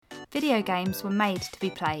Video games were made to be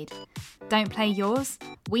played. Don't play yours?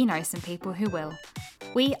 We know some people who will.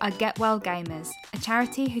 We are Get Well Gamers, a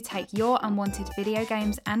charity who take your unwanted video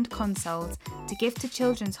games and consoles to give to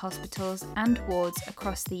children's hospitals and wards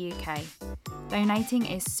across the UK. Donating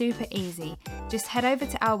is super easy. Just head over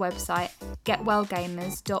to our website,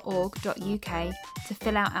 getwellgamers.org.uk, to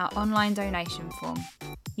fill out our online donation form.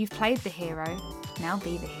 You've played the hero, now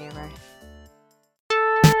be the hero.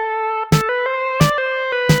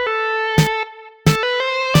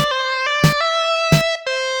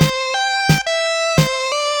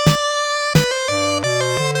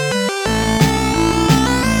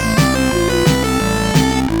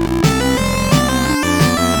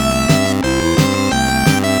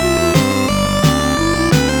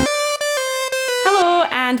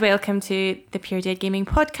 Welcome to the Pure Dead Gaming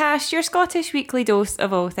Podcast, your Scottish weekly dose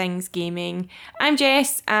of all things gaming. I'm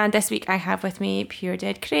Jess, and this week I have with me Pure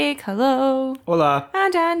Dead Craig, hello. Hola.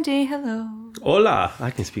 And Andy, hello. Hola. I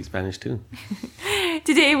can speak Spanish too.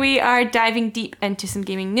 Today we are diving deep into some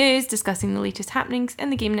gaming news, discussing the latest happenings in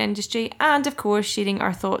the gaming industry, and of course sharing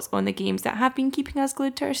our thoughts on the games that have been keeping us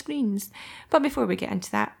glued to our screens. But before we get into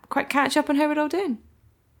that, quick catch up on how we're all doing.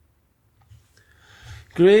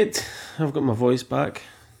 Great. I've got my voice back.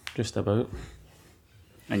 Just about.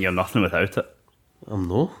 And you're nothing without it. I'm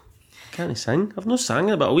no. Can't sing. I've not sang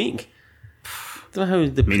in about a week. Don't know how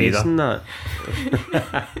depressing that.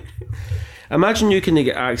 Imagine you can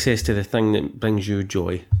get access to the thing that brings you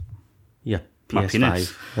joy. Yeah,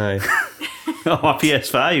 PS5. Aye. Oh, my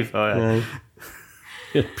PS5. Oh, yeah. Aye.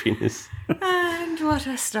 Your penis. And what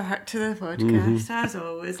a start to the podcast, as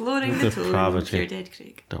always. Lowering the tone of Pure Dead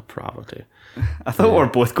Craig. Depravity. I thought we were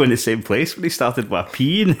both going to the same place when he started with a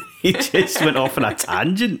P and he just went off on a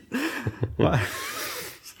tangent. What?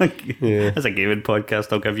 That's a gaming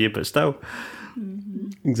podcast I'll give you, but still.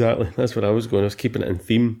 Exactly. That's where I was going. I was keeping it in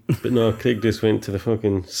theme. But no, Craig just went to the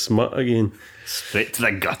fucking smut again. Straight to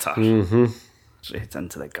the gutter. Mm-hmm. Straight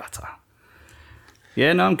into the gutter.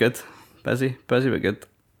 Yeah, no, I'm good. Busy but good.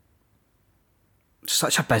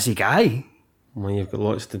 Such a busy guy. Well, you've got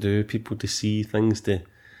lots to do, people to see, things to...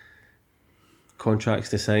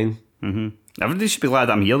 contracts to sign. Everybody should be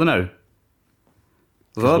glad I'm here now.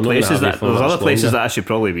 There's other places that I should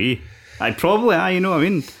probably be. You know what I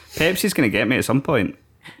mean? Pepsi's going to get me at some point.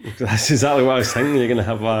 That's exactly what I was thinking. You're going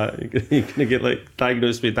to get like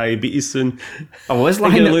diagnosed with diabetes soon. I was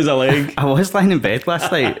lying. You're going to lose a leg. I was lying in bed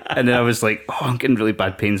last night, and then I was like, "Oh, I'm getting really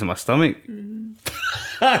bad pains in my stomach."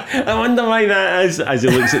 I wonder why that is. As he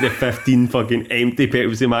looks at the 15 fucking empty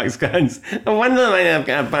Pepsi Max cans, I wonder why I've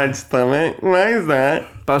got a bad stomach. Why is that?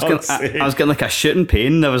 But I was getting like a shooting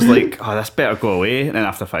pain, and I was like, "Oh, this better go away." And then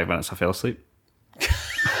after 5 minutes, I fell asleep.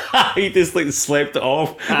 He just like slept it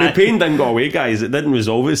off. The pain didn't go away, guys. It didn't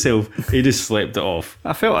resolve itself. He just slept it off.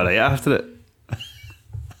 I felt alright after it.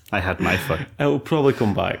 I had my fun. It'll probably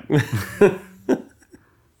come back.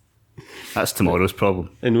 That's tomorrow's problem.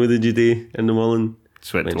 And what did you do in the morning?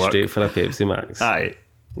 Went straight for a Pepsi Max. Aye.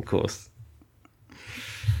 Of course.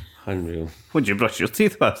 Unreal. What did you brush your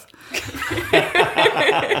teeth with?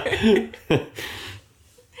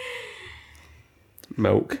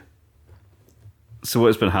 Milk. So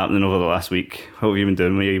what's been happening over the last week? What have you been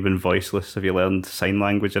doing? Have you been voiceless? Have you learned sign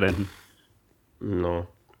language or anything? No.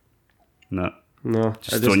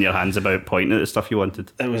 Just throwing your hands about, pointing at the stuff you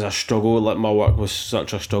wanted. It was a struggle. Like, my work was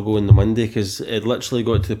such a struggle on the Monday because it literally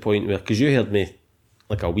got to the point where, because you heard me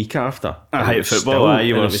like a week after. I hate football.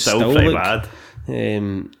 You were still pretty bad.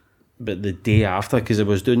 But the day after, because I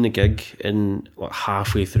was doing the gig, and like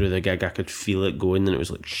halfway through the gig I could feel it going, and it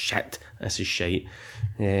was like, shit, this is shite.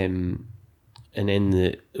 And then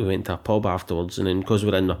we went to a pub afterwards, and then because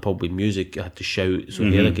we were in a pub with music, I had to shout so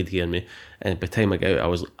the other could hear me. And by the time I got out, I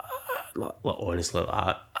was honestly,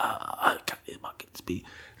 I can't speak.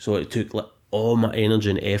 So it took like all my energy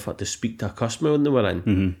and effort to speak to a customer when they were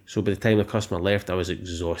in. So by the time the customer left, I was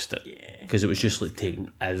exhausted because it was just like taking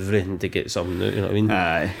everything to get something out. You know what I mean?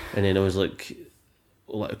 Aye. And then I was like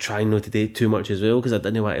trying not to do too much as well because I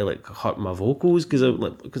didn't want to like hurt my vocals because I'm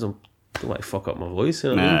don't want to fuck up my voice. You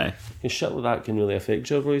know what I mean? Because shit like that can really affect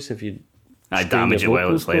your voice if you damage it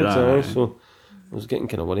while it's like that. So I was getting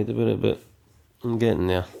kind of worried about it, but I'm getting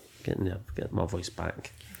there, getting my voice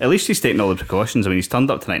back. At least he's taking all the precautions. I mean, he's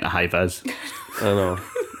turned up tonight in a high vis. I know.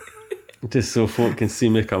 Just so folk can see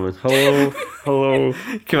me coming. Hello.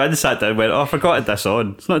 Came in and sat down and went, I forgot to this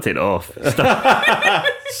on. It's not taken off.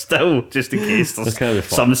 Still, just in case there's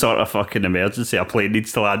some sort of fucking emergency, a plane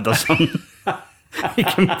needs to land or something. He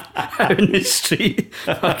came down the street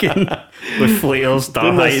fucking with flares,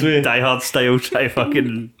 Die Hard style, try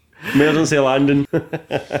fucking Emergency landing.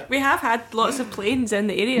 We have had lots of planes in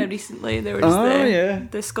the area recently. There was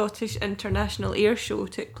the Scottish International Air Show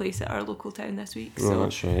took place at our local town this week. So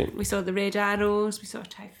that's right. we saw the Red Arrows, we saw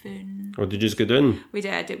Typhoon. Oh, did you just go down? We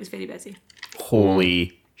did, it was very busy.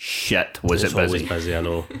 Holy shit, was It's it busy? always busy, I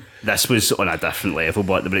know. This was on a different level,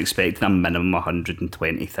 but they were expecting a minimum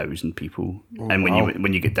 120,000 people. And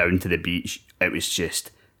when you get down to the beach, it was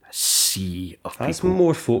just a sea of people. That's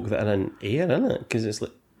more folk that are in air, isn't it? Because it's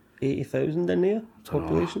like 80,000 in there,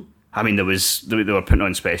 population. I mean, they were putting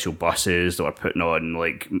on special buses, they were putting on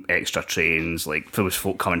like extra trains, like there was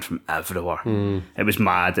folk coming from everywhere. It was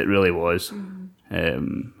mad, it really was. It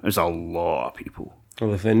was a lot of people.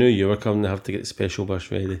 Well, if they knew you were coming, they have to get the special bus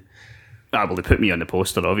ready. Ah, well, they put me on the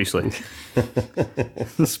poster, obviously.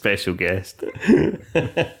 Special guest.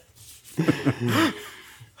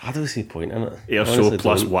 I don't see point in it. Air show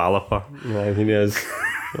plus Walloper. Yeah, I think it is.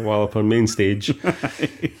 The Walloper main stage.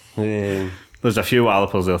 There's a few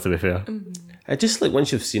Wallopers there, to be fair. I just like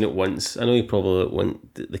once you've seen it once, I know you probably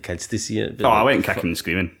want the kids to see it. But I went kicking and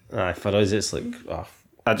screaming. For us, it's like,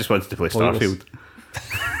 I just wanted to play pointless. Starfield.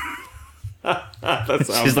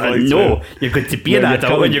 That's She's like, no, you're going to be an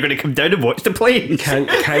adult and you're going to come down and watch the planes.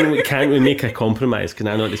 Can't we make a compromise? Can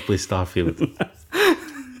I not just play Starfield?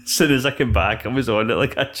 As soon as I came back, I was on it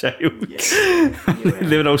like a child.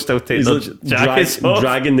 They were all still taking their jackets off.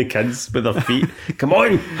 Dragging the kids with their feet. Come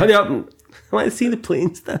on, hurry up. I want to see the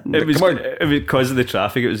planes then. It was because of the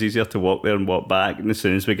traffic, it was easier to walk there and walk back. And as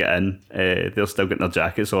soon as we get in, they're still getting their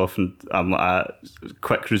jackets off. And I'm like,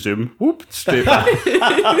 quick resume. Whoop, straight back.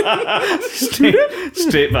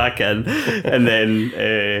 straight back in. And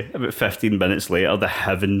then about 15 minutes later, the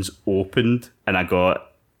heavens opened and I got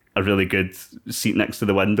a really good seat next to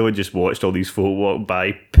the window and just watched all these folk walk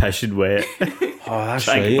by, pissing wet. Oh, that's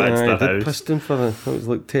right. I did pissed in for it was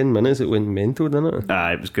like 10 minutes. It went mental, didn't it?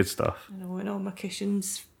 It was good stuff. I know, and all my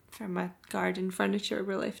cushions for my garden furniture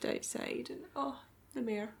were left outside. And the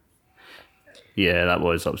mayor. Yeah, that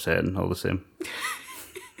was upsetting all the same.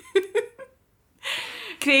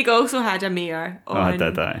 Craig also had a mare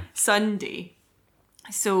on Sunday.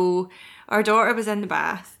 So our daughter was in the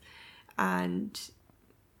bath and...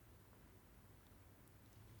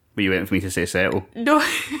 Were you waiting for me to say settle? No,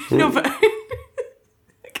 but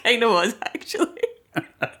it kind of was actually.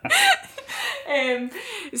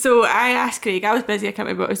 So I asked Craig, I was busy, I can't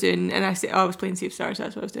remember what I was doing, and I said, I was playing Save Stars,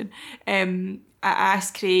 that's what I was doing. I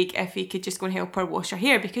asked Craig if he could just go and help her wash her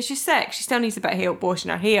hair because she's sick, she still needs a bit of help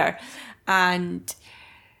washing her hair. And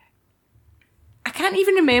I can't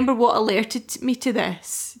even remember what alerted me to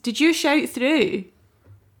this. Did you shout through?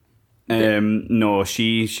 No,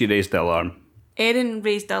 she raised the alarm. Erin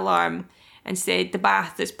raised the alarm and said the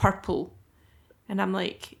bath is purple. And I'm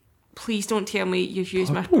like, please don't tell me you've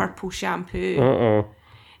used my purple shampoo.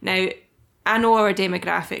 Now, I know our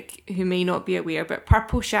demographic who may not be aware, but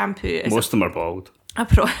purple shampoo is most of them are bald.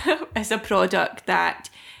 Is a product that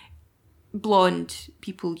blonde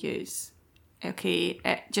people use. Okay,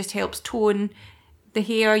 it just helps tone the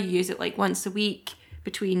hair. You use it like once a week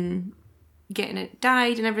between getting it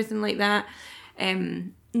dyed and everything like that.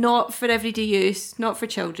 Not for everyday use, not for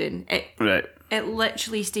children. It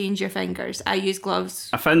literally stains your fingers. I use gloves.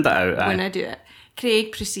 I found that out when I do it.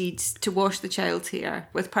 Craig proceeds to wash the child's hair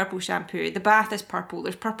with purple shampoo. The bath is purple.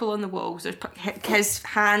 There's purple on the walls. His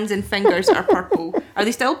hands and fingers are purple. Are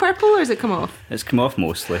they still purple or has it come off? It's come off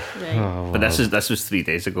mostly. Right. But this was 3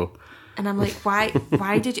 days ago. And I'm like,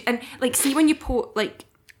 why did you? And like, see when you pour it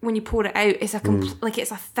out, it's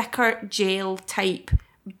it's a thicker gel type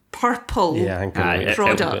purple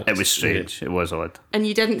product. It was strange. It was odd. And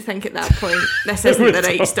you didn't think at that point, this isn't the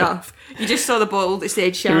right stuff. You just saw the bottle that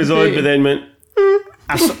said shampoo. It was odd, but then went...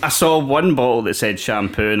 I saw one bottle that said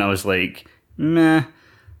shampoo and I was like, meh,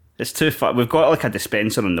 it's too far. We've got like a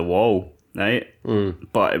dispenser on the wall, right?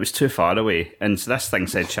 But it was too far away. And so this thing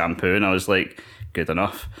said shampoo and I was like, good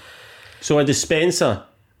enough. So a dispenser,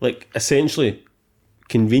 like essentially...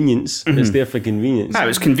 convenience. It's there for convenience. It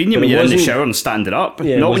was convenient when you're in the shower and standing up,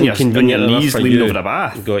 not when you're on your knees leaning over a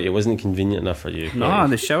bath. Got it. It wasn't convenient enough for you. No,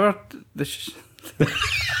 the shower, the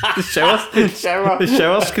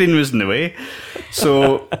shower screen was in the way.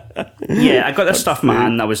 So yeah, I got this stuff in my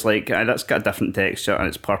hand. And I was like, that's got a different texture and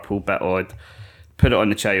it's purple, bit odd. Put it on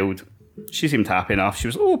the child. She seemed happy enough. She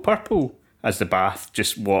was purple. As the bath,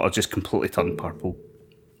 water just completely turned purple.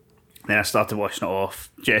 Then I started washing it off.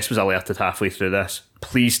 Jess was alerted halfway through this.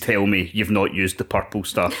 Please tell me you've not used the purple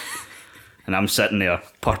stuff. And I'm sitting there,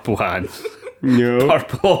 purple hands. No.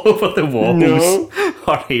 Purple all over the walls. No.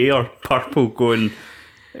 Her hair, purple, going,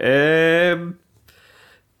 yeah.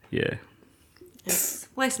 Yes.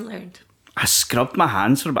 Lesson learned. I scrubbed my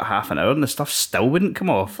hands for about half an hour and the stuff still wouldn't come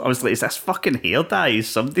off. I was like, is this fucking hair dye?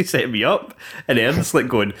 Somebody set me up. And Ernest's like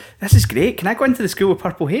going, this is great. Can I go into the school with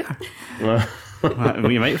purple hair?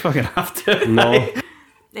 Well, you might fucking have to. No.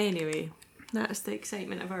 Anyway, that's the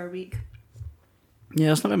excitement of our week. Yeah,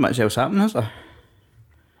 there's not been much else happening, has there?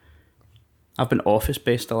 I've been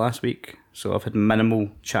office-based the last week, so I've had minimal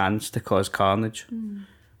chance to cause carnage.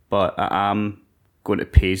 But I am going to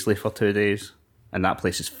Paisley for 2 days. And that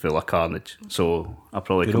place is full of carnage. So I'll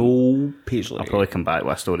probably come back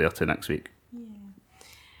with a story or two next week. Yeah.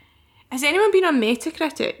 Has anyone been on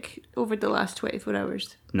Metacritic over the last 24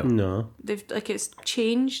 hours? No. They've it's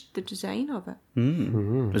changed the design of it.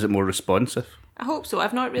 Is it more responsive? I hope so.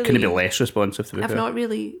 I've not really. Can it be less responsive to be I've fair? not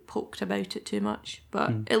really poked about it too much,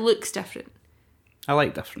 but it looks different. I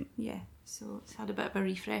like different. Yeah. So it's had a bit of a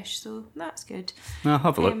refresh. So that's good. I'll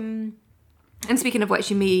have a look. And speaking of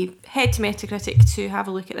which, you may head to Metacritic to have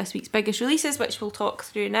a look at this week's biggest releases, which we'll talk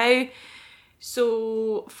through now.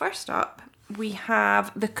 So first up, we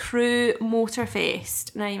have the Crew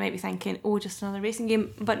Motorfest. Now you might be thinking, oh, just another racing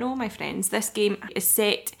game. But no, my friends, this game is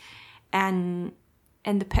set in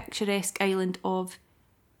the picturesque island of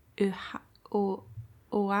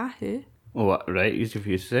Oahu. Oh, right, easy for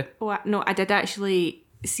you to say. No, I did actually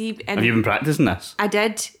see... Have you been practising this? I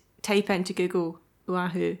did type into Google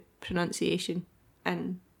Oahu pronunciation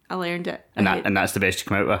and I learned it. And that's the best you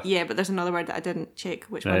come out with? Yeah, but there's another word that I didn't check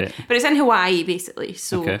which right. one. But it's in Hawaii, basically.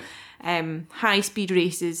 So okay. High-speed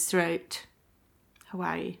races throughout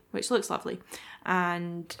Hawaii, which looks lovely.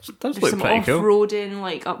 And there's some pretty cool. off-roading,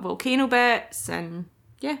 like up volcano bits, and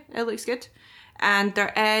yeah, it looks good. And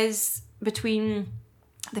there is, between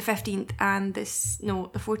the 15th and the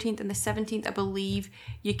 14th and the 17th, I believe,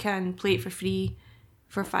 you can play it for free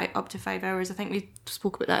for up to 5 hours. I think we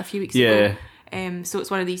spoke about that a few weeks ago. So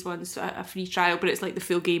it's one of these ones, a free trial, but it's like the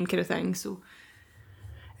full game kind of thing. So,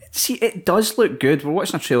 see, it does look good. We're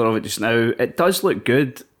watching a trailer of it just now. It does look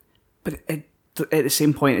good, but at the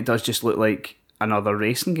same point, it does just look like another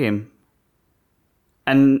racing game.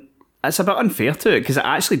 And it's a bit unfair to it because it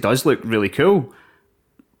actually does look really cool.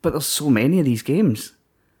 But there's so many of these games.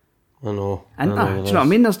 I know. Do you know what I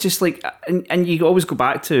mean? There's just like, and you always go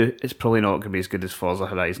back to, it's probably not going to be as good as Forza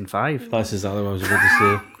Horizon 5. That's exactly what I was about to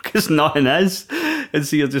say. Because nothing is. And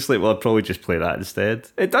so you're just like, well, I'd probably just play that instead.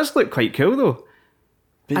 It does look quite cool though.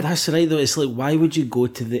 But that's right though, it's like, why would you go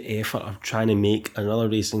to the effort of trying to make another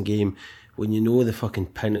racing game when you know the fucking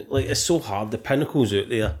pinnacle? Like, it's so hard, the pinnacle's out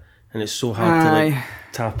there, and it's so hard to like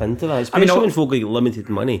tap into that. Especially when folk like limited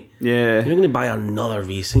money. Yeah. You're not going to buy another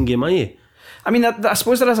racing game, are you? I mean, I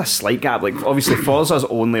suppose there is a slight gap. Like, obviously, Forza's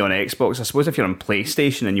only on Xbox. I suppose if you're on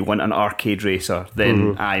PlayStation and you want an arcade racer,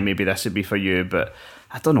 then maybe this would be for you. But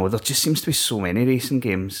I don't know. There just seems to be so many racing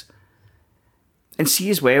games. And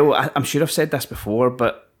see as well, I'm sure I've said this before,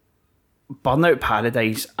 but Burnout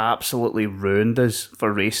Paradise absolutely ruined us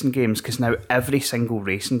for racing games because now every single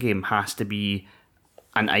racing game has to be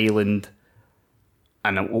an island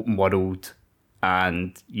and an open world,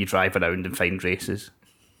 and you drive around and find races.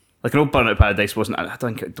 Like, I know Burnout Paradise wasn't, I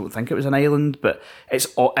don't think it was an island, but it's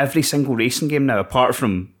every single racing game now, apart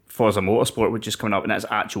from Forza Motorsport, which is coming up, and it's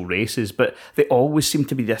actual races, but they always seem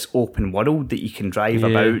to be this open world that you can drive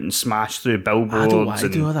about and smash through billboards. I don't want to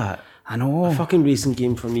do all that. I know. A fucking racing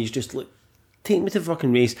game for me is just like, take me to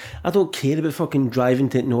fucking race. I don't care about fucking driving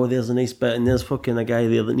to, no, there's a nice bit and there's fucking a guy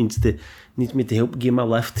there that needs me to help give him a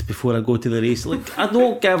lift before I go to the race. Like, I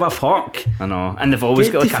don't give a fuck. I know. And they've always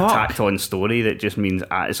Get got like the a fuck. tacked on story that just means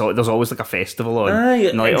there's always like a festival on. Aye,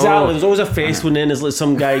 And like, exactly. There's always a festival and then there's like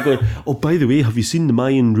some guy going, oh, by the way, have you seen the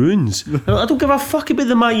Mayan ruins? I don't give a fuck about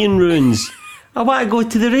the Mayan ruins. I want to go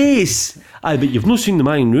to the race. Aye, but you've not seen the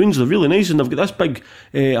Mayan ruins. They're really nice and they've got this big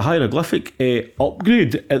hieroglyphic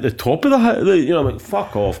upgrade at the top of I'm like,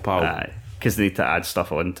 fuck off, pal. Aye, because they need to add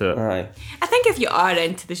stuff onto it. Aye. I think if you are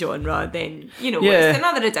into the genre, then, it's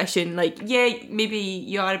another edition. Like, yeah, maybe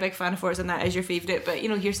you are a big fan of Forza and that is your favourite, but,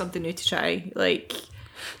 here's something new to try. Like,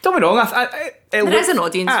 don't be wrong. there is an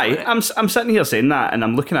audience for it. I'm sitting here saying that and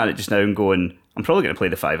I'm looking at it just now and going, I'm probably going to play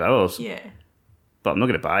the 5 hours. Yeah. But I'm not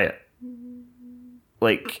going to buy it.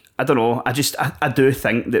 Like, I don't know. I do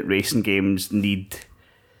think that racing games need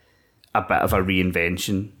a bit of a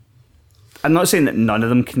reinvention. I'm not saying that none of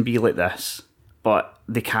them can be like this, but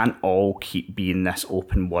they can't all keep being this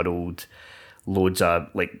open world, loads of,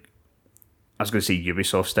 like, I was going to say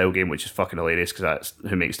Ubisoft style game, which is fucking hilarious because that's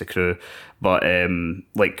who makes The Crew. But,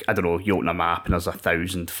 like, I don't know, you open a map and there's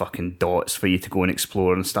 1,000 fucking dots for you to go and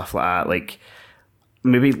explore and stuff like that. Like,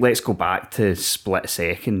 maybe let's go back to Split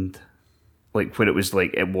Second. like where it was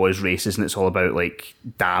like it was races and it's all about like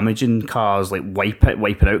damaging cars, like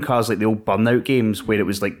wiping out cars, like the old Burnout games where it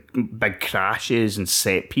was like big crashes and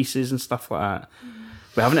set pieces and stuff like that.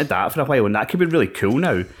 We haven't had that for a while, and that could be really cool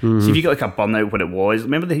now. So if you get like a Burnout when it was,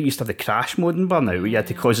 remember they used to have the crash mode in Burnout where you had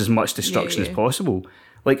to cause as much destruction as possible.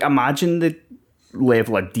 Like imagine the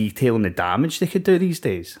level of detail and the damage they could do these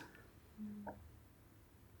days.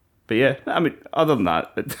 But yeah, I mean, other than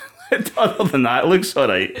that, it looks all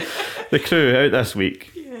right. The Crew out this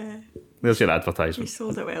week. Yeah. There's your advertisement. You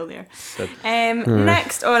sold it well there.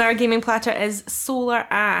 Next on our gaming platter is Solar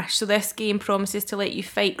Ash. So this game promises to let you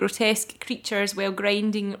fight grotesque creatures while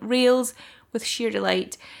grinding rails with sheer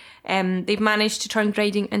delight. They've managed to turn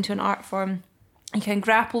grinding into an art form. You can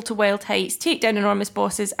grapple to wild heights, take down enormous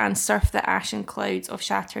bosses, and surf the ashen clouds of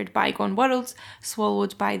shattered bygone worlds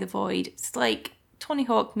swallowed by the void. It's like Tony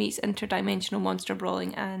Hawk meets interdimensional monster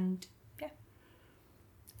brawling, and yeah.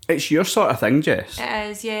 It's your sort of thing, Jess. It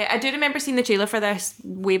is, yeah. I do remember seeing the trailer for this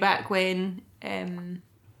way back when.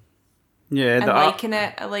 Yeah, I'm liking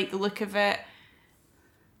it. I like the look of it.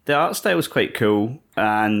 The art style is quite cool,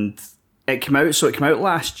 and it came out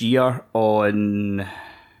last year on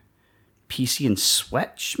PC and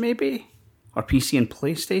Switch, maybe? Or PC and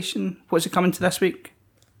PlayStation? What's it coming to this week?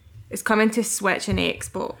 It's coming to Switch and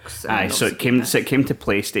Xbox. Aye, so it came to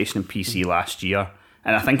PlayStation and PC last year,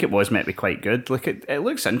 and I think it was meant to be quite good. Look, it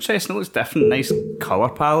looks interesting. It looks different, nice colour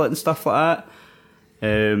palette and stuff like that.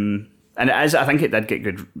 And it is. I think it did get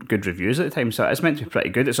good reviews at the time, so it is meant to be pretty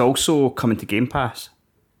good. It's also coming to Game Pass.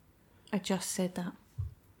 I just said that.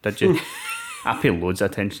 Did you? I pay loads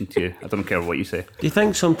of attention to you. I don't care what you say. Do you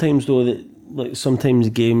think sometimes though that like sometimes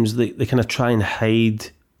games they kind of try and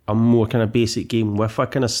hide a more kind of basic game with a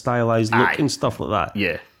kind of stylized look and stuff like that?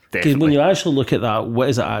 Yeah, definitely. Because when you actually look at that, what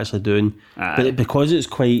is it actually doing? But because it's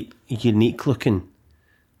quite unique looking,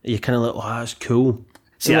 you're kind of like, oh, that's cool.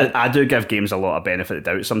 See, I do give games a lot of benefit of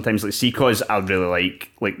the doubt sometimes. Like, see, because I really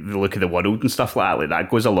like the look of the world and stuff like that. Like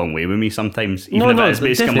that goes a long way with me sometimes. Even if it's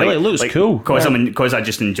basically definitely, it looks cool. Because I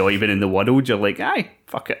just enjoy being in the world. You're like, aye,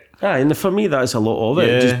 fuck it. Aye, and for me, that's a lot of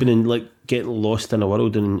it. Just being in, like getting lost in a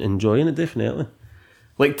world and enjoying it. Definitely.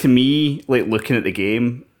 Like to me, like looking at the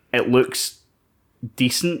game, it looks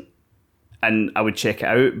decent, and I would check it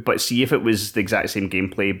out. But see if it was the exact same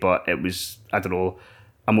gameplay, but it was, I don't know,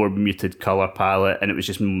 a more muted colour palette, and it was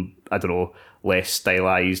just, I don't know, less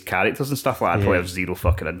stylised characters and stuff like that. I'd probably have zero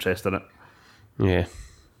fucking interest in it. Yeah.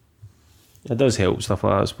 It does help, stuff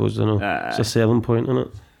like that, I suppose, I know. It's a selling point, isn't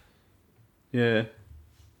it? Yeah.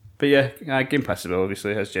 But yeah, Game Pass as well,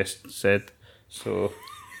 obviously, as Jess said. So,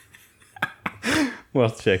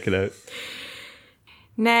 worth checking out.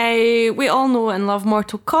 Now, we all know and love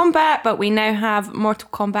Mortal Kombat, but we now have Mortal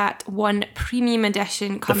Kombat 1 Premium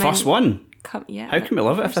Edition coming. The first one? Yeah. How can we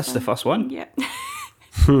love it if this is the first one? Yeah.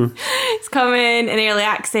 It's coming in early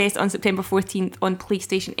access on September 14th on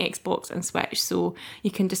PlayStation, Xbox and Switch, so you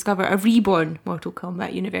can discover a reborn Mortal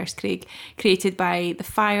Kombat universe, Craig, created by the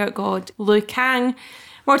fire god Liu Kang.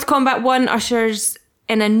 Mortal Kombat 1 ushers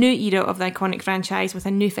in a new era of the iconic franchise with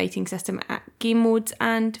a new fighting system, game modes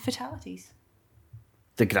and fatalities.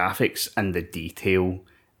 The graphics and the detail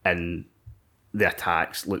and the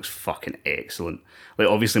attacks looks fucking excellent. Like,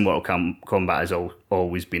 obviously Mortal Kombat has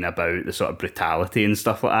always been about the sort of brutality and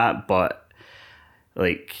stuff like that, but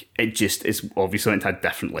like it's obviously went to a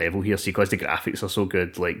different level here. See, because the graphics are so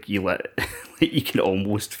good, like you can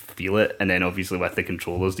almost feel it. And then obviously with the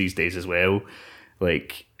controllers these days as well,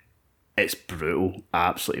 like it's brutal,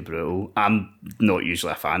 absolutely brutal. I'm not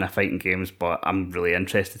usually a fan of fighting games, but I'm really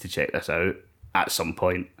interested to check this out at some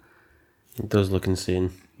point. It does look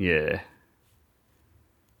insane. Yeah.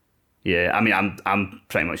 Yeah, I mean, I'm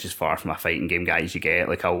pretty much as far from a fighting game guy as you get.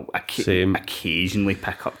 Like, I'll occasionally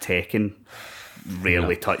pick up Tekken,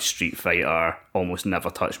 rarely touch Street Fighter, almost never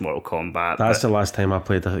touch Mortal Kombat. That's the last time I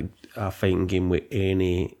played a fighting game with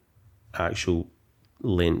any actual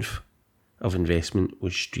length of investment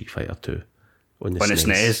was Street Fighter 2 on the SNES.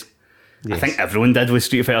 Yes. I think everyone did with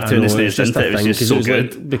Street Fighter 2 on the SNES, didn't it? It was just so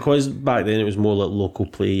good. Like, because back then it was more like local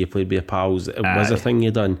play, you played with your pals, it was a thing you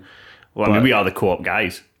done. Well, I mean, we are the co-op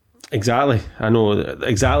guys. Exactly, I know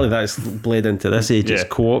exactly. That's bled into this age. It's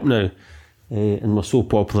co-op now, and we're so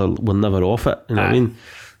popular we're never off it. You know what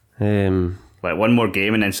I mean? Like one more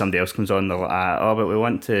game, and then somebody else comes on. They're like, "Oh, but we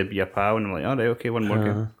want to be your pal," and I'm like, "All right, okay, one more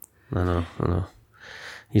game." I know.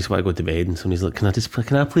 You just want to go to bed, and somebody's like, "Can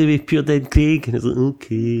I play with Pure Dead Craig?" And it's like,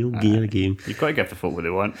 "Okay, I'll give you a game." You've got to give the folk what they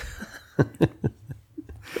want.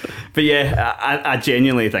 But yeah, I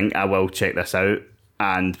genuinely think I will check this out.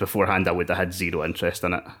 And beforehand, I would have had zero interest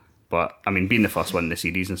in it. But, I mean, being the first one in the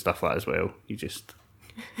series and stuff like that as well, you just...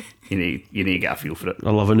 You need to get a feel for it.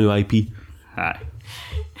 I love a new IP. Aye.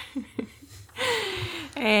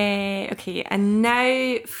 Okay, and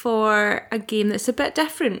now for a game that's a bit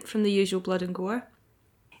different from the usual blood and gore.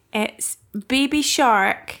 It's Baby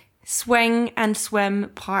Shark Swing and Swim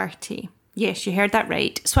Party. Yes, you heard that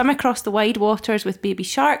right. Swim across the wide waters with Baby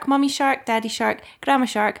Shark, Mummy Shark, Daddy Shark, Grandma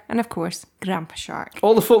Shark, and of course, Grandpa Shark.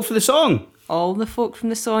 All the folk for the song. All the folk from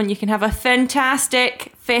the song. You can have a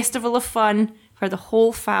fantastic festival of fun for the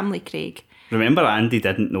whole family, Craig. Remember, Andy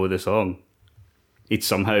didn't know the song. He'd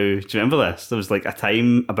somehow... Do you remember this? There was like a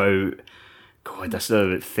time about... God, this is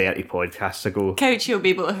about 30 podcasts ago. Couch, you'll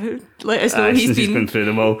be able to let us know Since he's been through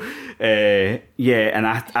them all. Yeah, and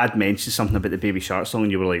I'd mentioned something about the Baby Shark song,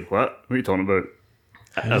 and you were like, what? What are you talking about?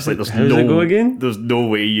 I was like, how does it go again? There's no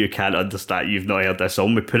way you can't understand. You've not heard this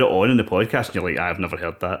song. We put it on in the podcast, and you're like, I've never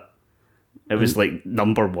heard that. It was like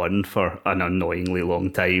number one for an annoyingly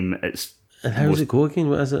long time. And how does it go again?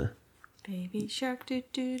 What is it? Baby shark do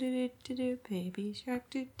do do do do, baby shark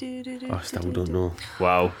do do do do. I still don't know.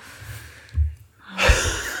 Wow.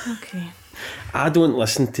 Okay. I don't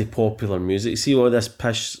listen to popular music. See all this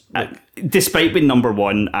pish. Despite being number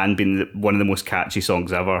one and being one of the most catchy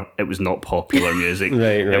songs ever, it was not popular music.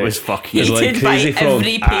 Right. It was fucking... It was like Hated by Crazy Frog.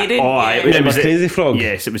 every parent. It was Crazy Frog?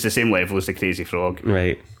 Yes, it was the same level as the Crazy Frog.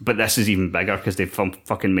 Right. But this is even bigger because they've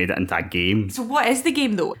fucking made it into a game. So what is the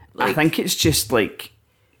game though? I think it's just like...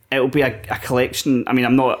 It'll be a collection... I mean,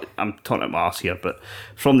 I'm talking about my arse here, but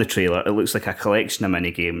from the trailer, it looks like a collection of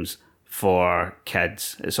mini games for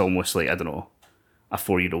kids. It's almost like, I don't know, a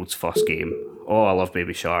 4-year-old's first game. Oh, I love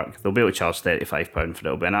Baby Shark. They'll be able to charge £35 for it.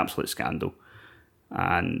 It'll be an absolute scandal.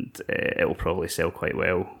 And it will probably sell quite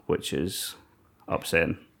well, which is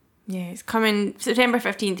upsetting. Yeah, it's coming September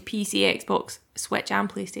 15th, PC, Xbox, Switch and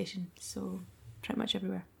PlayStation. So pretty much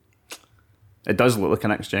everywhere. It does look like a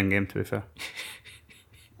next-gen game, to be fair.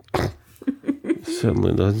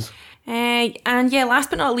 Certainly does. And yeah, last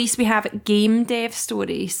but not least, we have Game Dev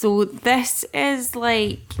Story. So this is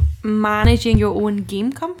like managing your own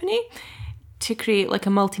game company to create like a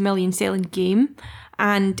multi-million selling game.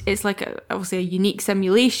 And it's like obviously a unique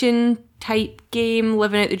simulation type game,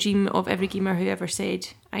 living out the dream of every gamer who ever said,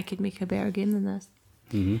 I could make a better game than this.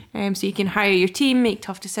 Mm-hmm. So you can hire your team, make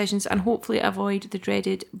tough decisions, and hopefully avoid the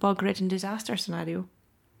dreaded bug-ridden disaster scenario.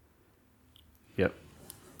 Yep.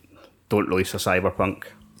 Don't release a Cyberpunk.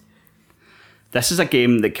 This is a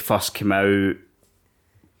game that first came out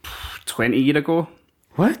 20 years ago.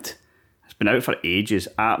 What? It's been out for ages,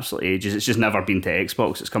 absolute ages. It's just never been to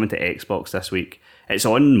Xbox. It's coming to Xbox this week. It's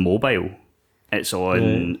on mobile. It's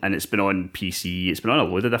on, and it's been on PC. It's been on a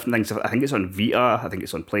load of different things. I think it's on Vita. I think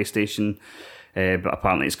it's on PlayStation. But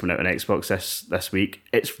apparently it's coming out on Xbox this week.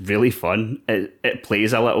 It's really fun. It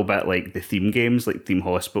plays a little bit like the theme games, like Theme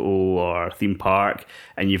Hospital or Theme Park,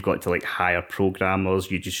 and you've got to like hire programmers.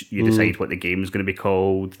 You decide what the game is going to be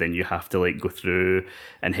called. Then you have to like go through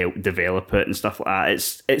and help develop it and stuff like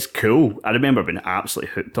that. It's cool. I remember being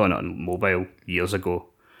absolutely hooked on it on mobile years ago.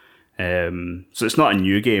 So it's not a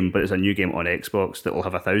new game, but it's a new game on Xbox that will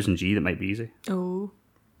have 1000G. That might be easy. Oh.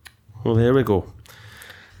 Well, there we go.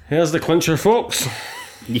 Here's the clincher, folks.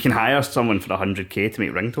 You can hire someone for 100k to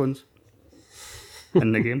make ringtones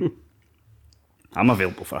in the game. I'm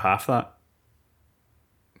available for half that.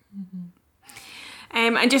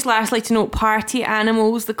 Mm-hmm. And just lastly to note, Party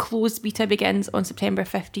Animals, the closed beta begins on September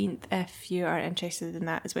 15th. If you are interested in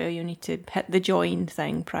that as well, you'll need to hit the join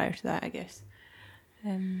thing prior to that, I guess.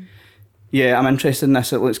 Yeah, I'm interested in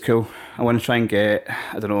this. It looks cool. I want to try and get,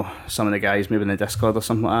 I don't know, some of the guys maybe in the Discord or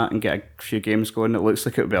something like that and get a few games going. It looks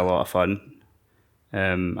like it would be a lot of fun.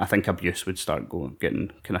 I think abuse would start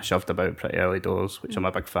getting kind of shoved about pretty early doors, which I'm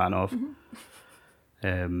a big fan of.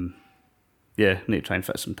 Mm-hmm. Yeah, need to try and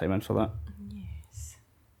fit some time in for that. Yes.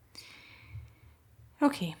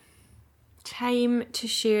 Okay. Time to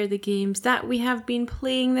share the games that we have been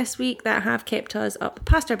playing this week that have kept us up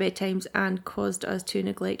past our bedtimes and caused us to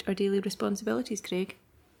neglect our daily responsibilities, Craig.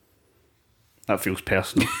 That feels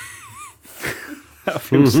personal. that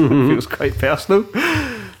feels quite personal.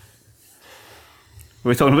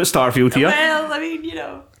 We're talking about Starfield here. Well, I mean, you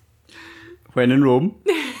know. When in Rome.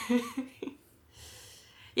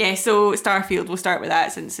 Yeah, so Starfield, we'll start with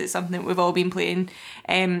that since it's something that we've all been playing.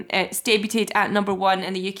 It's debuted at number 1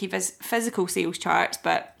 in the UK physical sales charts,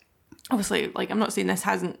 but obviously, like, I'm not saying this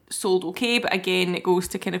hasn't sold okay, but again, it goes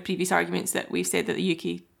to kind of previous arguments that we've said that the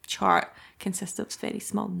UK chart consists of very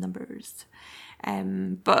small numbers.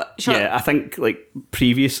 But sure. Yeah, I think like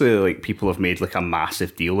previously, like people have made like a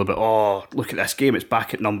massive deal about, oh, look at this game, it's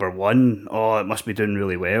back at number 1. Oh, it must be doing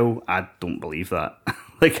really well. I don't believe that.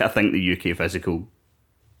 Like, I think the UK physical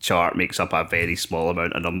chart makes up a very small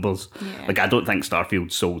amount of numbers. Yeah. Like, I don't think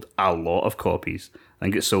Starfield sold a lot of copies. I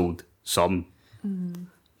think it sold some.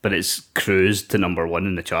 But it's cruised to number 1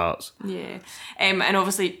 in the charts. Yeah. And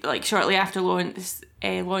obviously, like, shortly after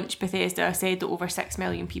launch, Bethesda said that over 6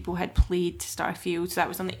 million people had played Starfield. So that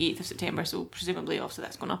was on the 8th of September. So presumably, also,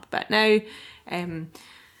 that's gone up a bit now.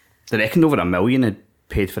 They reckon over 1 million had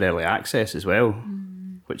paid for early access as well,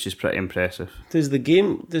 which is pretty impressive. Does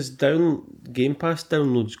Game Pass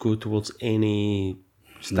downloads go towards any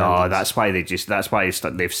standards? No, that's why they've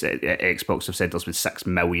said Xbox have said there's been 6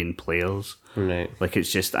 million players. Right. Like,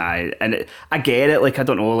 it's just I get it. Like, I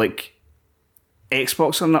don't know. Like,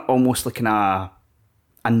 Xbox are almost like in a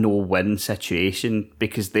no-win situation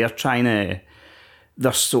because they're trying to.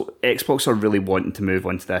 Xbox are really wanting to move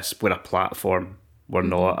onto this. We're a platform. We're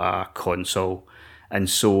not a console, and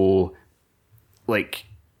so, like,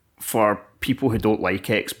 for people who don't like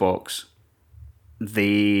Xbox,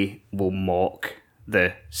 they will mock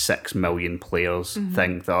the 6 million players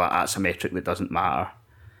thing. That's a metric that doesn't matter.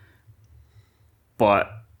 But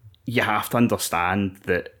you have to understand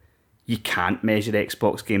that you can't measure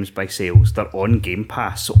Xbox games by sales. They're on Game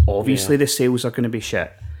Pass, so obviously the sales are going to be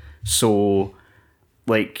shit. So,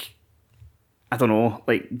 like, I don't know,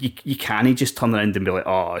 like, you can't just turn around and be like,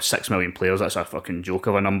 oh, 6 million players, that's a fucking joke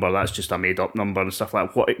of a number, that's just a made up number and stuff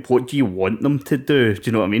like that. What do you want them to do? Do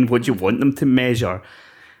you know what I mean? What do you want them to measure?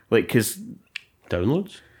 Like, because...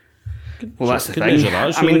 Downloads? Well, that's the Could thing. measure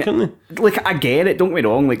that, surely, couldn't they? Like, I get it, don't get me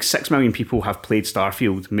wrong, like, 6 million people have played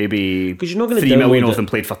Starfield, maybe 'Cause you're not gonna 3 million download of them it.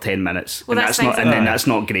 played for 10 minutes. Well, and that's that's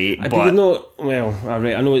not great, But but... you're not, well, all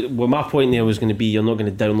right, I know, well, my point there was going to be you're not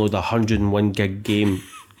going to download a 101 gig game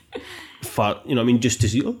for, you know what I mean, just to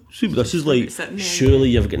see, oh, super, this is like, Sitting there, surely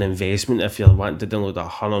you've got an investment if you're wanting to download a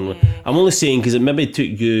 101. I'm only saying because it maybe took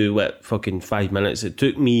you, fucking 5 minutes. It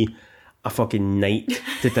took me a fucking night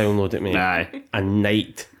to download it, mate. Aye. A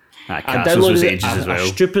night. I Castles was downloaded ages it, as well.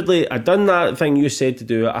 stupidly, I done that thing you said to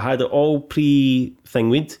do. I had it all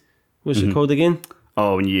pre-thingweed. What's it called again?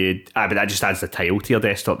 Oh, but that just adds the title to your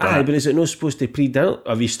desktop, doesn't Aye, it? but is it not supposed to pre-download?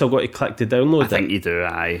 Have you still got to click to download I think you do,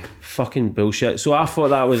 aye. Fucking bullshit. So I thought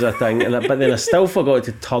that was a thing, but then I still forgot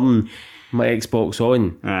to turn my Xbox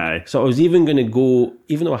on. Aye. So I was even going to go,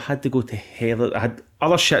 even though I had to go to hell, I had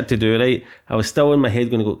other shit to do, right? I was still in my head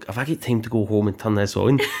going to go, have I got time to go home and turn this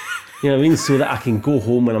on? You know what I mean? So that I can go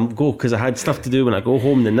home when because I had stuff to do when I go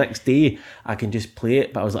home the next day, I can just play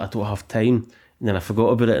it. But I was like, I don't have time. And then I forgot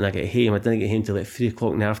about it and I get home. I didn't get home till like 3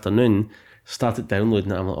 o'clock in the afternoon. Started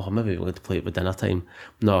downloading it. I'm like, oh, maybe we'll have to play it by dinner time.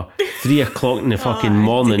 No, 3 o'clock in the fucking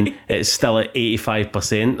morning, it's still at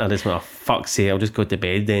 85%. I just went, oh, fuck's sake, I'll just go to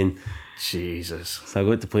bed then. Jesus. So I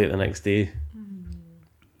got to play it the next day.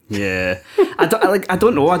 Yeah. I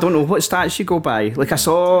don't know what stats you go by. Like, I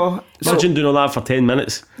saw... Imagine doing all that for 10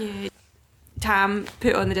 minutes. Yeah. Tam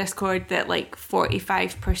put on the Discord that like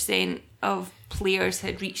 45% of players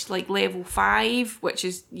had reached like level 5, which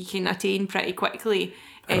is you can attain pretty quickly.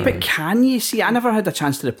 But can you see? I never had a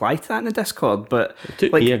chance to reply to that in the Discord, but It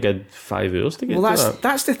took me a good 5 hours to get to that.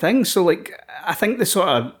 That's the thing. So, like, I think the sort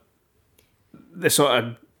of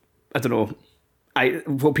I don't know.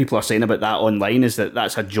 What people are saying about that online is that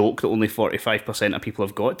that's a joke that only 45% of people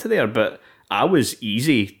have got to there, but I was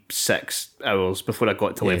easy 6 hours before I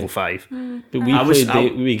got to level 5. But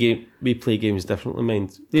we play games differently,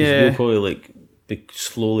 mind. Yeah. We'll probably like be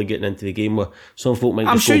slowly getting into the game where some folk might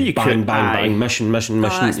I'm just sure go you bang, could, bang, aye. bang, mission, That's you know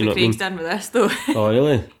what what I mean? Craig's done with this though. Oh,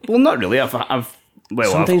 really? Well, not really.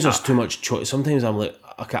 Sometimes there's too much choice. Sometimes I'm like,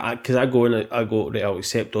 okay, because I go in, right, I'll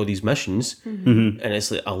accept all these missions, and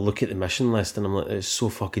it's like, I'll look at the mission list and I'm like, it's so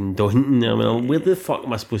fucking daunting. I mean, where the fuck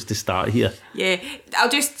am I supposed to start here? Yeah, I'll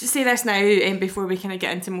just say this now before we kind of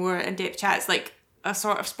get into more in-depth chats, like a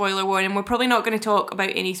sort of spoiler warning. We're probably not going to talk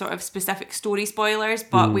about any sort of specific story spoilers,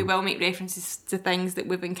 but we will make references to things that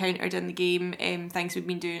we've encountered in the game, things we've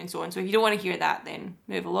been doing and so on. So if you don't want to hear that, then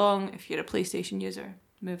move along. If you're a PlayStation user,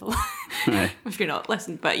 move along. If you're not,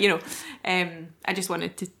 listen. But, you know, I just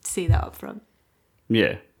wanted to say that up front.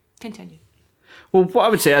 Yeah. Continue. Well, what I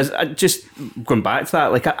would say is, just going back to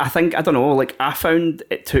that, like, I think, I don't know, like, I found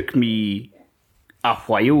it took me a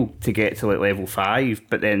while to get to, like, level 5,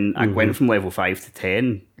 but then I went from level 5 to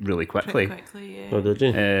 10 really quickly. Pretty quickly, yeah. Oh, did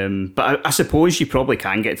you? But I suppose you probably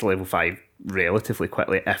can get to level 5 relatively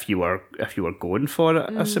quickly if you were going for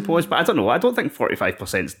it, I suppose. But I don't know. I don't think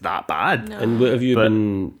 45% is that bad. No. And what have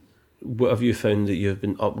you found that you've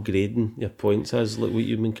been upgrading your points as? Like what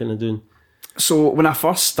you've been kind of doing? So when I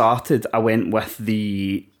first started, I went with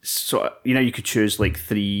the sort of, you know, you could choose like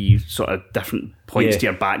 3 sort of different points to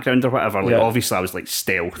your background or whatever. Like obviously I was like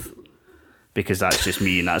stealth because that's just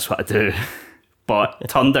me and that's what I do. But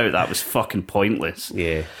turned out that was fucking pointless.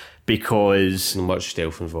 Yeah. Because... There's not much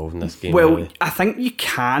stealth involved in this game. Well, really. I think you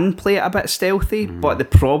can play it a bit stealthy, but the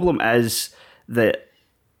problem is that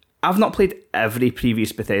I've not played every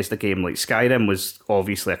previous Bethesda game. Like, Skyrim was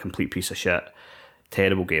obviously a complete piece of shit.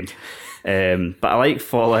 Terrible game. But I like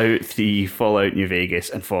Fallout 3, Fallout New Vegas,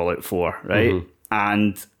 and Fallout 4, right?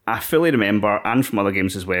 And I fully remember, and from other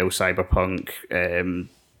games as well, Cyberpunk,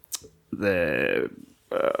 the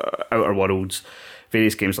Outer Worlds,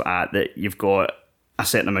 various games like that you've got a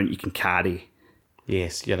certain amount you can carry.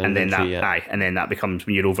 Yes, you're and then that becomes,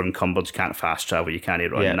 when you're over encumbered, you can't fast travel, you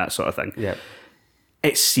can't run, and that sort of thing. Yeah.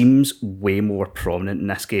 It seems way more prominent in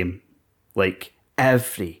this game. Like,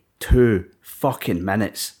 every 2 fucking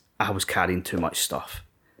minutes, I was carrying too much stuff.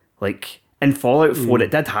 Like, in Fallout 4, it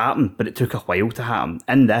did happen, but it took a while to happen.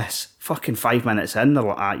 In this, fucking 5 minutes in, they're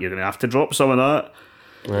like, you're going to have to drop some of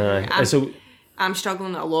that. I'm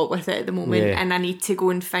struggling a lot with it at the moment, and I need to go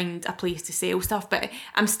and find a place to sell stuff, but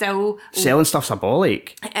I'm still... Selling stuff's a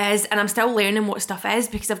bollock. It is, and I'm still learning what stuff is,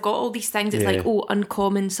 because I've got all these things, it's like,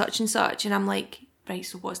 uncommon such and such, and I'm like... Right,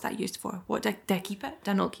 so what's that used for? What did I keep it?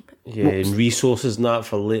 Did I not keep it? Yeah, and resources and that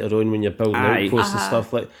for later on when you're building outposts and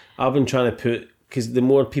stuff. Like, I've been trying to put, because the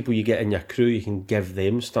more people you get in your crew, you can give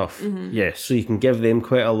them stuff. Yes. So you can give them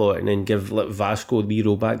quite a lot, and then give like Vasco, the wee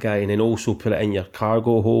robot guy, and then also put it in your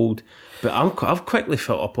cargo hold. But I've quickly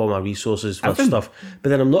filled up all my resources with stuff, but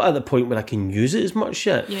then I'm not at the point where I can use it as much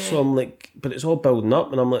yet. Yeah. So I'm like, but it's all building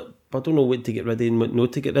up, and I'm like, I don't know what to get rid of and what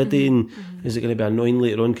not to get rid of, and is it going to be annoying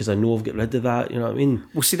later on because I know I've got rid of that, you know what I mean?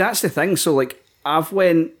 Well, see, that's the thing. So, like,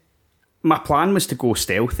 my plan was to go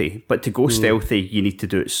stealthy, but to go stealthy, you need to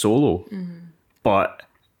do it solo. But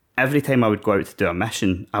every time I would go out to do a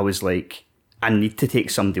mission, I was like, I need to take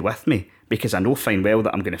somebody with me, because I know fine well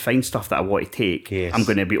that I'm going to find stuff that I want to take. Yes. I'm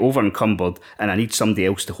going to be over encumbered, and I need somebody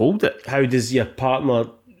else to hold it. How does your partner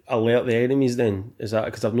alert the enemies then? Is that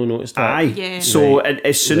because I've not noticed that? Aye. Yeah. So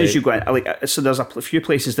as soon as you go in, like, so there's a few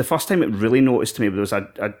places. The first time it really noticed to me was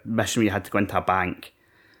a mission where you had to go into a bank,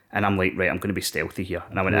 and I'm like, right, I'm going to be stealthy here.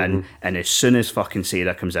 And I went in, and as soon as fucking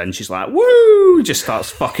Sarah comes in, she's like, woo, just starts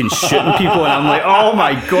fucking shooting people, and I'm like, oh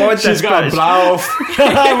my god, she's got a bra off.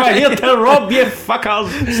 I'm here to rob you fuckers.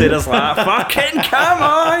 Sarah's like, fucking come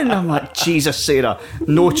on. And I'm like, Jesus, Sarah,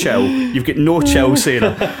 no chill. You've got no chill,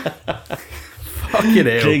 Sarah. Fucking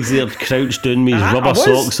hell. Craig's there crouched down with his rubber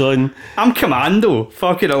socks on. I'm commando,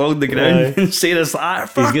 fucking along the ground. And Sarah's like,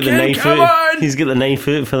 fucking come on. He's got the knife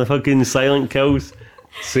out for the fucking silent kills.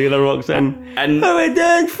 Sarah walks in. And how we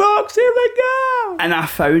doing, Fox? Here we go. And I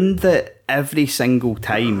found that every single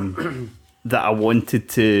time that I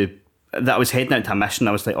was heading out to a mission,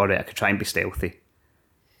 I was like, alright, I could try and be stealthy.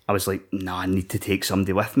 I was like, no, I need to take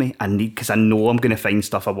somebody with me. Because I know I'm going to find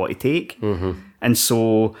stuff I want to take. And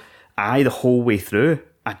so... the whole way through,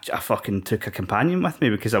 I fucking took a companion with me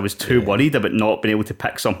because I was too worried about not being able to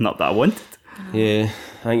pick something up that I wanted. Yeah,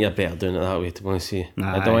 I think you're better doing it that way, to be honest with you.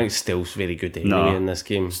 I don't think stealth's very good anyway in this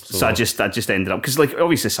game. So I just ended up, because like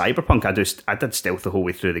obviously Cyberpunk, I did stealth the whole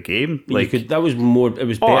way through the game. Like it was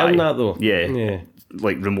better than that though. Yeah,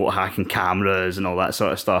 like remote hacking cameras and all that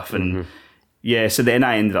sort of stuff, and yeah. So then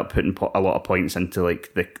I ended up putting a lot of points into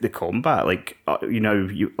like the combat, like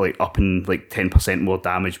you like upping like 10% more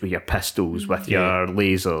damage with your pistols, with your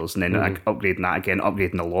lasers, and then upgrading that again,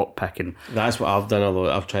 upgrading the lockpicking. That's what I've done a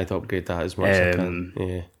lot. I've tried to upgrade that as much as I can.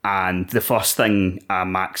 Yeah. And the first thing I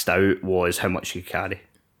maxed out was how much you carry.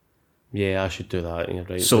 Yeah, I should do that. You're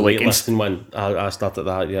right. So the like listing one, I started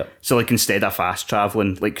that. Yeah. So like instead of fast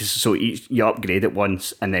traveling, like so you upgrade it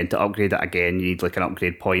once, and then to upgrade it again, you need like an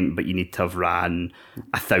upgrade point, but you need to have ran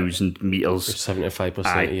 1,000 meters.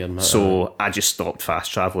 75% of your. So I just stopped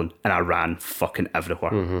fast traveling and I ran fucking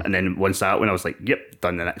everywhere. And then once that went, I was like, yep,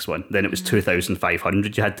 done the next one. Then it was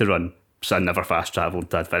 2,500 you had to run. So I never fast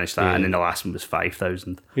travelled. I'd finished that, and then the last one was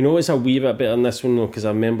 5,000. You know what's a wee bit better on this one though, because I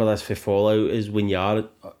remember this for Fallout, is when you are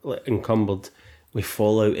like, encumbered with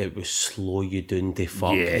Fallout, it would slow you down to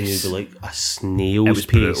fuck, and you'd be like a snail's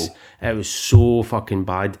pace. Brutal. It was so fucking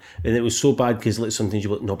bad, and it was so bad because like sometimes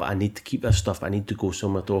you're like, no, but I need to keep this stuff. I need to go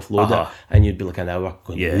somewhere to offload it, and you'd be like an hour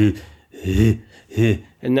going.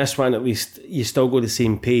 And this one, at least, you still go the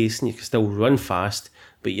same pace, and you can still run fast.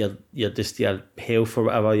 But your health or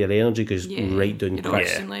whatever, your energy goes right down your quick.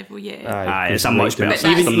 oxygen level, it's a much better.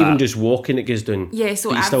 Even just walking, it goes down. Yeah,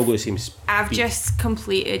 so you still go the same speed. I've just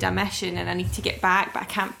completed a mission and I need to get back, but I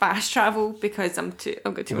can't fast travel because I've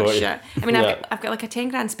got too much shit. I mean, I've got like a 10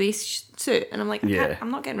 grand space suit, and I'm like,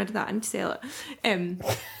 I'm not getting rid of that. I need to sell it.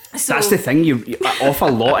 So, that's the thing. You off a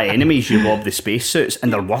lot of enemies, you rob the spacesuits,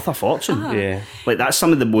 and they're worth a fortune. Yeah, like that's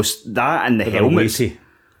some of the most, that and the helmets.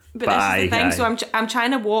 But this is the thing. So I'm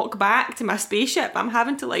trying to walk back to my spaceship. I'm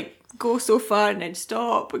having to like go so far and then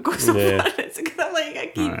stop and go so far. It's because I'm like I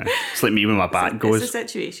keep. It's like me when my back goes. It's a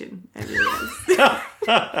situation. It really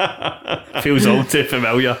is. Feels all too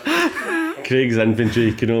familiar. Craig's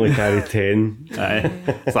infantry can only carry 10. Aye.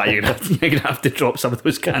 It's like you're gonna have to drop some of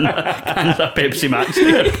those cans of Pepsi Max in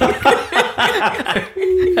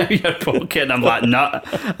your pocket, and I'm like, nah,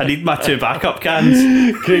 I need my 2 backup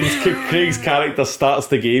cans. Craig's character starts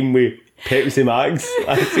the game with Pepsi Max.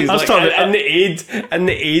 He's I was like, talking in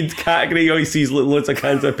the aid category, all he sees loads of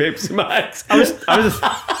cans of Pepsi Max. I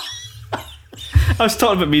was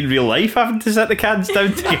talking about me in real life having to set the cans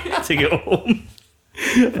down to get home.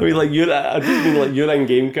 I mean, like I just mean like your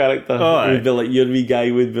in-game character. Would be like your wee guy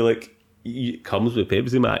would be like, comes with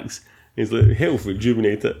Pepsi Max. He's like, health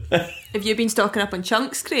rejuvenate it. Have you been stocking up on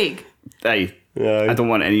chunks, Craig? Aye. I don't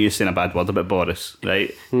want any of you saying a bad word about Boris,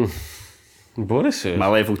 right? Boris? My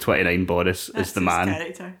level 29 Boris is the man.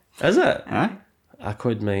 Character. Is it? Aye. I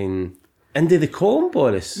called mine. And do they call him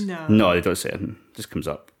Boris? No, they don't say it. Just comes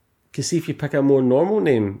up. Because see if you pick a more normal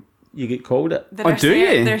name, you get called it. There do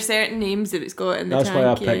you? There are certain names that it's got in the That's tank.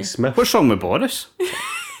 why I picked Smith. What's wrong with Boris?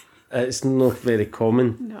 It's not very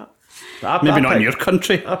common. No. Maybe not in your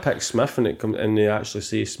country. I picked Smith and they actually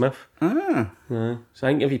say Smith. Ah. Yeah. So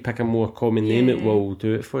I think if you pick a more common name, it will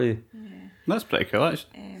do it for you. Yeah. That's pretty cool,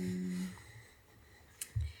 actually.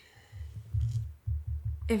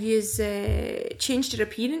 Have you changed your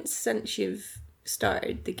appearance since you've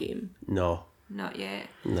started the game? No. Not yet.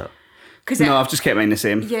 No. No, I've just kept mine the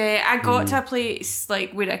same. Yeah, I got to a place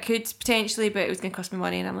like where I could potentially, but it was going to cost me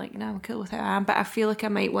money, and I'm like, no, I'm cool with how I am. But I feel like I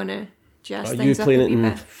might want to adjust things up a wee bit. Are you playing it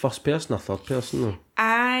in first person or third person? Though?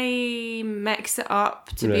 I mix it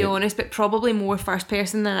up, to be honest, but probably more first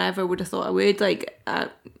person than I ever would have thought I would. Like,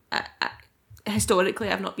 historically,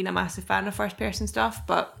 I've not been a massive fan of first person stuff,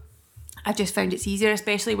 but I've just found it's easier,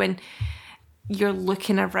 especially when you're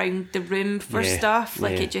looking around the room for stuff.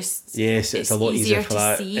 Like it just it's a lot easier for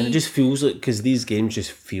that, see. and it just feels like, because these games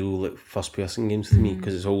just feel like first person games to me,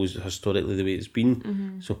 because it's always historically the way it's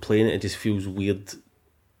been. So playing it just feels weird.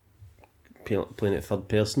 Playing it third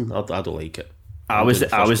person, I don't like it. I was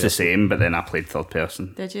the same, but then I played third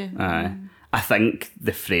person. Did you? Aye. I think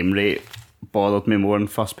the frame rate bothered me more in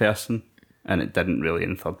first person, and it didn't really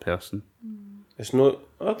in third person. It's not.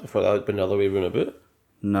 I thought that would be another way round about.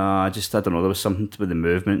 No, I don't know. There was something with the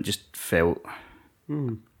movement. It just felt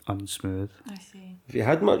unsmooth. I see. Have you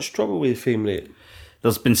had much trouble with frame rate?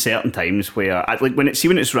 There's been certain times where, when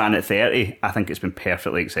it's ran at 30, I think it's been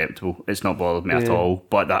perfectly acceptable. It's not bothered me at all.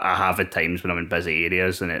 But I have had times when I'm in busy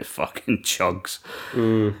areas and it fucking chugs.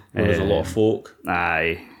 There's a lot of folk.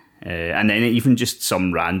 Aye. And then even just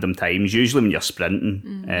some random times, usually when you're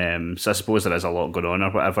sprinting. So I suppose there is a lot going on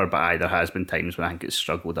or whatever, but there has been times when I think it's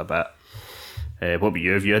struggled a bit. What about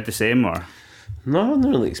you? Have you had the same, or? No, I've not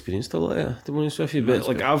really experienced a lot of it, to be honest with you. But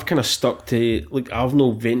I've kind of stuck to, I've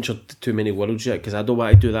not ventured to too many worlds yet, because I don't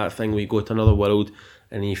want to do that thing where you go to another world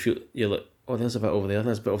and you're like, oh, there's a bit over there,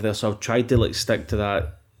 there's a bit over there. So I've tried to stick to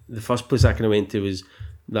that. The first place I kind of went to was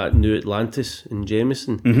that New Atlantis in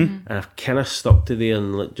Jameson, and I've kind of stuck to there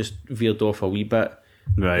and just veered off a wee bit,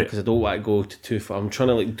 right? Because I don't want to go too far. I'm trying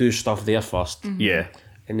to do stuff there first, yeah,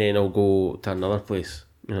 and then I'll go to another place.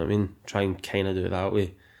 You know what I mean? Try and kind of do it that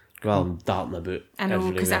way, rather than darting about. I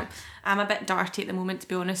know, because I'm a bit dirty at the moment, to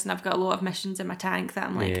be honest, and I've got a lot of missions in my tank that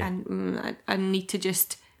I'm like, I need to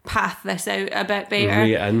just path this out a bit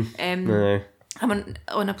better. I'm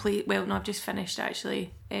on a play. Well, no, I've just finished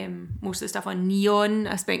actually. Most of the stuff on Neon.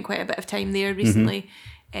 I spent quite a bit of time there recently.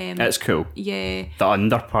 It's cool. Yeah, the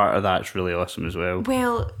under part of that's really awesome as well.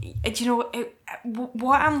 Well, do you know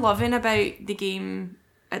what I'm loving about the game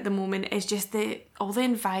at the moment is just all the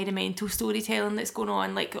environmental storytelling that's going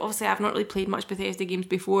on. Like, obviously, I've not really played much Bethesda games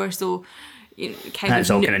before, so it's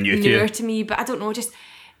all kind of newer to me. But I don't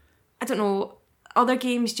know. Other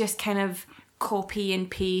games just kind of copy and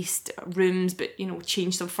paste rooms, but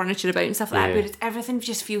change some furniture about and stuff like that. But everything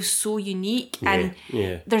just feels so unique, and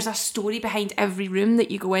there's a story behind every room that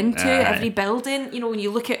you go into, every building. When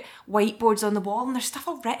you look at whiteboards on the wall, and there's stuff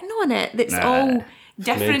all written on it that's all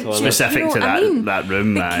different, specific to that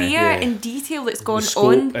room. The care and detail that's gone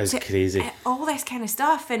on is crazy. All this kind of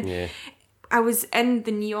stuff, and I was in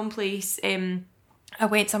the Neon place. I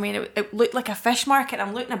went somewhere and it looked like a fish market.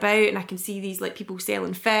 I'm looking about and I can see these people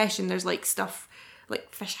selling fish, and there's stuff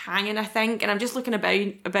like fish hanging, I think, and I'm just looking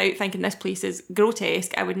about thinking this place is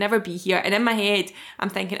grotesque. I would never be here. And in my head I'm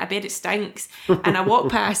thinking, I bet it stinks. And I walk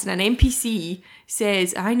past and an NPC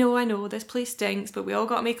says, I know this place stinks, but we all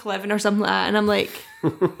got to make a living or something like that. And I'm like,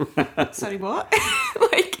 sorry, what?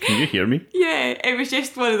 Can you hear me? Yeah, it was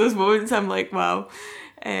just one of those moments. I'm like, wow.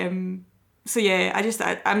 So yeah,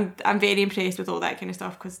 I'm very impressed with all that kind of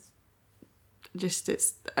stuff because just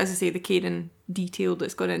it's, as I say, the care and detail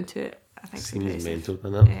that's gone into it. I think seems mental,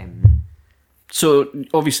 doesn't it? So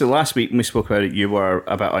obviously last week when we spoke about it, you were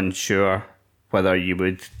a bit unsure whether you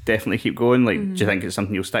would definitely keep going. Like, do you think it's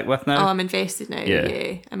something you'll stick with now? Oh, I'm invested now.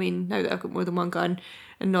 Yeah. I mean, now that I've got more than one gun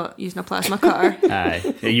and not using a plasma cutter.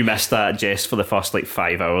 Aye. You missed that. Jess, for the first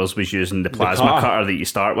 5 hours, was using the plasma cutter that you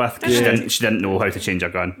start with. She didn't know how to change her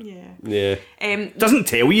gun. Yeah. Doesn't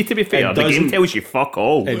tell you, to be fair. The game tells you fuck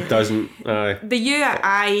all. It doesn't. The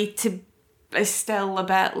UI is still a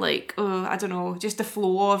bit like, I don't know, just the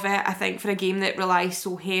flow of it. I think for a game that relies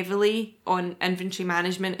so heavily on inventory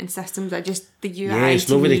management and systems, the UI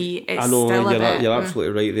to me is still a bit. You're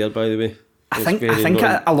absolutely right there, by the way. I think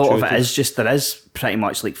a lot of it is just, there is pretty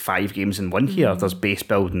much 5 games in one here. There's base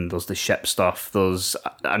building, there's the ship stuff, there's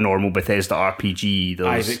a normal Bethesda RPG.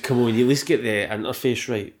 But come on, you at least get the interface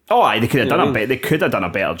right. Oh, aye, they could have done a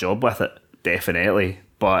better job with it, definitely.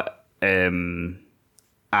 But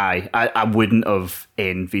I wouldn't have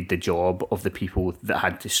envied the job of the people that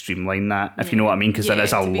had to streamline that, if you know what I mean, because there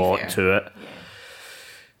is a lot to it.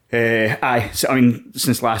 So I mean,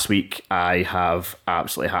 since last week, I have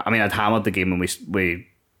absolutely. I'd hammered the game when we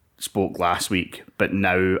spoke last week, but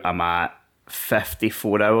now I'm at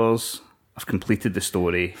 54 hours. I've completed the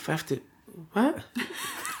story. 50? What?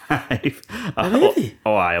 Already?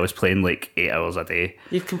 I was playing 8 hours a day.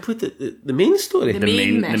 You've completed the main story. The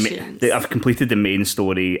main missions. I've completed the main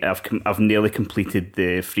story. I've nearly completed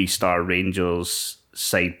the 3-star Rangers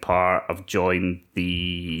side part. I've joined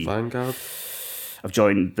the Vanguard. I've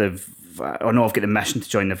joined the. I've got the mission to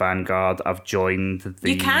join the Vanguard. I've joined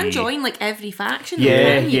the. You can join every faction.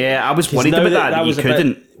 Yeah. I was worried about that you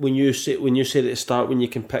couldn't. When you said at the start, when you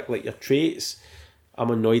can pick your traits,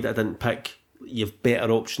 I'm annoyed that I didn't pick. You've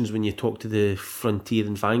better options when you talk to the Frontier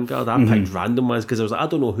and Vanguard. I picked random ones because I was like, I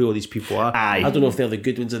don't know who all these people are. I don't know if they're the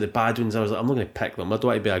good ones or the bad ones. I was like, I'm not going to pick them. I don't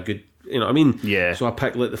want to be a good. You know what I mean? Yeah. So I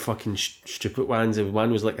picked the fucking stupid ones. And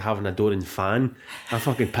one was having a door and fan. I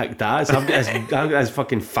fucking picked that. So I've got this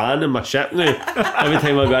fucking fan in my ship now. Every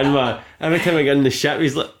time I get in the ship,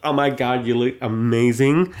 he's like, oh my god, you look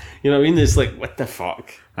amazing. You know what I mean? It's like, what the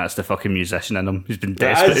fuck? That's the fucking musician in him. He's been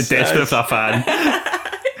desperate for a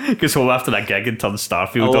fan. Goes home after that gig and turns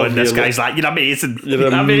Starfield on. This guy's like, you're amazing. You're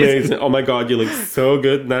amazing. Oh my god, you look so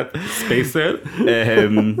good in that spacesuit.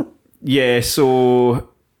 Yeah, so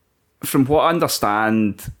from what I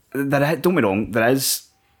understand, don't get me wrong, there is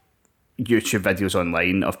YouTube videos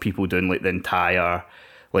online of people doing the entire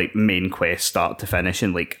main quest start to finish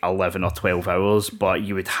in 11 or 12 hours, but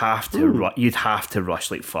you would have to you'd have to rush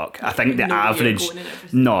like fuck. I think the average,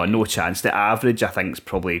 no chance. The average I think is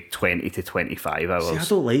probably 20 to 25 hours. See, I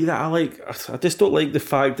don't like that. I just don't like the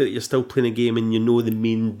fact that you're still playing a game and you know the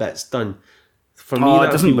main bit's done. For me,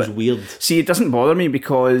 that feels weird. See, it doesn't bother me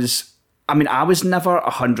because I was never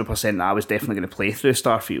 100% that I was definitely going to play through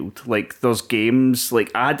Starfield. Those games,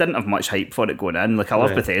 I didn't have much hype for it going in. I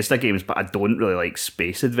love Bethesda games, but I don't really like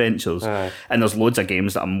space adventures. And there's loads of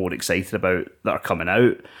games that I'm more excited about that are coming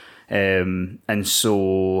out. And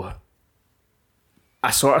so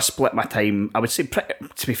I sort of split my time, I would say,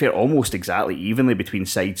 to be fair, almost exactly evenly between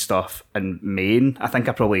side stuff and main. I think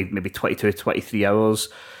I probably maybe 22, 23 hours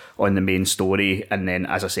on the main story, and then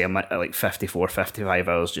as I say, I'm at 54, 55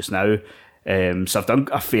 hours just now. So I've done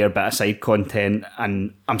a fair bit of side content,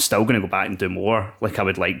 and I'm still going to go back and do more. I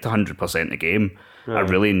would like to 100% the game. I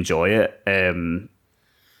really enjoy it. The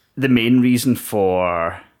main reason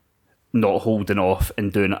for not holding off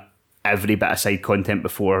and doing every bit of side content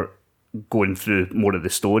before going through more of the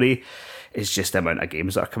story is just the amount of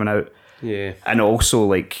games that are coming out. Yeah. And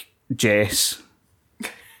also, Jess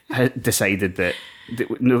had decided that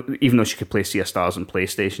even though she could play Sea of Stars on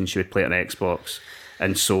PlayStation, she would play it on Xbox.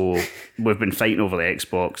 And so we've been fighting over the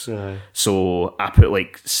Xbox. So I put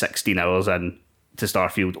 16 hours in to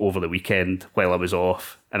Starfield over the weekend while I was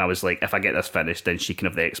off. And I was like, if I get this finished, then she can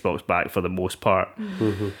have the Xbox back for the most part.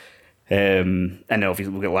 Mm-hmm. And then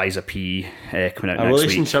obviously we've got Liza P coming out next week. A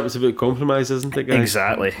relationship is about compromise, isn't it, guys?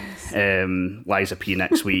 Exactly. Liza P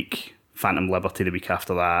next week. Phantom Liberty the week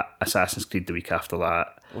after that. Assassin's Creed the week after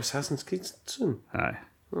that. Assassin's Creed soon? Aye.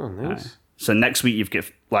 Oh, nice. Aye. So next week you've got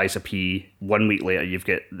Liza P. 1 week later you've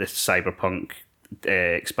got the Cyberpunk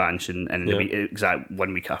expansion, and the exact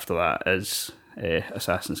 1 week after that is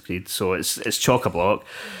Assassin's Creed. So it's chock-a-block.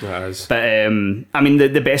 That is. But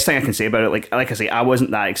the best thing I can say about it, like I say, I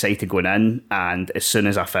wasn't that excited going in, and as soon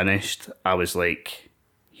as I finished, I was like,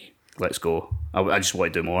 let's go. I just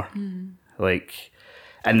want to do more.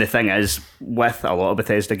 And the thing is, with a lot of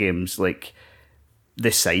Bethesda games, like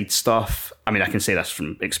the side stuff, I mean, I can say this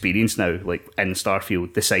from experience now, like in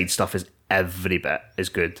Starfield, the side stuff is every bit as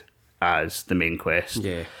good as the main quest.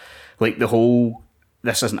 Yeah. Like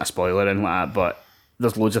this isn't a spoiler or anything like that, but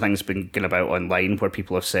there's loads of things been going about online where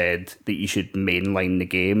people have said that you should mainline the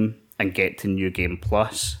game and get to New Game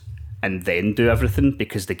Plus and then do everything,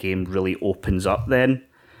 because the game really opens up then.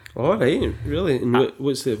 All right, really? And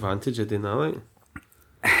what's the advantage of doing that? Like?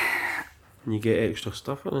 You get extra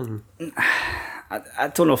stuff in it? I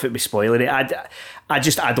don't know if it'd be spoilery.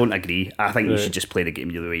 I don't agree. I think you should just play the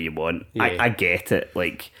game the way you want. Yeah. I get it.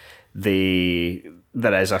 Like there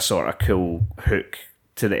is a sort of cool hook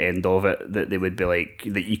to the end of it that they would be like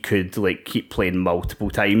that you could like keep playing multiple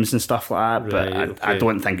times and stuff like that. Right, but I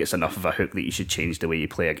don't think it's enough of a hook that you should change the way you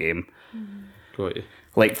play a game. Got you.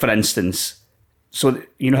 Like for instance, so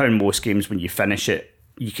you know how in most games when you finish it,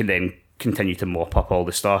 you can then continue to mop up all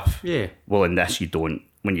the stuff. Yeah. Well, in this you don't.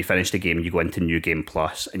 When you finish the game, you go into New Game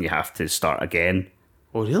Plus and you have to start again.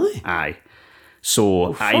 Oh, really? Aye.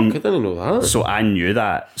 So I didn't know that. So I knew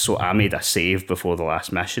that. So I made a save before the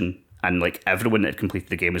last mission. And like everyone that had completed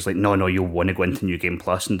the game was like, no, you'll want to go into New Game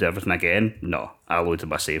Plus and do everything again. No, I loaded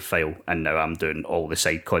my save file and now I'm doing all the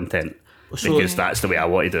side content because that's the way I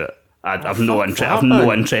want to do it. I've no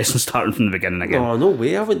interest in starting from the beginning again. Oh, no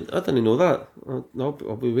way! I didn't know that.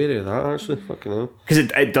 I'll be wary of that actually. Fucking hell. Because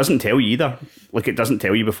it doesn't tell you either. Like it doesn't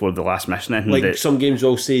tell you before the last mission. Like some games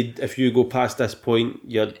will say, if you go past this point,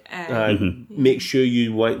 you're make sure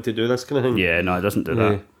you want to do this kind of thing. Yeah, no, it doesn't do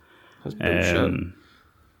that. That's bullshit.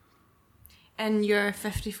 In your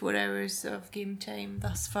 54 hours of game time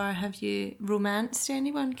thus far, have you romanced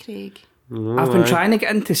anyone, Craig? No, I've been trying to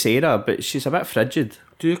get into Sarah, but she's a bit frigid.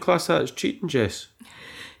 Do you class that as cheating, Jess?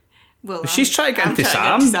 Well, she's trying to get into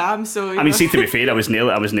Sam. So I mean, see, to be fair, I was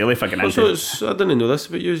nearly fucking into it. I didn't know this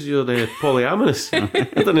about you. You're polyamorous. I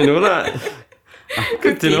didn't know that.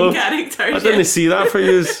 Good to know. Character, I didn't see that for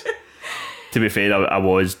you. To be fair, I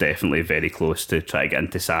was definitely very close to try to get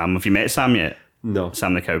into Sam. Have you met Sam yet? No.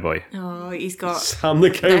 Sam the cowboy. Oh, he's got Sam the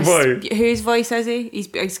cowboy. Whose voice is he?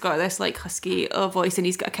 He's got this like husky voice, and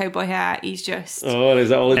he's got a cowboy hat. He's just. Oh, is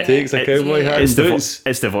that all it takes? A cowboy hat. It's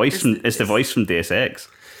the voice from Deus Ex.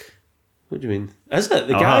 What do you mean? Is it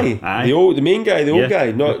the guy? Aye. The main guy, the old guy,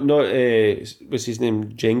 not what's his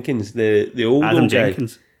name? Jenkins, the old Adam old guy.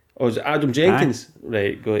 Jenkins. Oh, is it Adam Jenkins? Aye.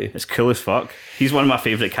 Right, got you. It's cool as fuck. He's one of my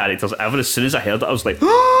favourite characters ever. As soon as I heard it, I was like,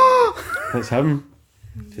 That's him.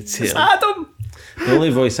 It's Adam. The only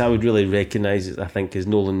voice I would really recognise, I think, is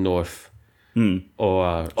Nolan North.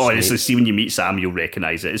 Or honestly, see when you meet Sam, you'll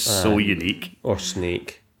recognise it. It's so unique. Or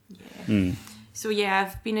Snake. Yeah. So yeah,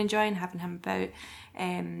 I've been enjoying having him about.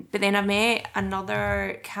 But then I met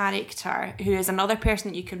another character who is another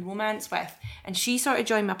person that you can romance with, and she sort of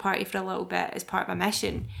joined my party for a little bit as part of a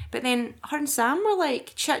mission. But then her and Sam were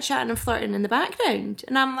like chit-chatting and flirting in the background,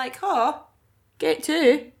 and I'm like, oh, get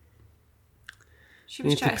to. She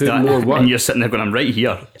was trying to put more work. And you're sitting there going, I'm right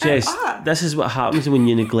here. Jess, this is what happens when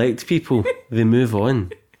you neglect people. They move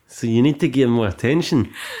on. So you need to give them more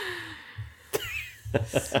attention.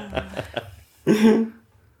 You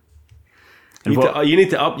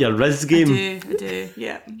need to up your Riz game. I do,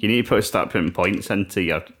 yeah. You need to start putting points into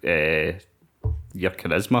your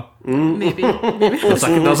charisma. Maybe.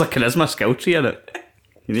 There's a charisma skill tree in it.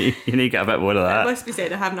 You need to get a bit more of that. It must be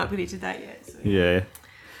said, I haven't upgraded that yet. So. Yeah.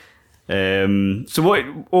 So what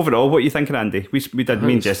overall, what are you thinking, Andy? We did.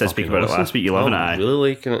 Me and Jess did speak about it last week. You loving it? I'm really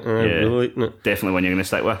liking it. Really liking it. Definitely one you're going to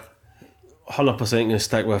stick with. 100% going to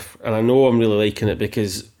stick with, and I know I'm really liking it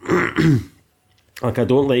because, like, I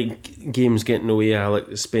don't like games getting away. I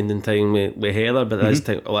like spending time with Heather, but this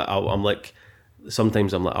time, like, I'm like,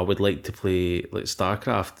 sometimes I'm like, I would like to play like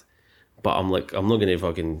StarCraft, but I'm like, I'm not going to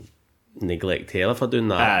fucking neglect Heather for doing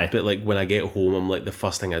that. Aye. But like when I get home, I'm like, the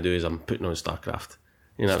first thing I do is I'm putting on StarCraft.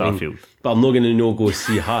 You know what I mean? Starfield. But I'm not going to go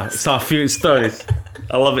see her. Starfield Stories.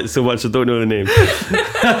 I love it so much I don't know the name.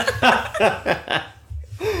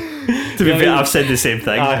 To be fair, I've said the same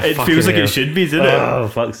thing. It feels like it should be, doesn't it? Oh,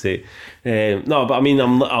 fuck's sake. No, but I mean,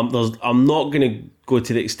 I'm not going to go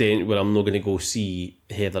to the extent where I'm not going to go see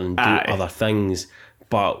Heather and do other things.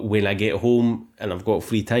 But when I get home and I've got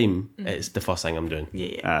free time, it's the first thing I'm doing.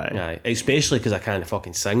 Yeah. Especially because I can't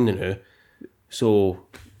fucking sing now. So,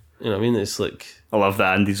 you know what I mean? It's like... I love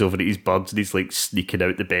that Andy's over at his birds and he's like sneaking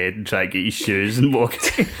out the bed and trying to get his shoes and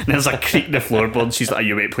walking. And there's a creak in the floorboard. She's like, are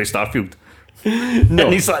you ready to play Starfield? No.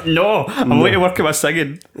 And he's like, no, I'm waiting to work on my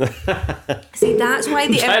singing. See, that's why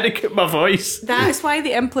they trying to cut my voice. That's why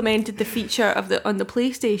they implemented the feature of on the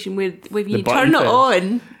PlayStation where when you button turn it thing.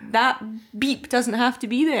 on, that beep doesn't have to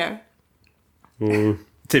be there.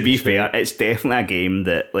 To be fair, it's definitely a game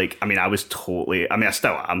that, like, I mean, I still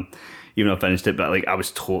am, even though I finished it, but like, I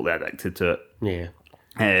was totally addicted to it. Yeah.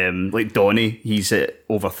 Like Donnie, he's at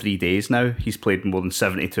over 3 days now. He's played more than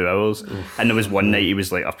 72 hours. Oof. And there was one night he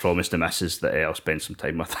was like, I've promised the missus that I'll spend some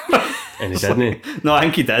time with her. And he didn't. No, I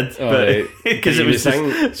think he did. Because it was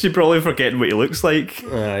just, she'd probably forgetting what he looks like.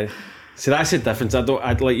 Aye. See, that's the difference.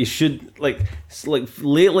 You should,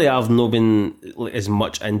 lately I've not been as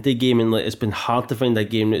much into gaming. Like, it's been hard to find a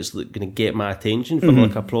game that's like, going to get my attention for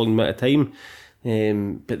like a prolonged amount of time.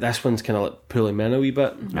 But this one's kind of like pulling me in a wee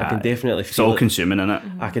bit. I can definitely feel it's all consuming,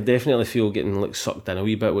 innit? I can definitely feel getting like sucked in a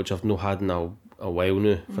wee bit, which I've not had in a while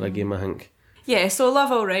now for a game, I think. Yeah, so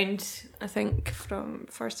love all round, I think,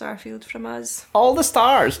 for Starfield from us. All the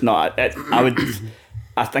stars. No, I would.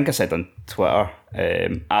 I think I said on Twitter,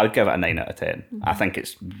 I would give it a 9 out of 10. I think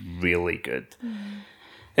it's really good.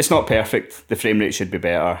 It's not perfect. The frame rate should be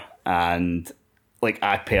better, and like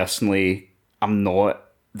I personally, I'm not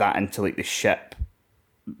that into like the ship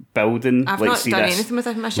building. I've like, not done anything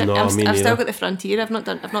with my ship. No, I've me still got the Frontier. I've not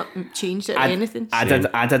changed it or anything. I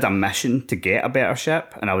did a mission to get a better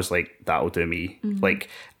ship, and I was like, that'll do me. Like,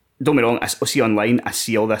 don't get me wrong, I see online, I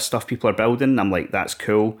see all this stuff people are building, and I'm like, that's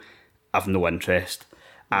cool. I've no interest.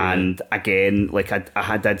 And again, like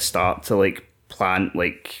I did start to like plant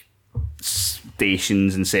like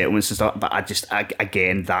stations and settlements and stuff, but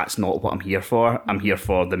again, that's not what I'm here for. I'm here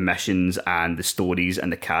for the missions and the stories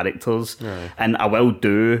and the characters, and I will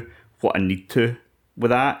do what I need to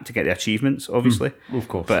with that to get the achievements, obviously. Of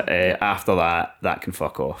course. But after that can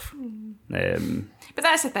fuck off. But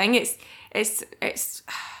that's the thing. It's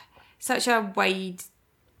such a wide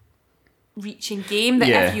reaching game that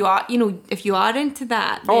if you are into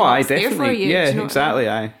that, then I it's there definitely for you. Yeah, do you know exactly.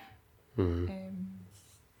 what I mean?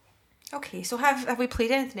 Okay, so have we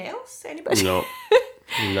played anything else? Anybody? No.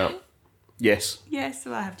 Yes. Yes,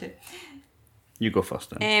 so I have to. You go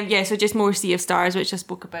first then. So just more Sea of Stars, which I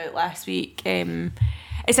spoke about last week.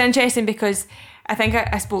 It's interesting because I think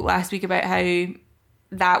I spoke last week about how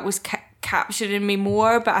that was capturing me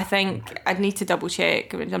more, but I think I'd need to double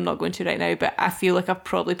check, which I'm not going to right now, but I feel like I've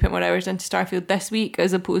probably put more hours into Starfield this week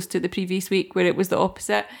as opposed to the previous week where it was the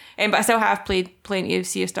opposite. But I still have played plenty of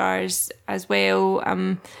Sea of Stars as well.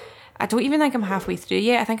 I don't even think I'm halfway through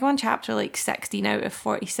yet. I think I'm on chapter like 16 out of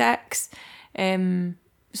 46.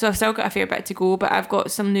 So I've still got a fair bit to go, but I've got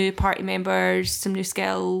some new party members, some new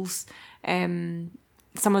skills. Some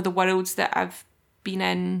of the worlds that I've been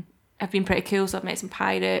in have been pretty cool. So I've met some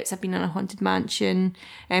pirates, I've been in a haunted mansion.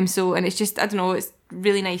 And it's just, I don't know, it's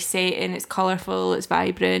really nice setting, it's colourful, it's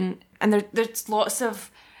vibrant. And there's lots of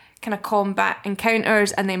kind of combat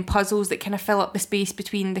encounters and then puzzles that kind of fill up the space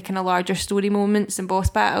between the kind of larger story moments and boss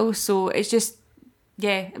battles. So it's just,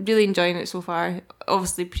 I'm really enjoying it so far.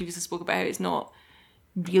 Obviously, previously spoke about how it's not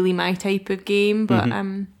really my type of game, but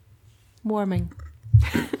warming.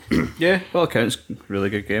 Yeah, well, it counts. Really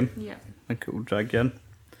good game. Yeah. I think it will drag you in.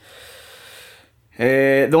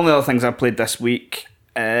 The only other things I played this week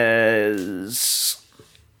is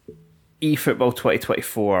eFootball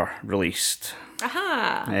 2024 released.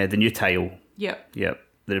 Aha! The new tile. Yep.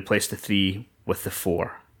 They replaced the 3 with the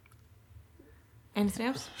 4. Anything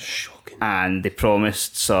else? Shocking. And they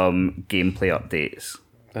promised some gameplay updates.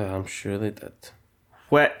 I'm sure they did.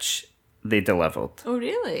 Which they delivered. Oh,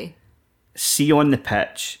 really? See on the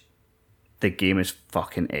pitch, the game is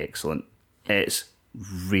fucking excellent. It's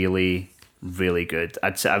really, really good.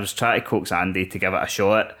 I was trying to coax Andy to give it a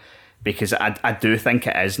shot because I do think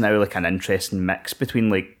it is now like an interesting mix between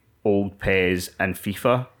like old PES and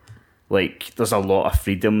FIFA. Like there's a lot of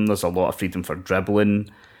freedom. There's a lot of freedom for dribbling.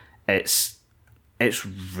 It's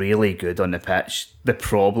really good on the pitch. The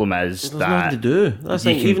problem is there's nothing to do. That's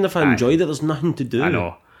like, even if I enjoyed it, there's nothing to do. I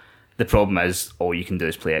know. The problem is all you can do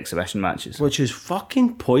is play exhibition matches, which is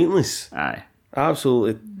fucking pointless. Aye,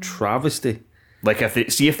 absolutely travesty. Like if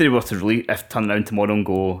they were to turn around tomorrow and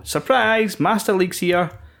go, surprise, Master League's here.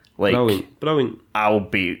 Like brilliant. I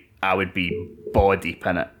would be body deep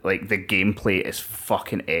in it. Like the gameplay is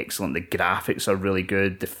fucking excellent. The graphics are really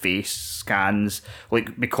good. The face scans,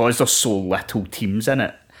 like because there's so little teams in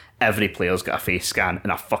it, every player's got a face scan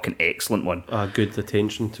and a fucking excellent one. Good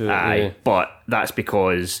attention to it. Aye, yeah. But that's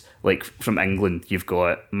because like from England you've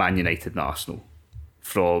got Man United and Arsenal.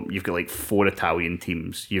 You've got like 4 Italian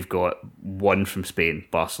teams. You've got 1 from Spain,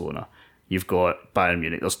 Barcelona. You've got Bayern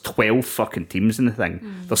Munich. There's 12 fucking teams in the thing.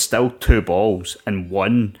 There's still 2 balls and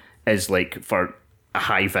 1 is like for a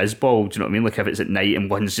high vis ball. Do you know what I mean? Like if it's at night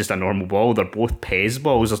and 1's just a normal ball, they're both PES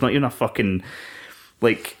balls. There's not even a fucking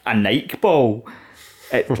like a Nike ball.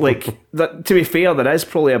 To be fair, there is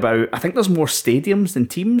probably I think there's more stadiums than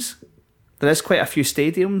teams. There is quite a few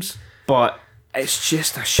stadiums, but it's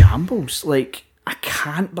just a shambles. Like, I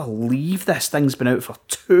can't believe this thing's been out for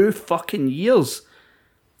 2 fucking years.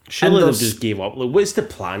 Surely they've just gave up. Like, what's the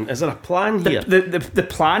plan? Is there a plan here? The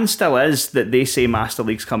plan still is that they say Master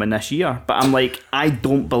League's coming this year, but I'm like, I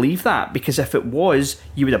don't believe that, because if it was,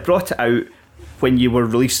 you would have brought it out when you were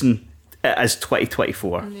releasing it as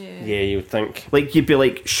 2024. Yeah, you would think. Like, you'd be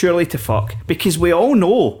like, surely to fuck, because we all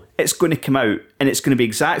know it's going to come out and it's going to be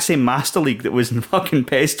exact same Master League that was in fucking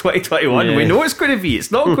PES 2021. Yeah. We know it's going to be.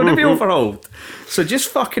 It's not going to be overhauled. So just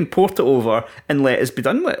fucking port it over and let us be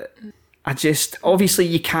done with it. Obviously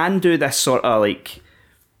you can do this sort of like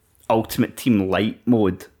Ultimate Team Light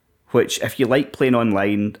mode, which if you like playing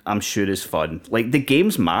online, I'm sure is fun. Like, the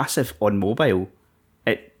game's massive on mobile.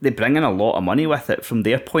 They bring in a lot of money with it. From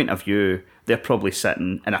their point of view, they're probably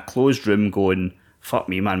sitting in a closed room going, fuck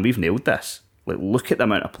me, man, we've nailed this. Like, look at the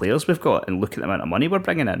amount of players we've got and look at the amount of money we're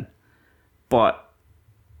bringing in. But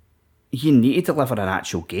you need to deliver an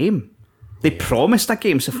actual game. They promised a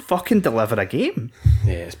game, so fucking deliver a game.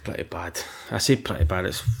 Yeah, it's pretty bad. I say pretty bad,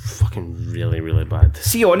 it's fucking really, really bad.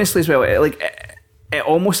 See, honestly as well, it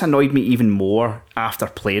almost annoyed me even more after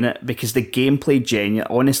playing it, because the gameplay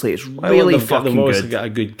honestly, it's really fucking they've also good. got a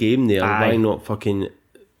good game there. Aye. Why not fucking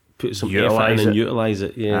put some effort in and utilise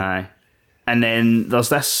it? Yeah. Aye. And then there's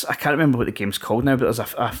this, I can't remember what the game's called now, but there's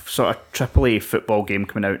a sort of AAA football game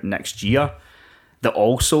coming out next year that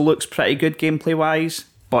also looks pretty good gameplay wise.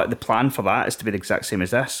 But the plan for that is to be the exact same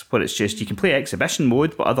as this, where it's just, you can play exhibition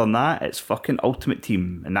mode, but other than that, it's fucking Ultimate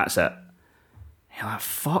Team, and that's it. You're like,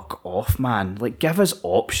 fuck off, man. Like, give us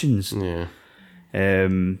options. Yeah. I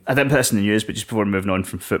didn't put this in the news, but just before moving on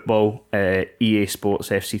from football, EA Sports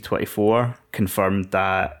FC 24 confirmed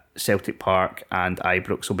that Celtic Park and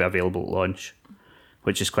Ibrox will be available at launch,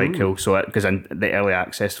 which is quite cool. So, because the early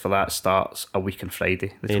access for that starts a week on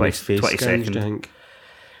Friday, the 22nd.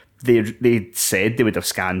 They said they would have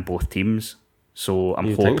scanned both teams, so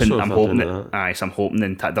I'm hoping the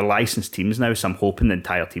entire, they're licensed teams now, so I'm hoping the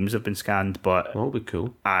entire teams have been scanned. But that'll be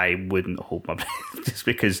cool. I wouldn't hold my breath, just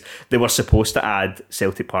because they were supposed to add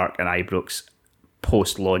Celtic Park and Ibrox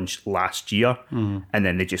post-launch last year, and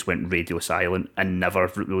then they just went radio silent and never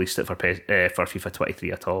released it for FIFA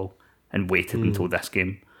 23 at all, and waited until this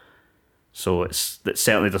game. So it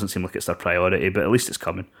certainly doesn't seem like it's their priority, but at least it's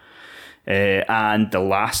coming. And the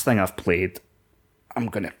last thing I've played, I'm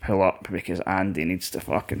going to pull up because Andy needs to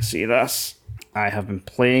fucking see this. I have been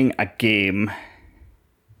playing a game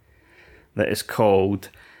that is called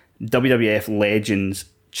WWF Legends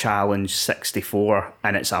Challenge 64,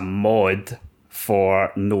 and it's a mod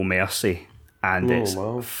for No Mercy, and it's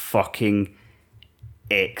fucking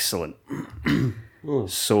excellent.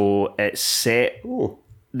 So it's set...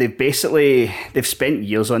 They've spent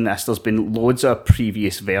years on this. There's been loads of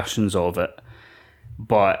previous versions of it,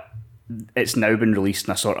 but it's now been released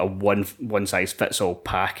in a sort of one size fits all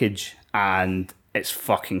package, and it's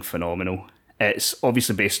fucking phenomenal. It's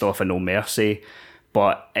obviously based off of No Mercy,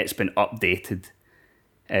 but it's been updated.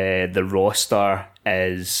 The roster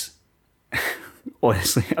is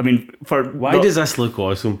honestly, I mean, does this look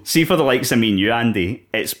awesome? See, for the likes of me and you, Andy,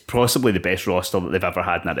 it's possibly the best roster that they've ever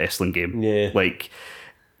had in a wrestling game. Yeah, like,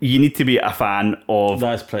 you need to be a fan of...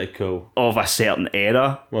 That's pretty cool. ...of a certain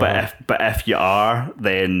era, but if you are,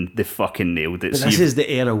 then they fucking nailed it. But this is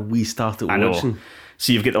the era we started watching.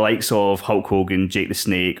 So you've got the likes of Hulk Hogan, Jake the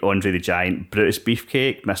Snake, Andre the Giant, Brutus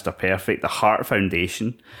Beefcake, Mr. Perfect, the Hart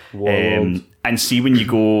Foundation. And see, when you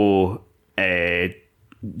go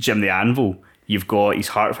Jim the Anvil, you've got his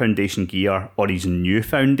Hart Foundation gear or his new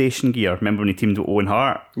Foundation gear. Remember when he teamed with Owen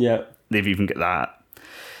Hart? Yeah. They've even got that.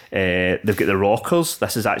 They've got the Rockers.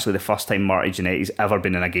 This is actually the first time Marty Jannetty's ever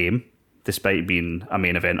been in a game, despite being a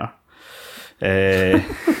main eventer.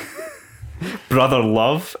 Brother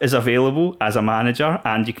Love is available as a manager,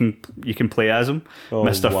 and you can play as him.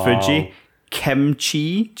 Mr. Fuji, Kim Chi.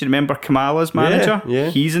 Do you remember Kamala's manager? Yeah.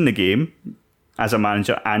 He's in the game as a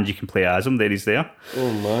manager, and you can play as him. There he's there.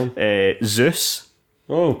 Oh man. Zeus.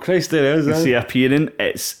 Oh Christ, there is. You see appearing.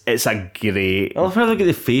 It's a great. I love how they get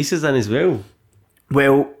the faces in as well.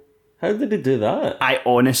 Well, how did they do that? I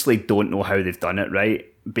honestly don't know how they've done it,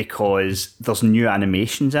 right? Because there's new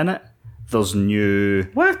animations in it. There's new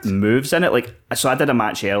moves in it. Like, so I did a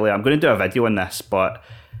match earlier. I'm going to do a video on this, but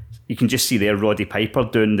you can just see there Roddy Piper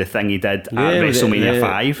doing the thing he did at WrestleMania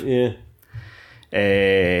 5.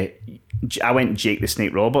 Yeah. I went Jake the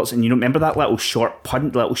Snake Roberts, and you remember that little short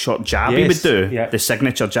punt, little short jab he would do? Yeah. The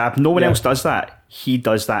signature jab. No one else does that. He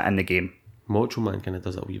does that in the game. Macho Man kind of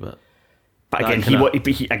does it a wee bit. But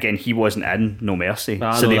again, he wasn't in No Mercy,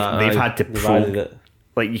 so they've had to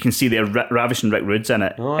Like, you can see they're ravishing Rick Rude's in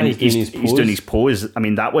it. Oh, and he's doing his pose. I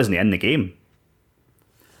mean, that wasn't in the game.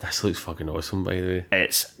 This looks fucking awesome, by the way.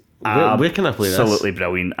 It's where can I play this? Absolutely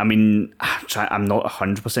brilliant. I mean, I'm not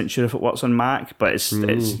 100% sure if it works on Mac, but it's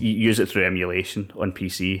you use it through emulation on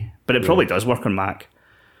PC. But it probably does work on Mac.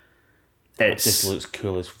 It just looks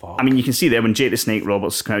cool as fuck. I mean, you can see there when Jake the Snake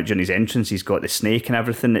Roberts come out during his entrance, he's got the snake and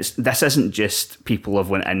everything. This isn't just people have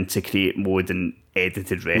went in to create mode and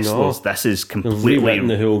edited wrestlers. No. This is They've completely rewritten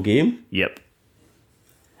the whole game. Yep.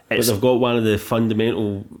 But they've got one of the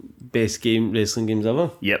fundamental best wrestling games ever.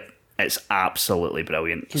 Yep. It's absolutely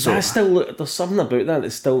brilliant. Because I still look, there's something about that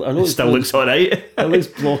that's still, I know it still looks alright. It looks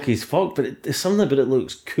blocky as fuck, but there's something about it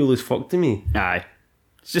looks cool as fuck to me. Aye.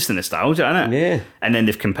 It's just the nostalgia, isn't it? Yeah. And then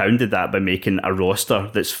they've compounded that by making a roster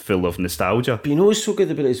that's full of nostalgia. But you know what's so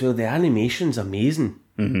good about it as well? The animation's amazing.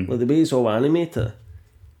 Like the way it's all animated.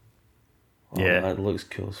 Oh, yeah. It looks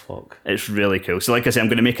cool as fuck. It's really cool. So like I said, I'm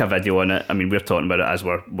going to make a video on it. I mean, we're talking about it as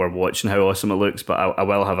we're watching how awesome it looks, but I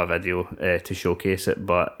will have a video to showcase it.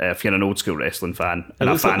 But if you're an old school wrestling fan and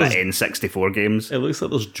a fan of N64 games... It looks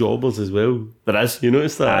like there's jobbers as well. There is. You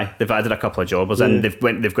notice that? Aye, they've added a couple of jobbers in. They've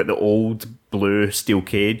got the old blue steel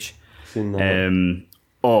cage. Seen that.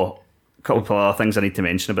 A couple of other things I need to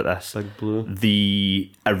mention about this. Big blue.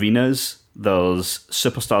 The arenas, there's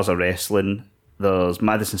Superstars of Wrestling, there's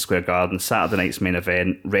Madison Square Garden, Saturday night's main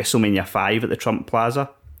event, WrestleMania 5 at the Trump Plaza.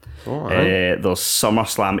 Oh, there's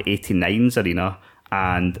SummerSlam 89's arena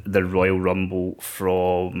and the Royal Rumble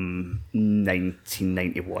from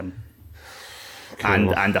 1991.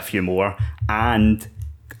 Cool. And a few more. And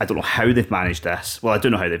I don't know how they've managed this. Well, I do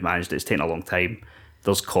know how they've managed it. It's taken a long time.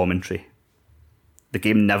 There's commentary. The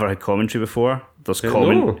game never had commentary before. There's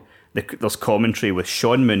commentary with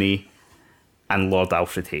Sean Mooney and Lord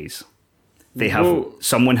Alfred Hayes.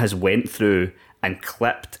 Someone has went through and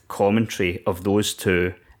clipped commentary of those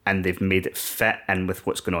two, and they've made it fit in with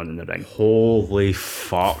what's going on in the ring. Holy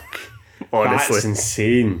fuck. Honestly. That's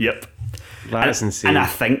insane. Yep. That's insane. And I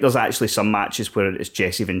think there's actually some matches where it's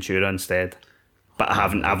Jesse Ventura instead. But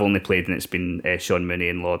I've only played and it's been Sean Mooney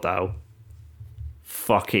and Lord Al.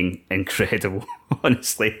 Fucking incredible,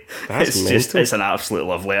 honestly. It's an absolute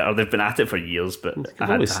love letter. They've been at it for years, but they could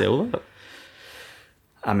probably sell that.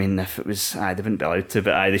 I mean, if it was, they wouldn't be allowed to,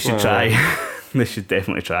 but they should try. They should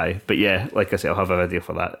definitely try. But yeah, like I said, I'll have a video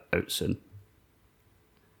for that out soon.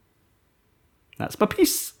 That's my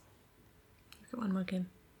piece. I've got one more game.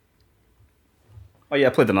 Oh yeah,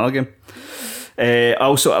 I played another game.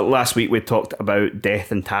 Also, last week we talked about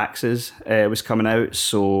Death and Taxes was coming out,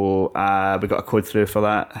 so we got a code through for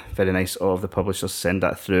that. Very nice of the publishers to send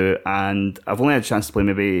that through, and I've only had a chance to play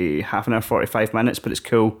maybe half an hour, 45 minutes, but it's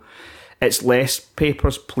cool. It's less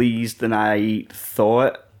Papers, Please than I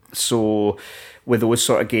thought. So with those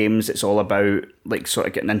sort of games, it's all about like sort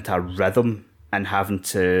of getting into a rhythm and having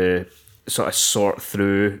to sort of sort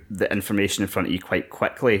through the information in front of you quite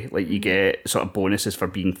quickly. Like you get sort of bonuses for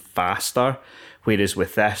being faster, whereas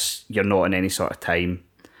with this, you're not in any sort of time.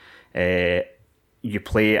 You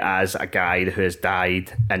play as a guy who has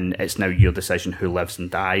died, and it's now your decision who lives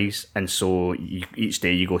and dies. And so each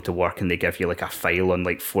day you go to work and they give you like a file on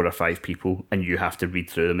like 4 or 5 people, and you have to read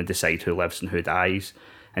through them and decide who lives and who dies.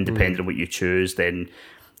 And depending on what you choose, then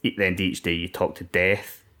at the end of each day you talk to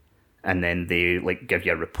Death, and then they like give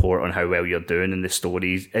you a report on how well you're doing in the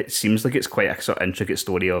stories. It seems like it's quite a sort of intricate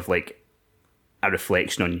story of like a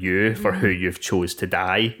reflection on you for who you've chose to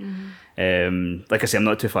die. Like I say, I'm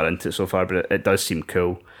not too far into it so far, but it does seem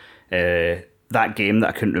cool. That game that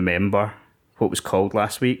I couldn't remember what it was called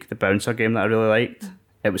last week, the bouncer game that I really liked,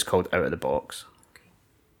 it was called Out of the Box.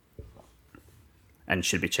 And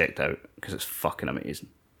should be checked out because it's fucking amazing.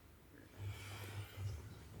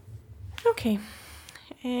 Okay.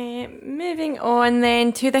 Moving on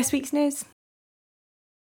then to this week's news.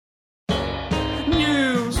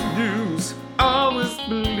 News, always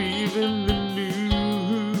believe in the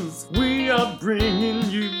news. We are bringing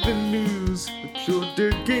you the news with your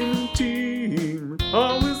Dead Game team.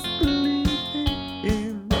 Always believe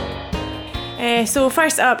in. So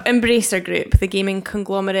first up, Embracer Group, the gaming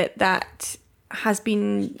conglomerate that has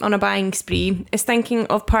been on a buying spree, is thinking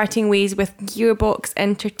of parting ways with Gearbox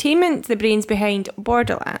Entertainment, the brains behind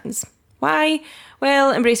Borderlands. Why?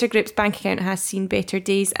 Well, Embracer Group's bank account has seen better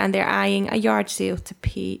days, and they're eyeing a yard sale to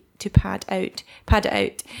pad it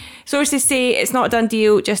out. Sources say it's not a done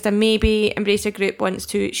deal, just a maybe. Embracer Group wants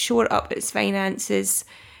to shore up its finances.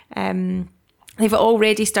 They've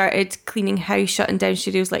already started cleaning house, shutting down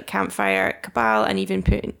studios like Campfire, Cabal, and even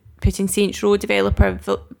putting Saints Row developer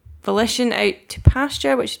Volition out to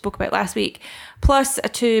pasture, which we spoke about last week, plus a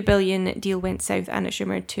 $2 billion deal went south, and it's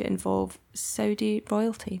rumoured to involve Saudi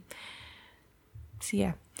royalty. So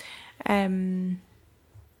yeah.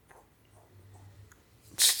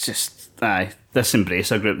 It's just, this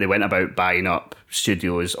Embracer group, they went about buying up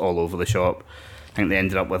studios all over the shop. I think they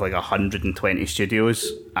ended up with like 120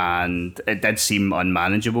 studios, and it did seem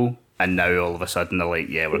unmanageable. And now all of a sudden they're like,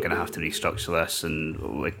 yeah, we're going to have to restructure this,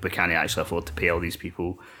 and we can't actually afford to pay all these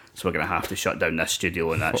people, so we're going to have to shut down this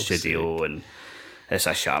studio and that studio, and it's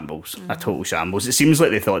a shambles, a total shambles. It seems like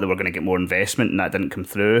they thought they were going to get more investment, and that didn't come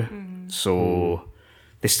through. So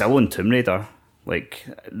they still own Tomb Raider. Like,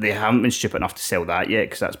 they haven't been stupid enough to sell that yet,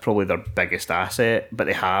 because that's probably their biggest asset, but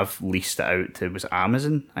they have leased it out to, was it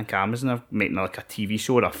Amazon? I think Amazon are making like a TV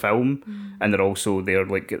show or a film, and they're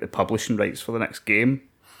like get the publishing rights for the next game.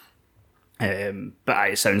 But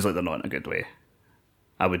it sounds like they're not in a good way.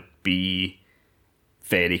 I would be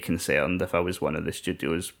very concerned if I was one of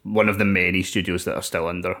the many studios that are still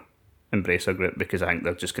under Embracer Group, because I think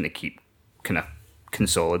they're just going to keep kind of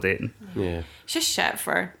consolidating. Yeah. It's just shit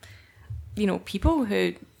for, people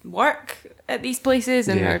who work at these places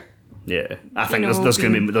and are. Yeah, I think there's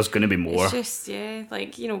going to be more. It's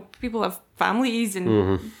just people have families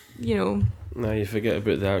and Now you forget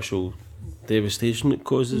about the actual devastation it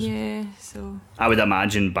causes. Yeah, so I would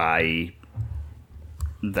imagine by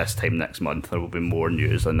this time next month there will be more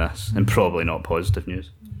news on this, and probably not positive news.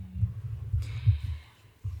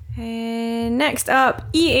 Next up,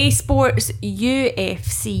 EA Sports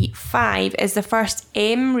UFC 5 is the first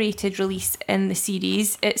M-rated release in the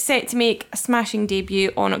series. It's set to make a smashing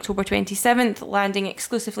debut on October 27th, landing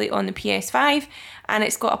exclusively on the PS5, and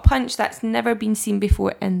it's got a punch that's never been seen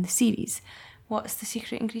before in the series. What's the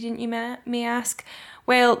secret ingredient, you may ask?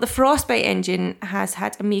 Well, the Frostbite engine has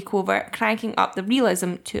had a makeover, cranking up the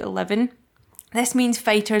realism to 11. This means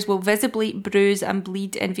fighters will visibly bruise and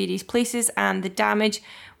bleed in various places, and the damage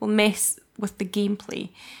will mess with the gameplay.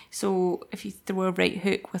 So if you throw a right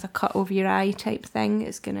hook with a cut over your eye type thing,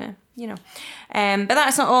 it's gonna, But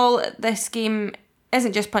that's not all. This game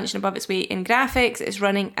isn't just punching above its weight in graphics, it's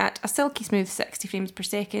running at a silky smooth 60 frames per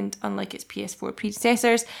second, unlike its PS4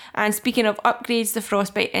 predecessors. And speaking of upgrades, the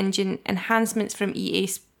Frostbite engine enhancements from EA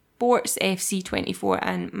Sports FC 24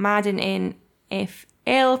 and Madden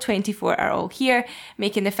NFL 24 are all here,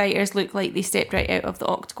 making the fighters look like they stepped right out of the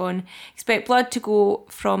octagon. Expect blood to go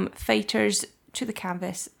from fighters to the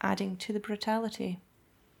canvas, adding to the brutality.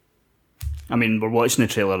 I mean, we're watching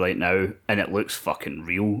the trailer right now, and it looks fucking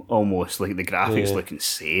real, almost. Like, the graphics look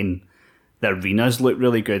insane. The arenas look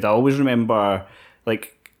really good. I always remember,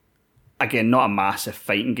 again, not a massive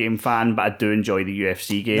fighting game fan, but I do enjoy the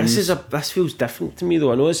UFC games. This feels different to me,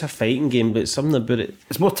 though. I know it's a fighting game, but it's something about it.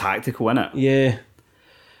 It's more tactical, isn't it? Yeah.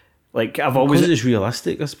 I've always... Because it's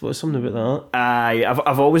realistic, I suppose, something about that.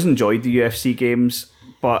 I've always enjoyed the UFC games,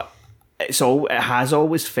 but it has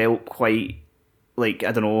always felt quite, I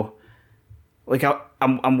don't know...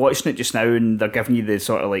 I'm watching it just now, and they're giving you the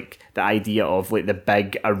sort of the idea of the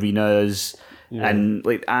big arenas, and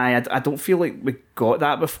I don't feel like we got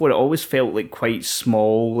that before. It always felt quite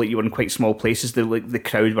small, you were in quite small places. The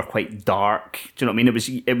crowd were quite dark. Do you know what I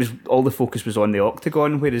mean? It was all the focus was on the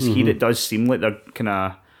octagon, whereas here it does seem like they're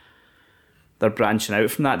branching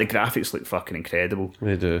out from that. The graphics look fucking incredible.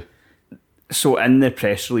 They do. So in the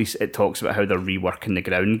press release, it talks about how they're reworking the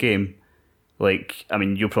ground game.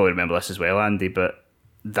 You'll probably remember this as well, Andy, but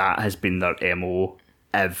that has been their MO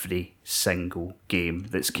every single game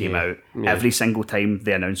that's came out. Yeah. Every single time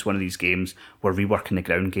they announce one of these games, we're reworking the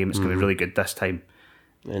ground game. It's going to be really good this time.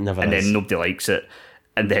 It never and is. Then nobody likes it.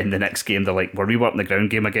 And then the next game, they're like, we're reworking the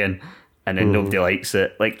ground game again. And then nobody likes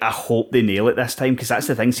it. I hope they nail it this time, because that's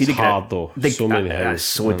the thing. See, it's hard, though. So many things. It's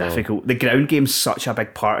so difficult. The ground game's such a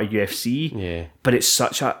big part of UFC, but it's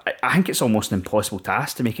I think it's almost an impossible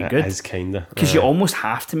task to make it good. It is, kind of. Because you almost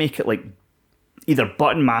have to make it either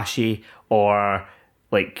button mashy or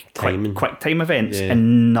quick time events,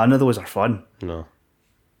 and none of those are fun. No.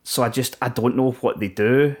 So I don't know what they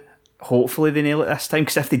do. Hopefully they nail it this time,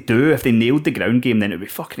 because if they nailed the ground game, then it would be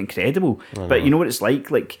fucking incredible. But you know what it's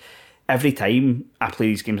like? Every time I play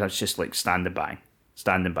these games, it's just stand and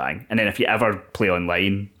bang. And then if you ever play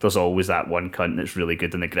online, there's always that one cunt that's really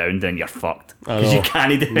good on the ground, and you're fucked. Because you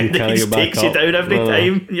can't do it. He just takes you down every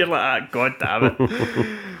time. And you're like, God damn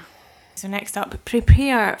it. So next up,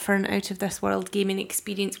 prepare for an out-of-this-world gaming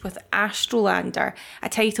experience with Astrolander, a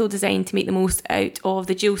title designed to make the most out of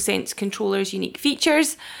the DualSense controller's unique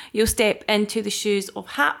features. You'll step into the shoes of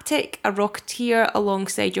Haptic, a rocketeer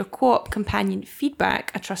alongside your co-op companion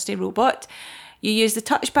Feedback, a trusty robot. You use the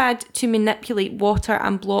touchpad to manipulate water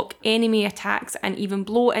and block enemy attacks, and even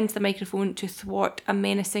blow into the microphone to thwart a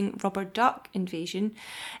menacing rubber duck invasion.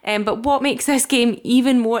 But what makes this game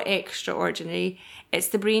even more extraordinary, it's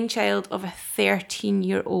the brainchild of a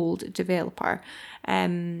 13-year-old developer.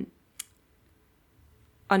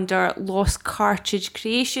 Under Lost Cartridge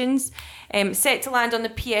Creations, set to land on the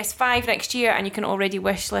PS5 next year, and you can already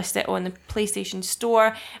wishlist it on the PlayStation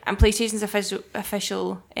Store. And PlayStation's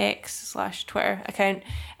official X/Twitter account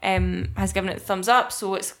has given it a thumbs up,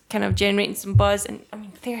 so it's kind of generating some buzz. And I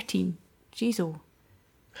mean, 13, jeez, oh.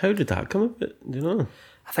 How did that come about? Do you know?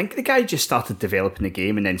 I think the guy just started developing the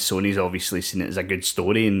game, and then Sony's obviously seen it as a good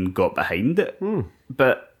story and got behind it.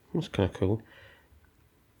 But that's kind of cool.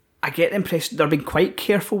 I get the impression they're being quite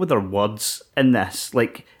careful with their words in this.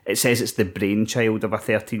 Like, it says it's the brainchild of a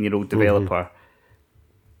 13-year-old developer.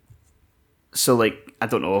 So, like, I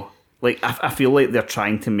don't know. Like, I feel like they're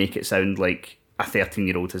trying to make it sound like a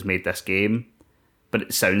 13-year-old has made this game, but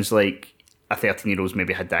it sounds like a 13-year-old's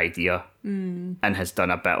maybe had the idea and has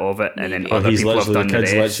done a bit of it, and then other people have done the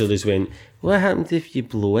rest. The kids literally just went, what happens if you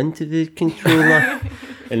blow into the controller?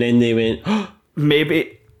 And then they went,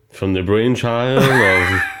 maybe... From the brainchild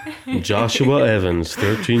of Joshua Evans,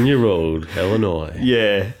 13-year-old, Illinois.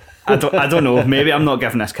 Yeah. I don't know. Maybe I'm not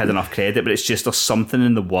giving this kid enough credit, but it's just there's something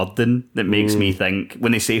in the wording that makes me think,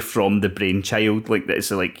 when they say from the brainchild, like that,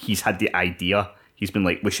 it's like he's had the idea. He's been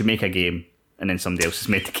like, we should make a game, and then somebody else has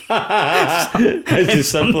made the game. It's as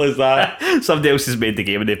simple as that. Somebody else has made the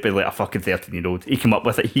game, and they've been like, a fucking 13-year-old. He came up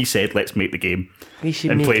with it. He said, let's make the game. We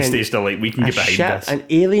should and make PlayStation are like, we can get behind this. An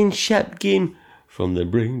alien ship game from the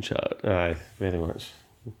brainchild. Aye, very much.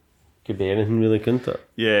 Could be anything really, couldn't it?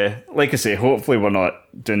 Yeah, like I say, hopefully we're not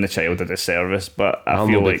doing the child a disservice, but I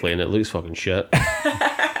feel like playing it. Looks fucking shit.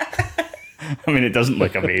 I mean, it doesn't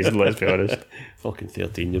look amazing, let's be honest. Fucking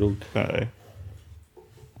 13-year-old. Aye.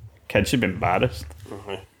 Kids should be embarrassed.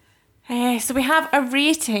 So we have a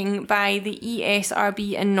rating by the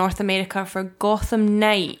ESRB in North America for Gotham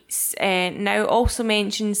Knights. Now also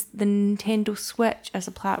mentions the Nintendo Switch as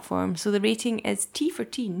a platform. So the rating is T for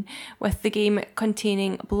teen, with the game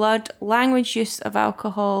containing blood, language use of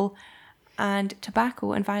alcohol, and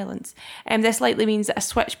tobacco and violence. This likely means that a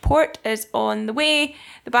Switch port is on the way.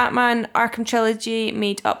 The Batman Arkham trilogy,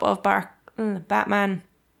 made up of Batman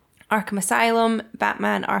Arkham Asylum,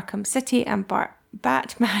 Batman Arkham City, and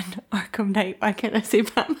Batman Arkham Knight. Why can't I say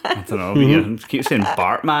Batman? I don't know, but you keep saying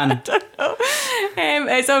Bartman. I don't know.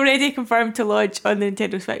 It's already confirmed to launch on the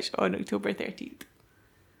Nintendo Switch on October 13th.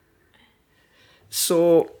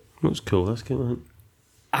 So... That's cool, that's good.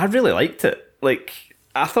 I really liked it. Like,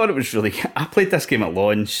 I thought it was really... I played this game at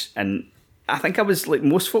launch, and I think I was... Like,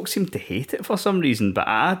 most folks seemed to hate it for some reason, but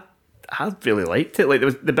I really liked it. Like,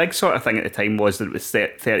 the big sort of thing at the time was that it was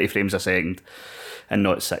 30 frames a second and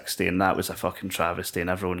not 60, and that was a fucking travesty, and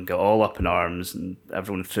everyone got all up in arms, and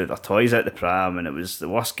everyone threw their toys out the pram, and it was the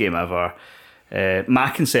worst game ever. My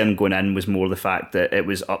concern going in was more the fact that it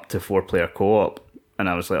was up to 4-player co-op, and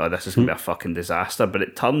I was like, oh, this is going to be a fucking disaster, but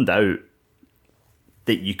it turned out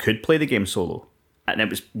that you could play the game solo, and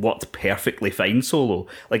it worked perfectly fine solo.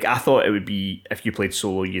 Like, I thought it would be, if you played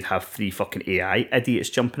solo, you'd have 3 fucking AI idiots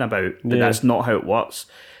jumping about, but that's not how it works.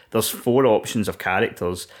 There's 4 options of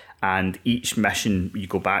characters, and each mission you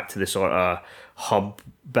go back to the sort of hub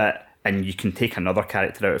bit, and you can take another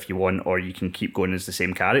character out if you want, or you can keep going as the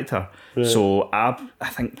same character. Right. So I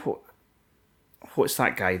think what's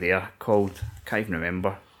that guy there called? I can't even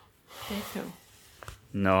remember. Deadpool.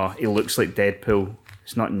 No, he looks like Deadpool.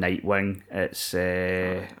 It's not Nightwing. It's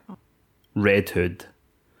Red Hood.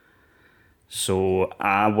 So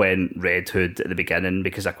I went Red Hood at the beginning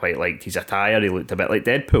because I quite liked his attire. He looked a bit like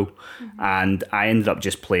Deadpool. And I ended up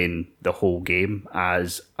just playing the whole game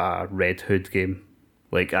as a Red Hood game.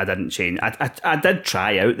 Like, I didn't change. I did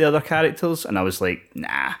try out the other characters, and I was like,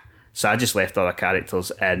 nah. So I just left other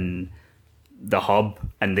characters in the hub,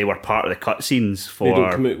 and they were part of the cutscenes for... They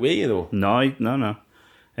don't come out with you, though? No.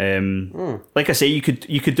 Like I say, you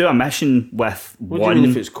could do a mission with what one. Do you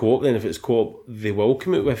mean if it's co-op? Then if it's co-op, they will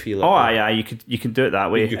come out with you. Like You can do it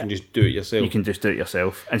that way. You can just do it yourself. You can just do it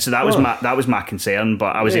yourself, and so that was my concern.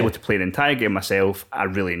 But I was able to play the entire game myself. I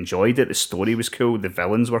really enjoyed it. The story was cool. The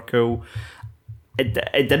villains were cool. It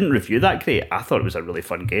didn't review that great. I thought it was a really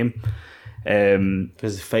fun game.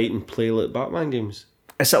 Does the fight and play like Batman games?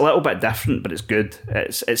 It's a little bit different, but it's good.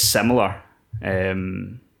 It's similar.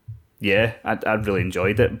 Yeah, I really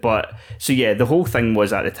enjoyed it. But so yeah, the whole thing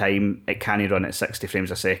was at the time it can't run at 60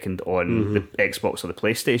 frames a second on the Xbox or the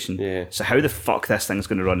PlayStation. Yeah. So how the fuck this thing's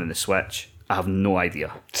going to run on the Switch? I have no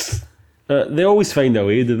idea. They always find a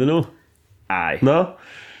way, do they know? Aye. No?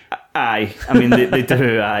 Aye, I mean they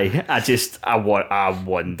do. Aye, I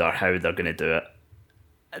wonder how they're going to do it.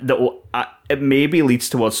 It maybe leads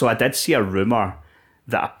towards. So I did see a rumor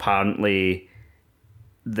that apparently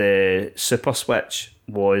the Super Switch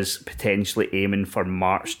was potentially aiming for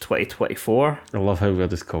March 2024. I love how we're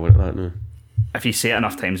just calling it that now. If you say it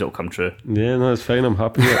enough times, it'll come true. Yeah, no, it's fine. I'm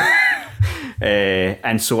happy with it.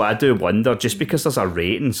 And so I do wonder, just because there's a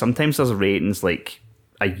rating, sometimes there's ratings like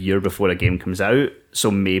a year before a game comes out,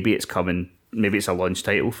 so maybe it's coming, maybe it's a launch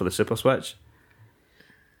title for the Super Switch.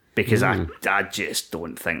 Because I just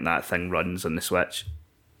don't think that thing runs on the Switch.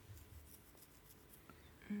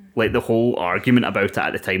 Like, the whole argument about it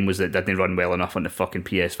at the time was that it didn't run well enough on the fucking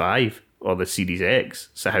PS5 or the Series X.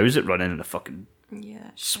 So how's it running on a fucking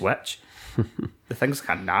Switch? The thing's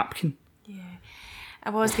like a napkin. Yeah. I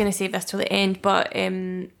was going to save this till the end, but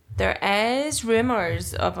there is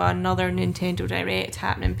rumours of another Nintendo Direct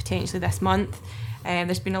happening potentially this month.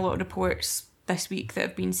 There's been a lot of reports this week that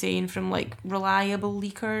have been saying from like reliable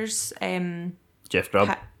leakers. Jeff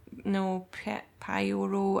Grubb?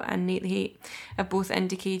 Pyoro and Nate the Hate have both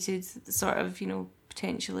indicated sort of,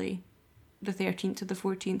 potentially the 13th to the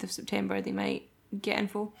 14th of September they might get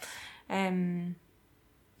info.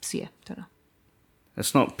 So yeah, don't know.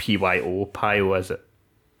 It's not Pyo, is it?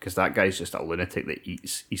 Because that guy's just a lunatic that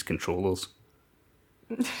eats his controllers.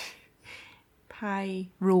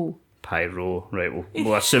 Pyro, right.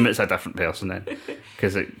 We'll assume it's a different person then.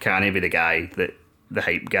 Because it can't be the guy, the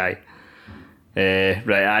hype guy.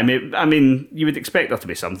 Right, I mean, you would expect there to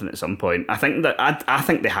be something at some point. I think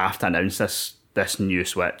they have to announce this new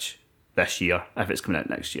Switch this year if it's coming out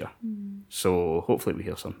next year. So hopefully we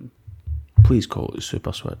hear something. Please call it the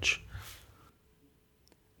Super Switch.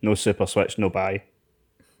 No Super Switch, no buy.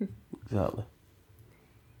 Exactly.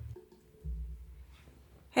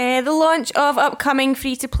 The launch of upcoming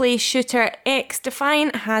free-to-play shooter X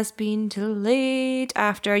Defiant has been delayed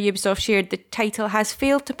after Ubisoft shared the title has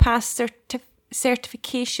failed to pass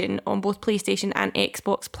certification on both PlayStation and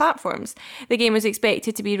Xbox platforms. The game was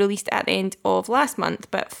expected to be released at the end of last month,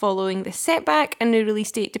 but following the setback, a new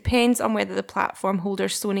release date depends on whether the platform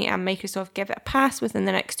holders Sony and Microsoft give it a pass within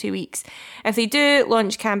the next 2 weeks. If they do,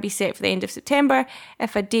 launch can be set for the end of September.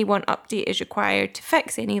 If a day one update is required to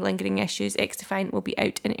fix any lingering issues, X Defiant will be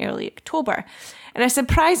out in early October. In a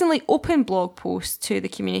surprisingly open blog post to the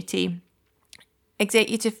community,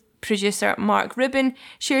 executive producer Mark Rubin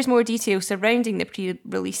shares more details surrounding the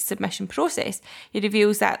pre-release submission process. He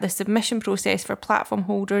reveals that the submission process for platform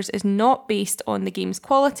holders is not based on the game's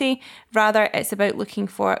quality, rather it's about looking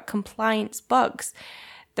for compliance bugs.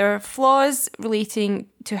 There are flaws relating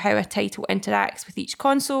to how a title interacts with each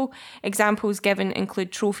console. Examples given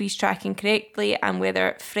include trophies tracking correctly and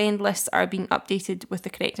whether friend lists are being updated with the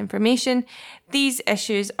correct information. These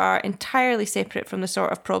issues are entirely separate from the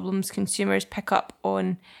sort of problems consumers pick up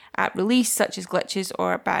on at release, such as glitches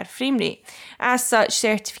or bad frame rate. As such,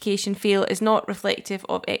 certification fail is not reflective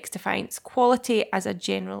of X Defiant's quality as a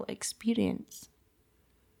general experience.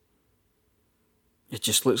 It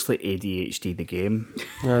just looks like ADHD the game.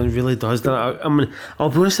 Yeah, it really does. I mean, I'll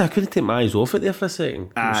be honest, I couldn't take my eyes off it there for a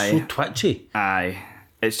second. It was so twitchy. Aye.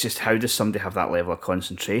 It's just, how does somebody have that level of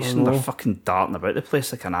concentration? They're fucking darting about the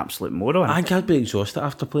place like an absolute moron. I think I'd be exhausted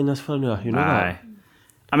after playing this for an hour, you know that?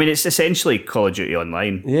 I mean, it's essentially Call of Duty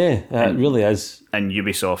Online. Yeah, it really is. And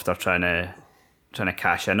Ubisoft are trying to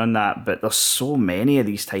cash in on that, but there's so many of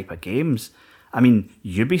these type of games. I mean,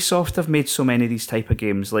 Ubisoft have made so many of these type of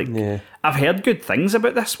games. Like, I've heard good things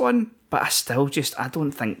about this one, but I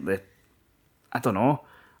don't think that, I don't know,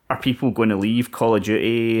 are people going to leave Call of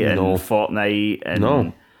Duty and Fortnite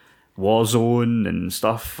and Warzone and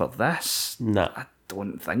stuff for this? Nah. I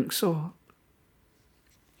don't think so.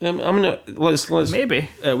 I mean, let's maybe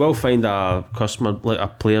it will find a customer, like a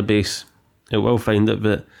player base. It will find it,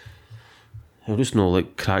 but it'll just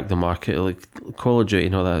not crack the market. Like Call of Duty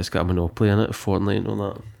and all that, it's got a monopoly in it. Fortnite and all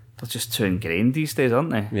that. They're just too ingrained these days, aren't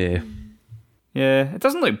they? Yeah. Yeah, it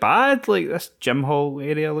doesn't look bad. Like, this gym hall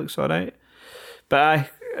area looks alright, but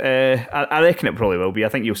I reckon it probably will be. I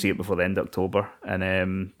think you'll see it before the end of October.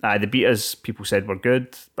 And the betas people said were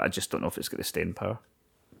good, but I just don't know if it's going to stay in power.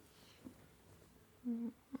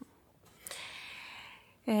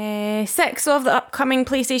 6 of the upcoming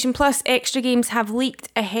PlayStation Plus extra games have leaked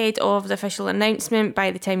ahead of the official announcement. By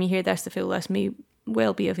the time you hear this, the full list may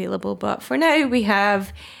well be available, but for now we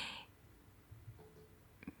have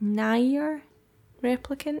Nier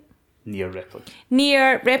Replicant on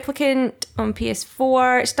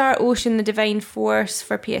PS4, Star Ocean The Divine Force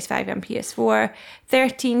for PS5 and PS4,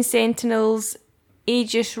 13 Sentinels,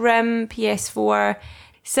 Aegis Rim PS4,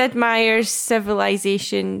 Sid Meier's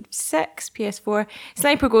Civilization 6, PS4.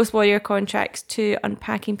 Sniper Ghost Warrior Contracts 2,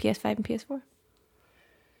 Unpacking, PS5 and PS4.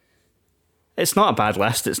 It's not a bad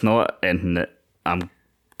list. It's not anything that I'm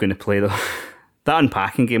going to play, though. That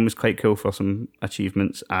Unpacking game was quite cool for some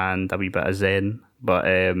achievements and a wee bit of Zen. But,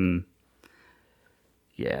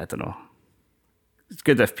 yeah, I don't know. It's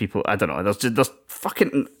good if people... I don't know. There's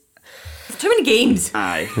fucking... Too many games.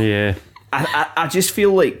 Aye. Yeah. I just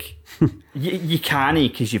feel like you can't,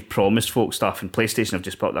 because you've promised folk stuff, and PlayStation have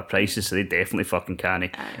just put up their prices, so they definitely fucking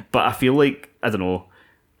can't. But I feel like, I don't know,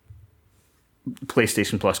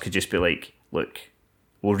 PlayStation Plus could just be like, look,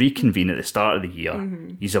 we'll reconvene at the start of the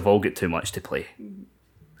year. Yous have all got too much to play.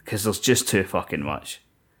 Because there's just too fucking much.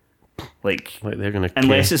 Like they're gonna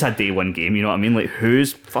unless it's a day one game, you know what I mean? Like,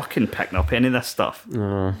 who's fucking picking up any of this stuff?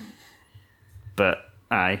 But,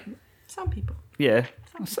 aye. Some people. Yeah.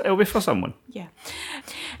 It'll be for someone. Yeah.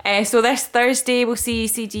 So this Thursday we'll see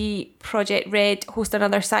CD Projekt Red host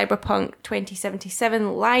another Cyberpunk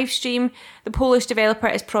 2077 live stream. The Polish developer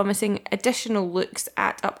is promising additional looks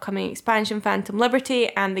at upcoming expansion Phantom Liberty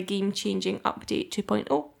and the game-changing update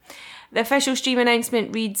 2.0. The official stream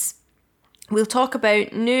announcement reads, we'll talk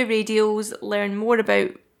about new radios, learn more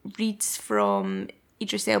about reads from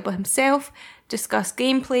Idris Elba himself, discuss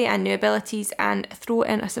gameplay and new abilities, and throw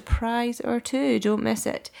in a surprise or two. Don't miss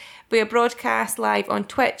it. We are broadcast live on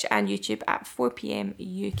Twitch and YouTube at 4 p.m.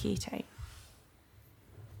 UK time.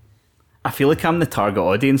 I feel like I'm the target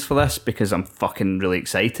audience for this because I'm fucking really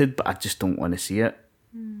excited, but I just don't want to see it.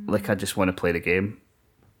 Like, I just want to play the game.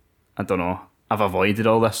 I don't know. I've avoided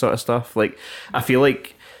all this sort of stuff. Like, I feel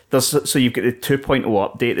like so you've got the 2.0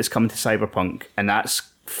 update that's coming to Cyberpunk, and that's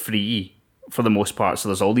free for the most part. So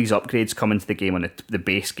there's all these upgrades coming to the game on the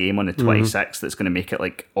base game on the 26th that's going to make it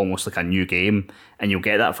like almost like a new game, and you'll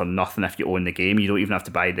get that for nothing if you own the game. You don't even have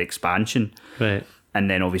to buy the expansion. Right. And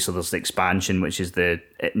then obviously there's the expansion, which is the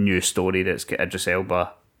new story that's got Idris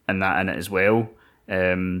Elba and that in it as well.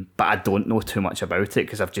 But I don't know too much about it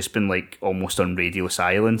because I've just been like almost on radio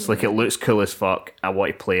silence. Like, it looks cool as fuck. I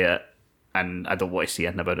want to play it, and I don't want to see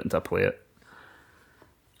anything about it until I play it.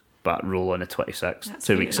 But roll on the 26th, That's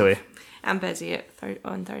 2 fair weeks enough. away. I'm busy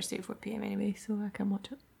on Thursday at 4 p.m. anyway, so I can watch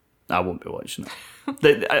it. I won't be watching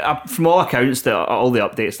it. From all accounts, all the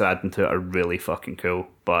updates they're adding to it are really fucking cool.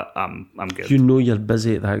 But I'm good. You know you're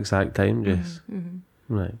busy at that exact time, Jess.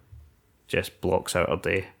 Right. Jess blocks out her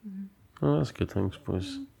day. Oh, that's a good thing, I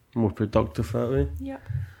suppose. More productive that way. Yep.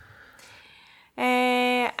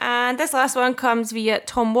 And this last one comes via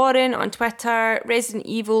Tom Warren on Twitter. Resident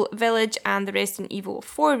Evil Village and the Resident Evil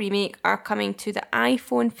 4 remake are coming to the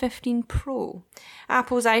iPhone 15 Pro.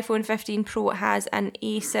 Apple's iPhone 15 Pro has an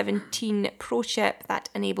A17 Pro chip that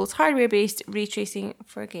enables hardware-based ray tracing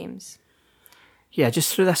for games. Yeah,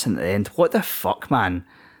 just threw this in at the end. What the fuck, man?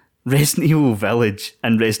 Resident Evil Village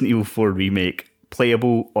and Resident Evil 4 remake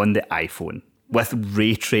playable on the iPhone with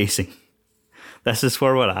ray tracing. This is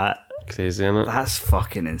where we're at. Crazy, isn't it? That's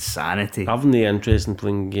fucking insanity. Having the interest in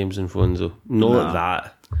playing games on phones, though. Not like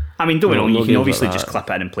that. I mean, don't get me wrong, you can obviously like just that. clip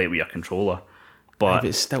it in and play it with your controller, but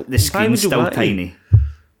it's still, the screen's still tiny.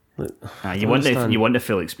 You want understand. the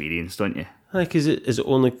full experience, don't you? Aye, because is it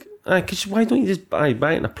only... Aye, because why don't you just buy it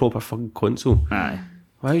in a proper fucking console? Aye.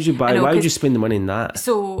 Why would you buy... I know, why would 'cause- you spend the money in that?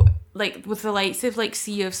 So, like, with the likes of, like,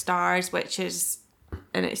 Sea of Stars, which is...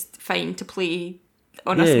 And it's fine to play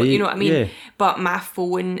on a... Yeah, You know what I mean? yeah. But my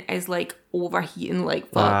phone is, like, overheating like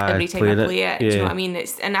fuck every time I playing it, play it. Do you know yeah. what I mean?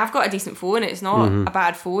 And I've got a decent phone. It's not a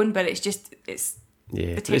bad phone, but it's just... Yeah,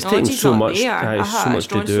 The it's taking technology's so not much. there. Aye, it's so much It's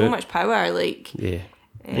to drawn do. so it. much power, like... Yeah.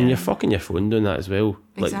 And you're fucking your phone doing that as well.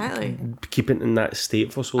 Like, Exactly. keeping it in that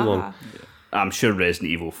state for so long. I'm sure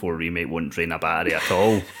Resident Evil 4 remake won't drain a battery at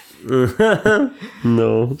all.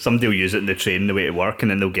 No. Somebody will use it in the train on the way to work,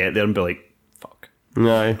 and then they'll get there and be like, fuck.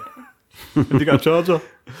 Aye. Have you got a charger?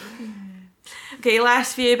 Okay,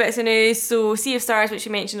 last few bits of news. So, Sea of Stars, which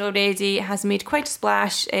you mentioned already, has made quite a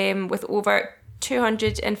splash with over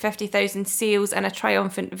 250,000 sales and a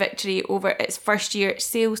triumphant victory over its first year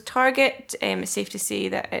sales target. It's safe to say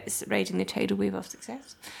that it's riding the tidal wave of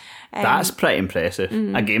success. That's pretty impressive.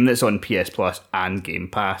 A game that's on PS Plus and Game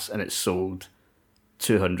Pass, and it's sold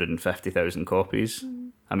 250,000 copies.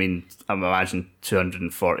 I mean, I imagine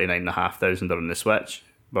 249,500 are on the Switch,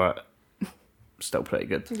 but still pretty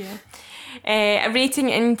good. Yeah. A rating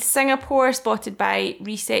in Singapore spotted by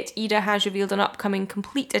Reset Era has revealed an upcoming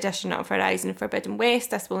complete edition of Horizon Forbidden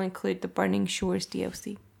West. This will include the Burning Shores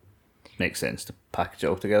DLC. Makes sense to package it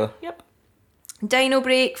all together. Yep. Dino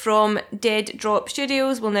Break from Dead Drop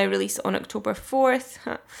Studios will now release on October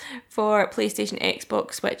 4th for PlayStation,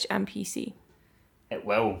 Xbox, Switch and PC. It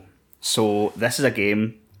will. So this is a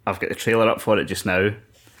game. I've got the trailer up for it just now.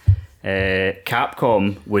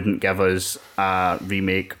 Capcom wouldn't give us a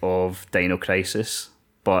remake of Dino Crisis,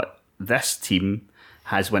 but this team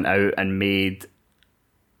has went out and made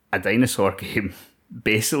a dinosaur game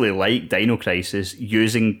basically like Dino Crisis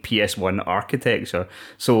using PS1 architecture.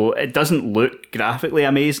 So it doesn't look graphically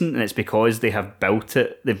amazing, and it's because they have built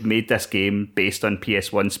it. They've made this game based on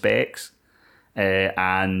PS1 specs.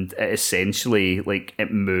 And it essentially, like, it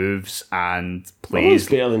moves and plays.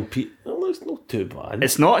 It looks not too bad.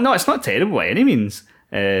 It's not terrible by any means.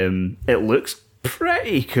 It looks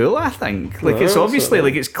pretty cool, I think. Like, it's obviously,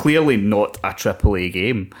 like, it's clearly not a AAA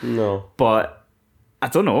game. No. But, I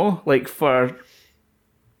don't know, like, I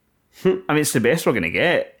mean, it's the best we're going to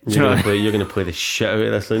get. You're going to play the shit out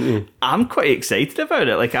of this, aren't you? I'm quite excited about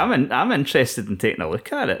it. Like, I'm interested in taking a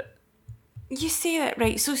look at it. You say that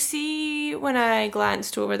right. So see, when I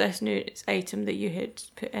glanced over this news item that you had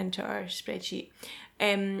put into our spreadsheet,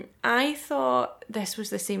 I thought this was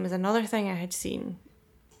the same as another thing I had seen.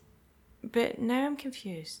 But now I'm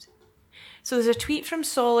confused. So there's a tweet from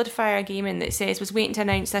Solid Fire Gaming that says, was waiting to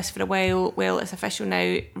announce this for a while. Well, it's official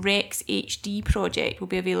now. Rex HD Project will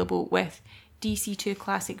be available with DC2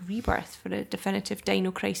 Classic Rebirth for a definitive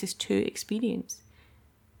Dino Crisis 2 experience.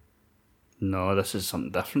 No, this is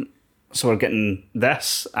something different. So we're getting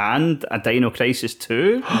this and a Dino Crisis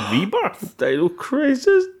 2 Rebirth. Dino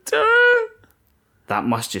Crisis 2? That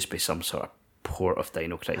must just be some sort of port of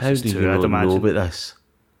Dino Crisis 2, How do you I'd not imagine. know about this?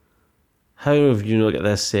 How have you not got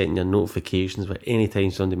this set in your notifications where any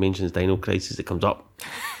time somebody mentions Dino Crisis it comes up?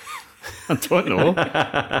 I don't know.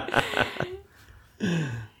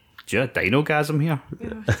 Do you have Dino-gasm here?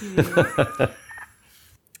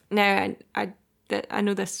 Now, I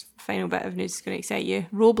know this final bit of news is going to excite you.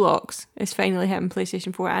 Roblox is finally hitting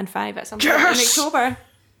PlayStation 4 and 5 at some point in October.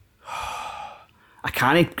 I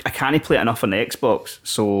can't play it enough on the Xbox,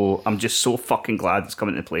 so I'm just so fucking glad it's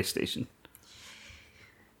coming to PlayStation.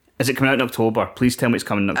 Is it coming out in October? Please tell me it's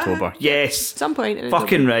coming in October. Yes! Some point in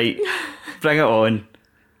Fucking right. Bring it on.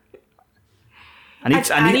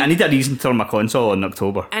 I need a reason to turn my console on in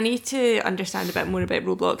October. I need to understand a bit more about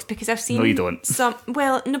Roblox because I've seen... No, you don't.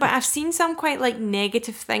 But I've seen some quite, like,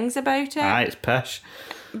 negative things about it. Aye, it's pish.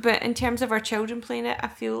 But in terms of our children playing it, I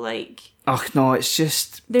feel like... Oh, no, it's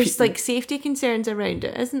just... There's, like, safety concerns around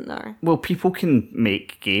it, isn't there? Well, people can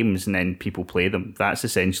make games and then people play them. That's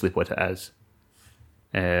essentially what it is.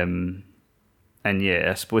 And yeah,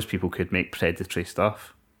 I suppose people could make predatory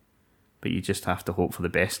stuff. But you just have to hope for the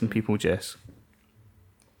best in people, Jess.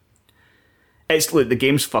 Look, the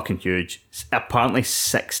game's fucking huge. Apparently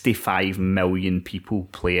 65 million people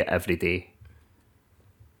play it every day.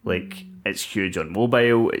 Like, it's huge on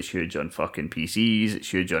mobile, it's huge on fucking PCs,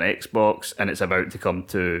 it's huge on Xbox, and it's about to come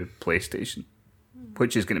to PlayStation,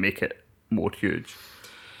 which is going to make it more huge.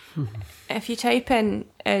 If you type in,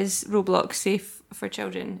 is Roblox safe for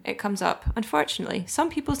children, it comes up. Unfortunately, some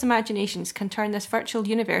people's imaginations can turn this virtual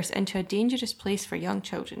universe into a dangerous place for young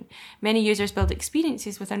children. Many users build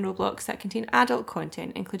experiences within Roblox that contain adult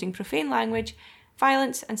content, including profane language,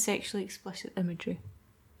 violence, and sexually explicit imagery.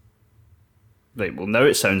 Right, well now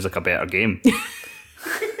it sounds like a better game.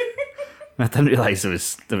 I didn't realise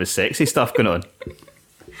there was sexy stuff going on.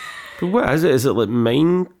 But what is it? Is it like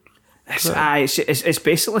mine? It's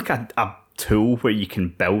basically like a tool where you can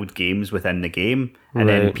build games within the game, and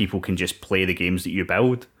then people can just play the games that you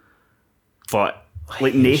build. But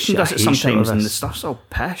like Nation does it sometimes, and the stuff's all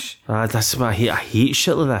pish. That's what I hate. I hate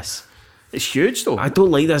shit like this. It's huge though. I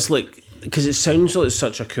don't like this, like, because it sounds like it's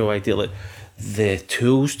such a cool idea, like the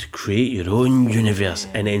tools to create your own universe,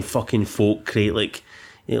 and then fucking folk create like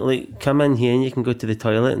come in here and you can go to the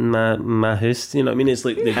toilet in my house. You know what I mean? It's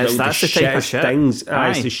like they build the shittest things.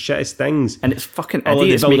 It's the shittest things. And it's fucking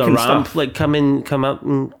idiots making a ramp, stuff. like come up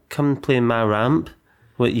and come play my ramp.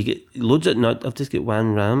 What, you get loads of... No, I've just got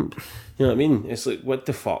one ramp. You know what I mean? It's like, what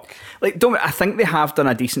the fuck? Like, I think they have done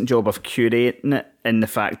a decent job of curating it in the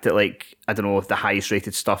fact that, like, I don't know, if the highest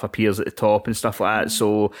rated stuff appears at the top and stuff like that.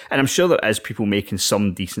 So, and I'm sure there is people making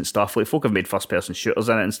some decent stuff. Like, folk have made first person shooters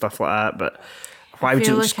in it and stuff like that, but... Why would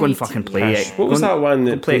you just go and fucking play it? What was that one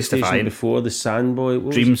that PlayStation before? The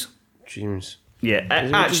Sandboy? Dreams. Yeah,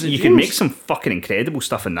 actually, you can make some fucking incredible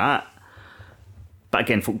stuff in that. But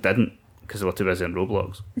again, folk didn't, because they were too busy on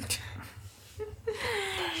Roblox.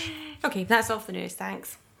 Okay, that's off the news,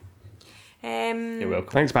 thanks. You're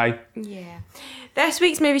welcome. Thanks, bye. Yeah. This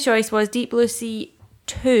week's movie choice was Deep Blue Sea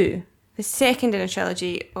 2, the second in a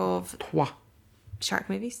trilogy of shark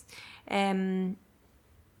movies.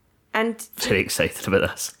 And Very excited about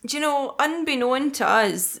this. do you know, unbeknown to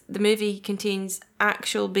us, the movie contains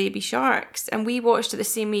actual baby sharks, and we watched it the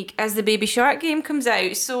same week as the Baby Shark game comes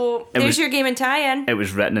out. So there's your game and tie-in. It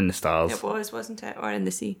was written in the stars. It was, wasn't it? Or in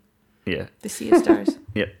the sea. Yeah. The sea of stars.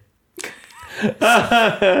 Yep.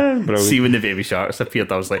 Brilliant. See, when the baby sharks appeared,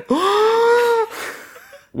 I was like,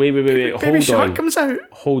 Wait. baby Hold shark on. comes out.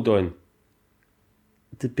 Hold on.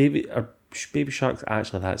 Are baby sharks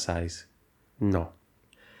actually that size? No.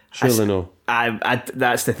 Surely no.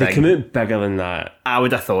 That's the They thing. come out bigger than that. I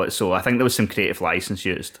would have thought so. I think there was some creative license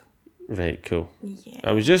used. Right, cool. Yeah.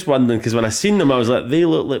 I was just wondering, because when I seen them, I was like, they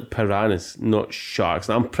look like piranhas, not sharks.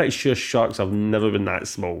 And I'm pretty sure sharks have never been that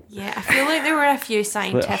small. Yeah, I feel like there were a few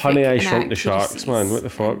scientific Honey, I Shrunk the Sharks, inaccuracies man. What the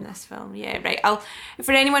fuck? in this film. Yeah, right.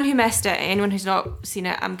 For anyone who missed it, anyone who's not seen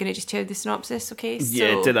it, I'm going to just tell you the synopsis, okay?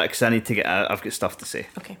 Yeah, So, do that because I need to get out. I've got stuff to say.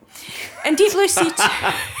 Okay. In Deep Blue Sea 2...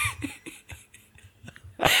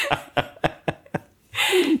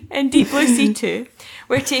 In Deep Blue Sea 2,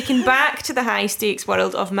 we're taken back to the high-stakes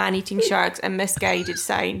world of man-eating sharks and misguided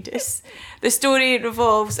scientists. The story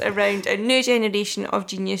revolves around a new generation of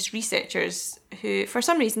genius researchers who, for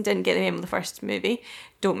some reason, didn't get the memo in the first movie.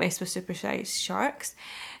 Don't mess with supersized sharks.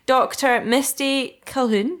 Dr. Misty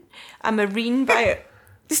Calhoun, a marine bio...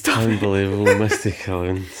 Stop it. Unbelievable, Misty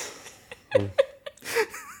Cullen.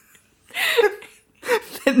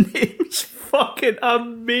 The name's fucking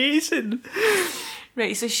amazing.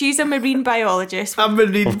 Right, so she's a marine biologist. I'm a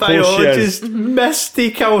marine Of course she is. biologist,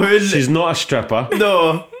 Misty Calhoun. She's not a stripper.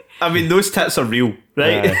 No, I mean, those tits are real,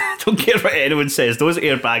 right? Yeah. Don't care what anyone says. Those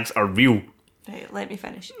airbags are real. Right, let me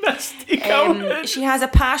finish. Misty Calhoun. She has a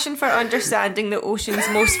passion for understanding the ocean's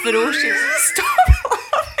most ferocious... Stop.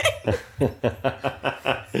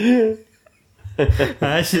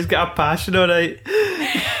 She's got a passion, all right.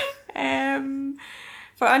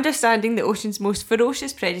 For understanding the ocean's most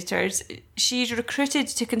ferocious predators, she's recruited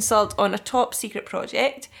to consult on a top secret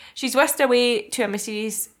project. She's whisked away to a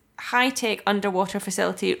mysterious high-tech underwater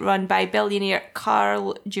facility run by billionaire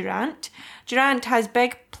Carl Durant. Durant has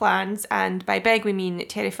big plans, and by big we mean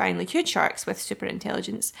terrifyingly huge sharks with super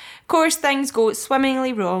intelligence. Of course, things go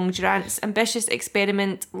swimmingly wrong. Durant's ambitious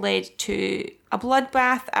experiment led to a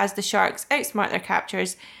bloodbath as the sharks outsmart their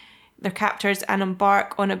captors and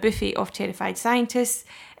embark on a buffet of terrified scientists.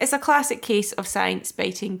 It's a classic case of science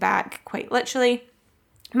biting back, quite literally.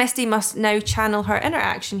 Misty must now channel her inner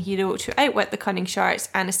action hero to outwit the cunning sharks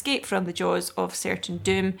and escape from the jaws of certain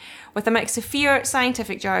doom. With a mix of fear,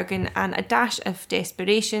 scientific jargon, and a dash of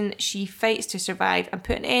desperation, she fights to survive and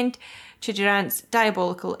put an end to Durant's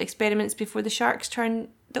diabolical experiments before the sharks turn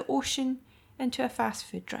the ocean into a fast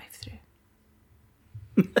food drive-thru.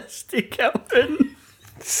 Misty Calhoun.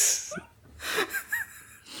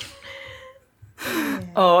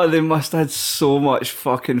 Oh, they must have had so much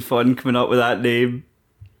fucking fun coming up with that name.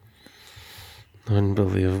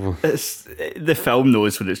 Unbelievable. It's the film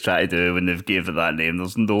knows what it's trying to do when they've gave it that name.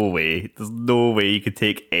 There's no way you could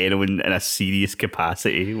take anyone in a serious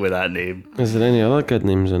capacity with that name. Is there any other good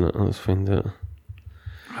names in it? Let's find out.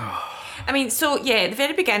 I mean, so yeah, at the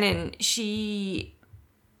very beginning, she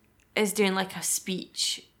is doing like a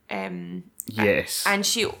speech. Yes. And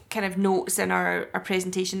she kind of notes in our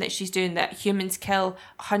presentation that she's doing that humans kill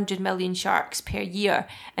 100 million sharks per year.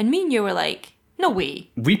 And me and you were like, no way.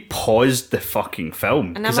 We paused the fucking film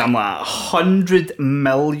And because I'm like 100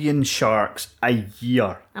 million sharks a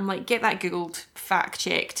year. I'm like, get that Googled, fact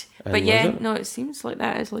checked. And But yeah, was it? no, it seems like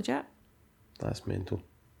that is legit. That's mental.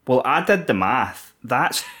 Well, I did the math.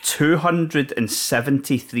 That's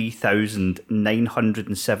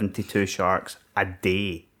 273,972 sharks a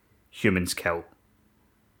day humans kill.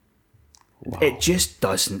 Wow. It just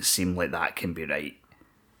doesn't seem like that can be right.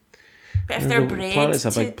 But if Yeah, they're the bred planet's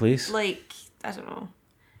a to, big place. like, I don't know.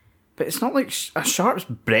 But it's not like a shark's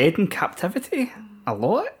bred in captivity a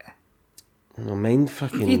lot. No, mind You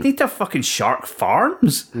fucking... need to have fucking shark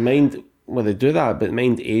farms. Mind... Well, they do that, but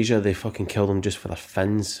mind Asia, they fucking kill them just for their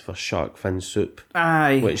fins, for shark fin soup.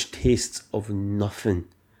 Aye. Which tastes of nothing.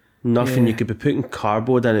 Nothing. You could be putting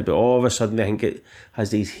cardboard in it, but all of a sudden they think it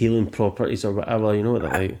has these healing properties or whatever. You know what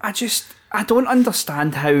they're like. I don't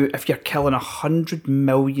understand how if you're killing 100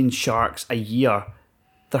 million sharks a year,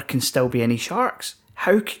 there can still be any sharks.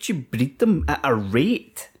 How could you breed them at a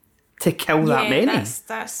rate to kill that many?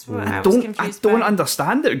 That's what I was confused I don't by.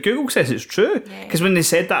 understand it. Google says it's true. Yeah. Because when they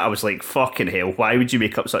said that, I was like, fucking hell, why would you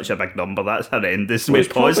make up such a big number? That's horrendous. Well, We it's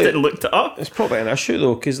paused probably- it and looked it up. It's probably an issue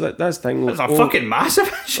though, because that's the thing. It's a fucking massive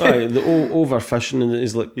issue. Right, the overfishing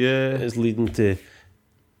is like is leading to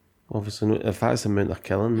obviously if that's the amount they're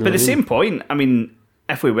killing. But at the same point, I mean,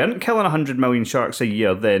 if we weren't killing 100 million sharks a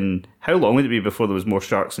year, then how long would it be before there was more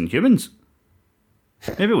sharks than humans?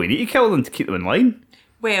 Maybe we need to kill them to keep them in line.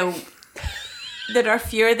 Well, there are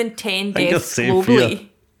fewer than 10 you're deaths safe globally here. I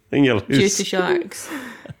think you're due loose. to sharks.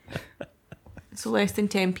 So less than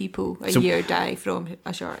 10 people a year die from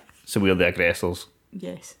a shark. So we're the aggressors.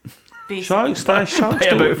 Yes. Basically. Sharks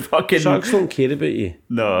don't care about you.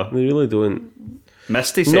 No. They really don't.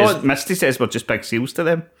 Misty says we're just big seals to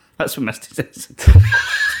them. That's what Misty says.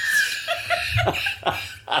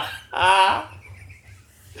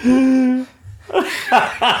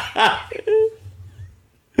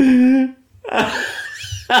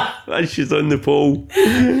 And she's on the pole.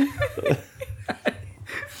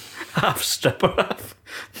 Half stripper, half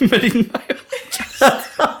marine biologist.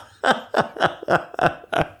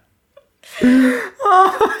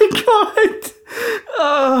 Oh my god.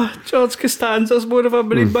 Oh, George Costanza's more of a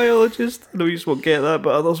marine biologist. I know you just won't get that,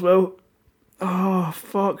 but others will. Oh,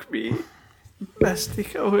 fuck me. Misty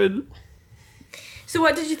Calhoun. So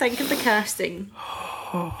what did you think of the casting?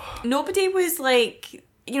 Nobody was like,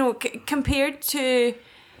 compared to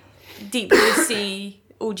Deep Blue Sea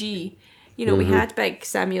OG, we had big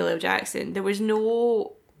Samuel L. Jackson. There was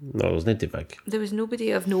No, it was not too big. There was nobody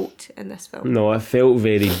of note in this film. No, it felt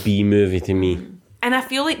very B-movie to me. And I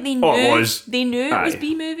feel like they knew it was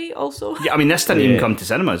B-movie also. Yeah, I mean, this didn't even come to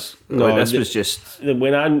cinemas. No, this was just...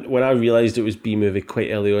 When I realised it was B-movie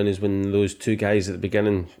quite early on is when those two guys at the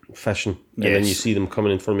beginning fishing, and then you see them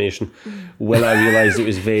coming in formation. When I realised it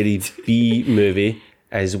was very B-movie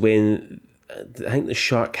is when I think the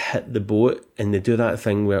shark hit the boat, and they do that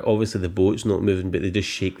thing where obviously the boat's not moving, but they just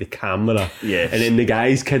shake the camera. Yes. And then the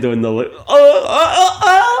guys kid on, they're like,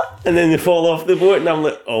 oh, and then they fall off the boat, and I'm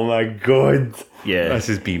like, oh my god. Yeah. This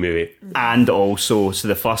is B-movie. And also, so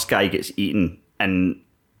the first guy gets eaten, and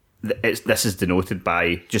this is denoted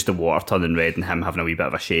by just the water turning red and him having a wee bit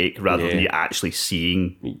of a shake, rather than you actually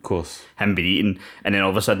seeing him being eaten. And then all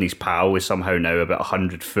of a sudden his pal is somehow now about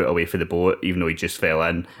 100 foot away from the boat, even though he just fell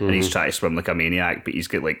in, and he's trying to swim like a maniac, but he's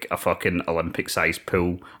got like a fucking Olympic-sized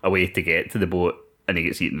pool away to get to the boat, and he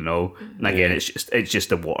gets eaten and all. And again, it's just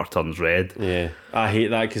the water turns red. Yeah, I hate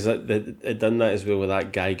that because it done that as well with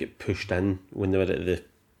that guy get pushed in when they were at the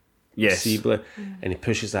sea blue, and he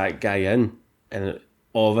pushes that guy in, and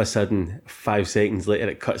all of a sudden 5 seconds later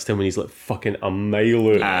it cuts to him when he's like fucking a mile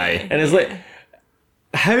out. Aye. And it's like,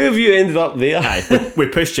 how have you ended up there? Aye. We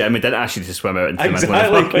pushed you in, we didn't ask you to swim out into the middle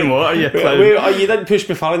of the fucking water, you clown. Wait, you didn't push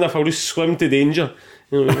me far enough, I'll just swim to danger.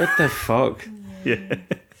 Like, what the fuck? Yeah.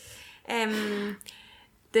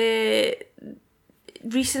 The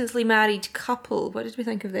recently married couple, what did we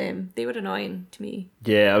think of them? They were annoying to me.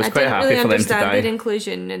 Yeah, I was quite happy for them to die. I didn't really understand their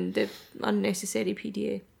inclusion and the unnecessary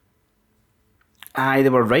PDA. Aye, they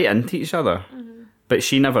were right into each other. But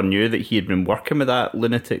she never knew that he had been working with that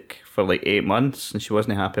lunatic for like 8 months, and she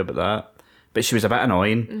wasn't happy about that. But she was a bit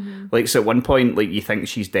annoying. Like, so at one point, like, you think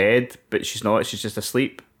she's dead, but she's not, she's just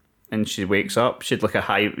asleep. And she wakes up, she'd like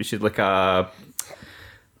a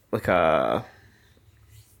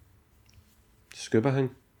Scuba thing?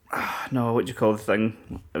 no, what do you call the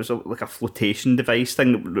thing? It was like a flotation device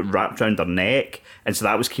thing that wrapped around her neck, and so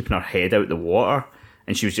that was keeping her head out the water.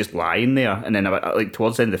 And she was just lying there, and then like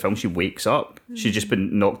towards the end of the film, she wakes up. She'd just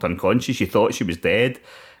been knocked unconscious. She thought she was dead,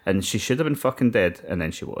 and she should have been fucking dead, and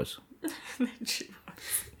then she was.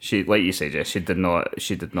 She, like you said, Jess, she did not.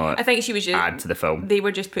 I think she was just add to the film. They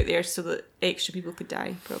were just put there so that extra people could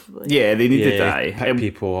die, probably. Yeah, they needed to die. Pick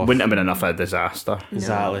people off. Wouldn't have been enough of a disaster.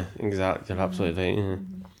 Exactly. You're absolutely right.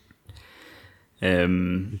 Yeah.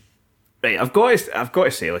 Right, I've got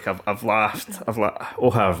to say, like, I've laughed. I've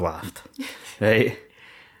laughed. Right.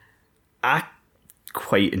 I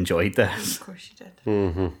quite enjoyed this. Of course you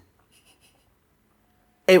did.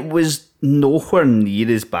 It was nowhere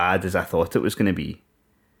near as bad as I thought it was going to be.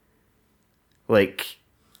 Like,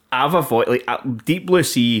 I've avoided... Like, Deep Blue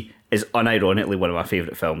Sea is unironically one of my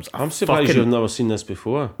favourite films. I'm surprised you've never seen this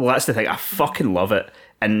before. Well, that's the thing. I fucking love it.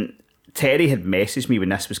 And Terry had messaged me when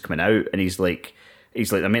this was coming out, and he's like,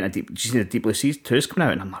 I meant did you see the Deep Blue Sea 2 is coming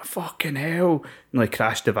out? And I'm like, fucking hell. And like,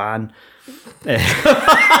 crashed the van.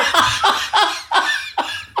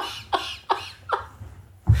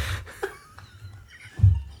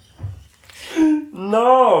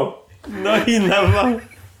 No, he never.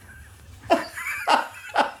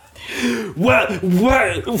 What?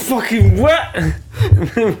 Fucking what?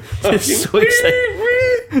 Just so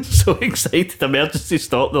excited. So excited. Emergency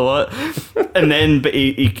stopped a lot. And then, but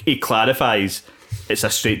he clarifies it's a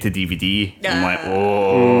straight to DVD. I'm like,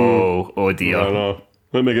 oh dear. No.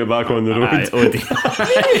 Let me get back on the road. Aye, oh dear.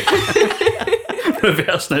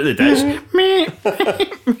 Reversing out the ditch.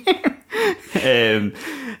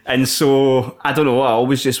 And so, I don't know, I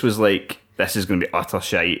always just was like, this is going to be utter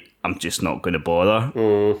shite. I'm just not going to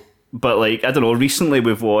bother. But like, I don't know, recently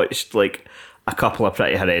we've watched like a couple of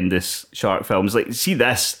pretty horrendous shark films. Like, see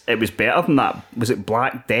this, it was better than that. Was it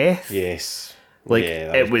Black Death? Yes. Like,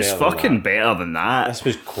 Yeah, it was fucking better than that. This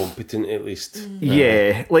was competent, at least.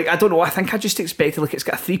 Yeah. Like, I don't know, I think I just expected, like, it's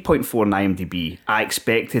got a 3.4 on IMDb. I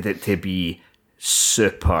expected it to be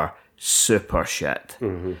super, super shit.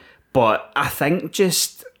 But I think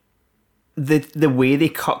just the way they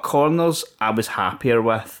cut corners, I was happier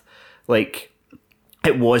with. Like,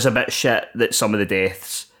 it was a bit shit that some of the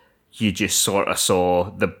deaths, you just sort of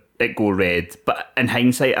saw it go red. But in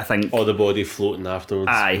hindsight, I think... Or the body floating afterwards.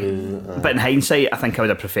 Aye. But in hindsight, I think I would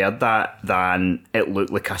have preferred that than it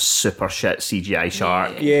looked like a super shit CGI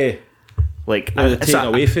shark. Yeah. Like, I would have taken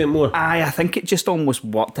away from it more. Aye, I think it just almost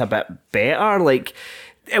worked a bit better. Like,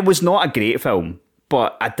 it was not a great film,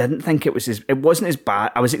 but I didn't think it wasn't as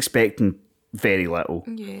bad. I was expecting very little.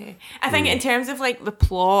 Yeah. I think in terms of like the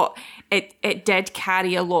plot, it did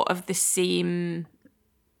carry a lot of the same,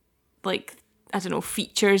 like, I don't know,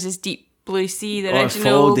 features as Deep Blue Sea, the original. It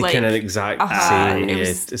followed the like, kind of exact same. It Yeah,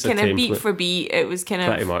 was it's a kind of template. beat for beat. It was kind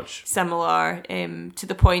Pretty of much. similar to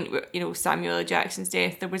the point where, you know, Samuel L. Jackson's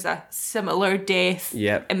death, there was a similar death,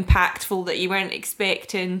 Yep. impactful that you weren't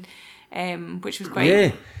expecting, which was quite...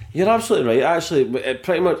 Yeah, you're absolutely right. Actually, it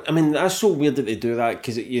pretty much. I mean, that's so weird that they do that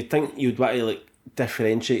because you think you'd want to like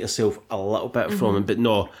differentiate yourself a little bit from it, but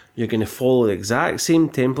no, you're going to follow the exact same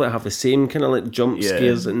template, have the same kind of like jump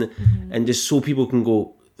scares, and just so people can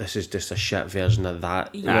go, this is just a shit version of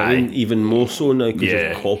that. You know what I mean? Even more so now because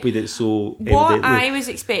you've copied it so What evidently. I was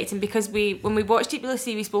expecting, because when we watched Deep Blue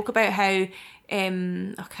Sea, we spoke about how I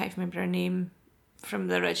can't remember her name from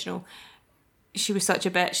the original. She was such a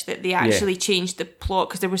bitch that they actually changed the plot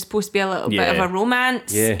because there was supposed to be a little bit of a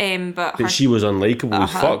romance. But she was unlikable as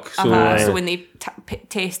fuck. So when they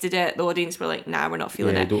tested it, the audience were like, "Nah, we're not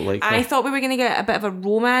feeling it." I don't like her. I thought we were going to get a bit of a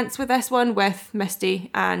romance with this one with Misty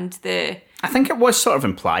and the. I think it was sort of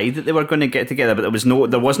implied that they were going to get together, but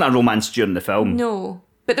there wasn't a romance during the film. No.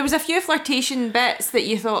 But there was a few flirtation bits that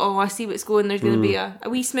you thought, oh, I see what's going. There's going to be a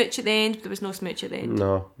wee smooch at the end, but there was no smooch at the end.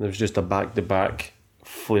 no, there was just a back-to-back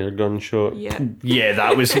flare gun shot. Yeah,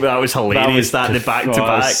 that was hilarious. The back to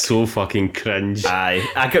back, so fucking cringe. Aye,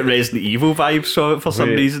 I got Resident Evil vibes from it for some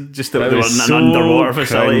reason. Just that they were in an so underwater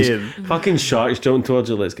facility. cringe. Fucking sharks jumping towards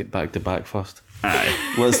you. Let's get back to back first.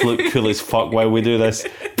 Aye. Let's look cool as fuck while we do this.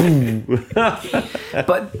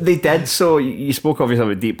 But they did. So you spoke obviously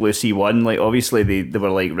about Deep Blue Sea 1. Like, obviously they were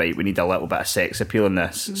like, right, we need a little bit of sex appeal in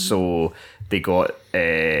this. So they got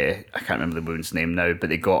I can't remember the woman's name now, but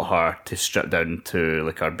they got her to strip down to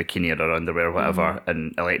like her bikini or her underwear or whatever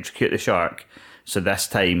and electrocute the shark. So this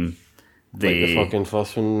time Like the fucking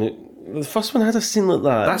first one. The first one had a scene like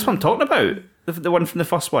that. That's what I'm talking about. The one from the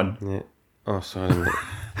first one. Yeah. Oh, sorry.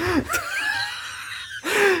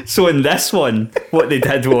 So in this one, what they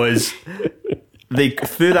did was they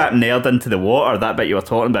threw that nerd into the water, that bit you were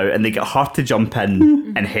talking about, and they got her to jump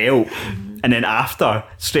in and help. And then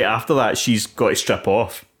straight after that, she's got to strip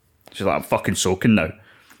off. She's like, I'm fucking soaking now.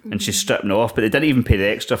 And she's stripping off, but they didn't even pay the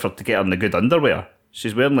extra to get her in the good underwear.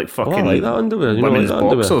 She's wearing like fucking I like that underwear. You women's know, like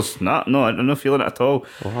that boxers. No, I'm not feeling it at all.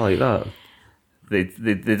 Oh, I like that. They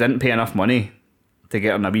didn't pay enough money to get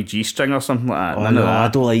her in a wee G-string or something like that. Oh, None no, of that. I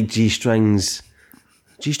don't like G-strings.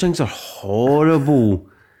 G-strings are horrible.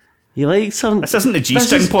 You like some... This isn't the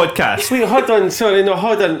G-string podcast. Wait, hold on. Sorry, no,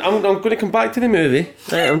 hold on. I'm going to come back to the movie.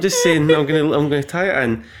 Right, I'm just saying I'm going to tie it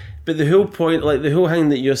in. But the whole point, like the whole thing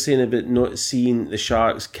that you're saying about not seeing the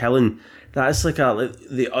sharks killing, that's like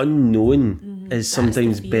the unknown is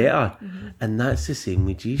sometimes better, and that's the same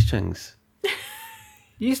with G-strings.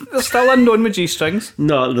 There's still unknown with G-strings.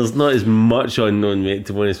 No, there's not as much unknown, mate,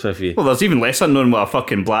 to be honest with you. Well, there's even less unknown with a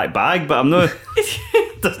fucking black bag, but I'm not...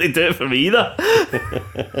 doesn't do it for me either.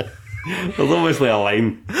 There's obviously a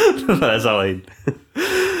line. There is a line.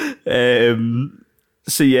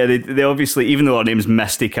 So yeah, they obviously, even though her name's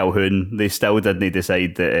Misty Calhoun, they still didn't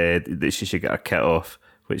decide that she should get her kit off,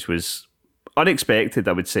 which was unexpected,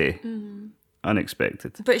 I would say.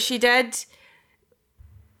 Unexpected. But she did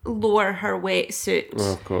lower her wetsuit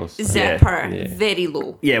of course. zipper very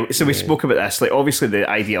low. Yeah, so we spoke about this. Like, obviously, the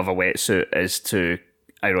idea of a wetsuit is to,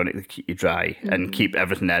 ironically, keep you dry and keep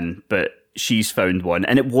everything in. But she's found one,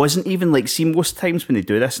 and it wasn't even like. See, most times when they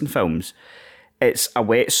do this in films, it's a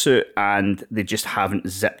wetsuit and they just haven't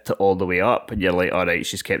zipped it all the way up, and you're like, all right,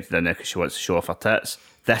 she's kept it in there because she wants to show off her tits.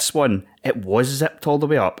 This one, it was zipped all the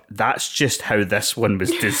way up. That's just how this one was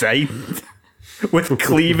designed, with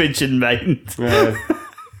cleavage in mind.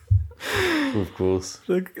 Of course.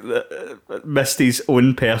 Misty's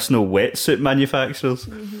own personal wetsuit manufacturers. See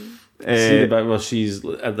the bit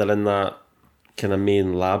where they're in that kind of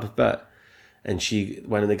main lab bit, and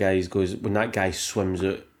one of the guys goes, when that guy swims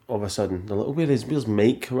out, all of a sudden they're like, oh, where's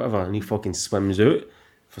Mike or whatever, and he fucking swims out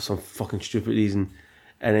for some fucking stupid reason,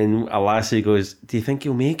 and then a lassie goes, do you think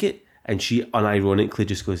he'll make it? And she unironically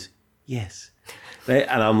just goes, yes. Right?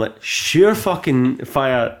 And I'm like, sure fucking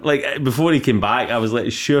fire. Like, before he came back, I was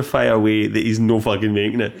like, sure fire way that he's no fucking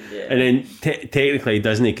making it. Yeah. And then technically,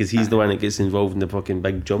 doesn't he? Because he's the one that gets involved in the fucking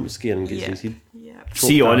big jump scare and gets his head.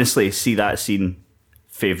 Yeah. Honestly, that scene,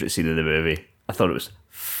 favourite scene of the movie. I thought it was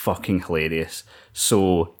fucking hilarious.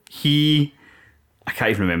 So I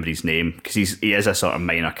can't even remember his name because he is a sort of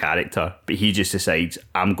minor character, but he just decides,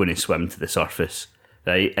 I'm going to swim to the surface,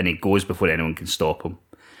 right? And he goes before anyone can stop him.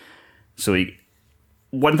 So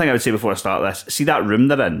one thing I would say before I start this, see that room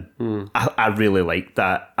they're in? I really liked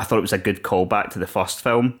that. I thought it was a good callback to the first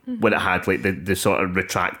film when it had like the sort of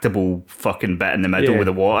retractable fucking bit in the middle with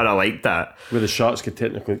the water. I liked that. Where the sharks could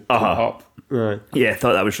technically come up. Right. Yeah, I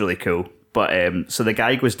thought that was really cool. But so the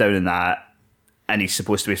guy goes down in that and he's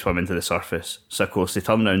supposed to be swimming to the surface. So of course they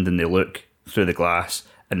turn around and they look through the glass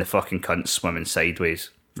and the fucking cunt's swimming sideways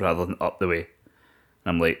rather than up the way.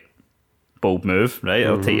 And I'm like, bold move, right?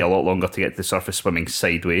 It'll take you a lot longer to get to the surface swimming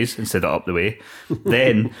sideways instead of up the way.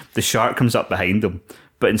 Then the shark comes up behind him,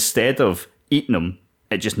 but instead of eating him,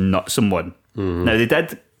 it just nuts someone. Now they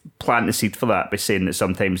did plant the seed for that by saying that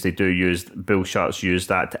sometimes bull sharks use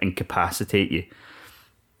that to incapacitate you.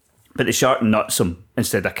 But the shark nuts him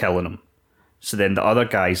instead of killing him. So then the other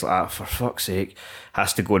guy's like, for fuck's sake,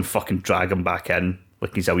 has to go and fucking drag him back in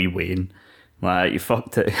like he's a wee Wayne. Like, you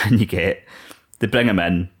fucked it, and they bring him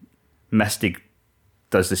in. Misty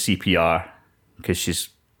does the CPR because she's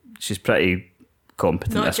pretty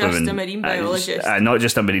competent. Not just a marine biologist. Not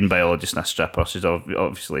just a marine biologist and a stripper. She's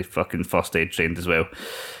obviously fucking first aid trained as well.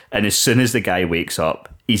 And as soon as the guy wakes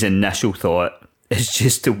up, his initial thought is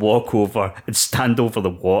just to walk over and stand over the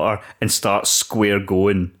water and start square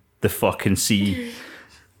going the fucking sea,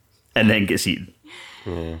 and then gets eaten.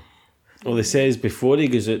 Yeah. Well, it says before he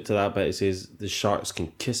goes out to that bit, it says the sharks can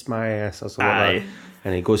kiss my ass or something like that.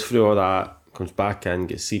 And he goes through all that, comes back in,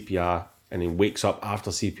 gets CPR, and he wakes up after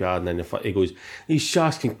CPR, and then he goes, these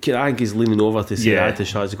sharks can kiss. I think he's leaning over to say that to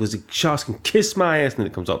sharks. He goes, the sharks can kiss my ass, and then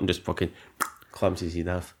it comes up and just fucking clamps his head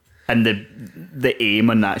off. And the aim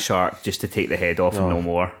on that shark just to take the head off and no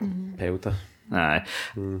more. Pelter. Aye.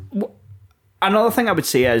 Another thing I would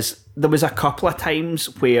say is there was a couple of times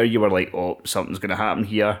where you were like, oh, something's going to happen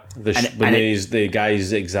here. The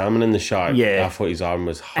guy's examining the shark, I thought his arm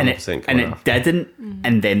was 100% and it didn't,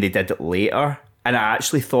 and then they did it later. And I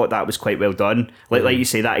actually thought that was quite well done. Like you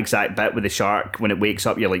say, that exact bit with the shark, when it wakes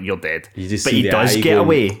up, you're like, you're dead. But he does get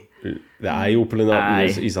away. The eye opening up,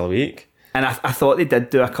 and he's awake. And I thought they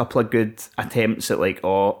did do a couple of good attempts at like,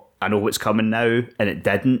 oh, I know what's coming now, and it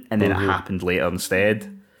didn't, and then it happened later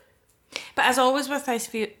instead. But as always with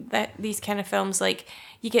these kind of films, like,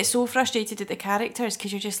 you get so frustrated at the characters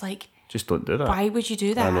because you're just like, just don't do that. Why would you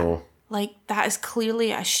do that? I know. Like, that is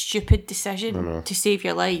clearly a stupid decision to save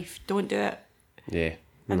your life. Don't do it. Yeah.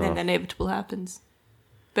 And then the inevitable happens.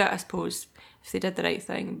 But I suppose if they did the right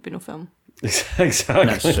thing, there'd be no film.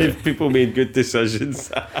 Exactly. If people made good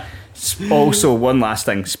decisions. Also, one last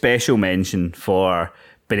thing, special mention for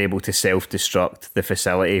been able to self-destruct the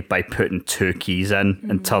facility by putting two keys in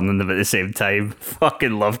and turning them at the same time.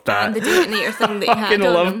 Fucking loved that. And the detonator thing that you had fucking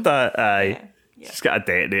on loved them. that. Aye. Yeah. Just got a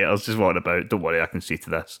detonator. It's just walking about. Don't worry, I can see to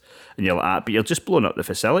this. And you're like, but you're just blowing up the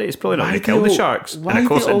facility. It's probably not going to kill the sharks. Why and of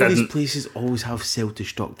course do all it these didn't. places always have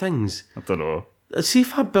self-destruct things? I don't know. See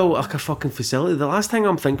if I built like a fucking facility. The last thing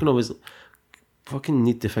I'm thinking of is fucking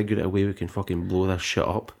need to figure out a way we can fucking blow this shit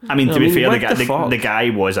up. I mean, to be fair, the guy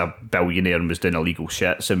was a billionaire and was doing illegal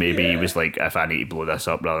shit, so maybe he was like, if I need to blow this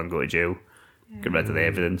up rather than go to jail, get rid of the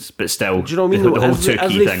evidence. But still, do you know what I mean? The whole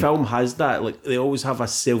every thing. film has that. Like, they always have a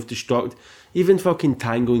self-destruct. Even fucking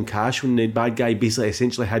Tango and Cash, when the bad guy basically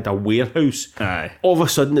essentially had a warehouse, all of a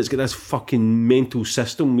sudden it's got this fucking mental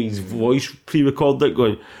system with his voice pre-recorded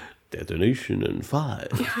going, detonation in 5,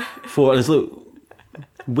 4, and it's like,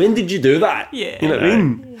 when did you do that? Yeah. You know what I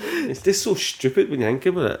mean? It's just so stupid when you think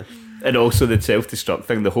about it. And also the self-destruct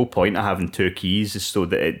thing, the whole point of having two keys is so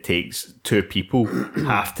that it takes two people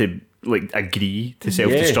have to like agree to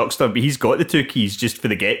self-destruct stuff, but he's got the two keys just for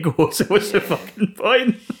the get-go, so what's the fucking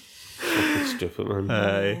point? Fucking stupid,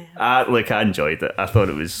 man. I enjoyed it. I thought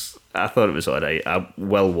it was alright. I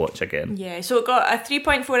will watch again. Yeah, so it got a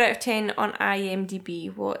 3.4 out of 10 on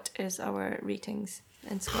IMDb. What is our ratings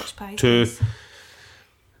in Scotch Pie? 2.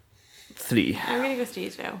 3. I'm going to go 3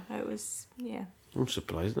 as well. It was, yeah. I'm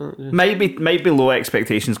surprised at that. Might be low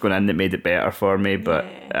expectations going in that made it better for me, but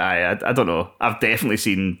Yeah. I don't know. I've definitely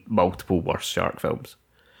seen multiple worse shark films.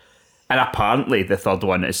 And apparently the third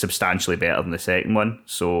one is substantially better than the second one,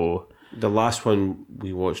 so... The last one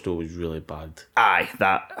we watched though was really bad. Aye,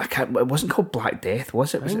 it wasn't called Black Death,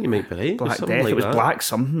 was it? I think you might be right. Black Something Death, like it was that. Black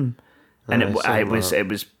something. And it something was like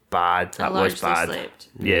that. bad. That I was largely bad. slept.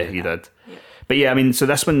 Yeah, you did. Yeah. But yeah, I mean, so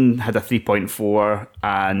this one had a 3.4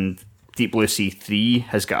 and Deep Blue Sea 3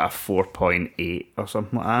 has got a 4.8 or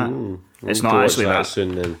something like that. Ooh, It's we'll not watch actually that.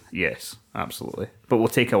 soon then. Yes, absolutely. But we'll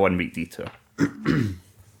take a 1 week detour.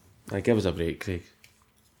 Give us a break, Craig.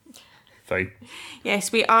 Fine.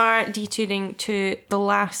 Yes, we are detouring to The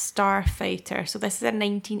Last Starfighter. So this is a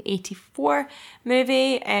 1984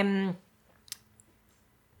 movie.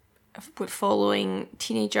 Following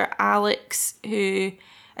teenager Alex, who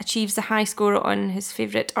achieves the high score on his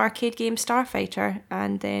favourite arcade game Starfighter,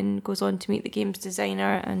 and then goes on to meet the game's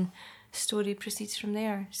designer, and the story proceeds from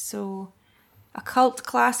there. So a cult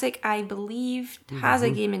classic, I believe, has a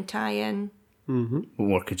gaming tie-in. What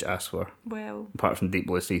more could you ask for? Well, Apart from Deep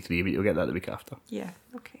Blue Sea 3, but you'll get that the week after. yeah,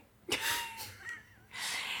 okay.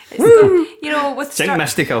 It's with Sing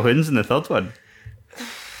Misty Calhoun's in the third one.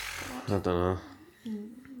 I don't know.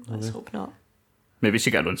 Let's hope not. Maybe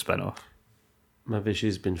she got her own spin-off. Maybe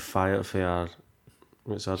she's been fired for her...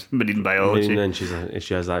 What's her... Marine biology. And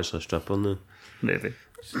she has actually a stripper now. Maybe.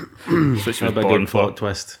 So she A was big born for. plot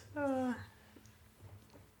twist.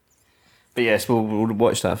 But yes, we'll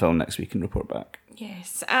watch that film next week and report back.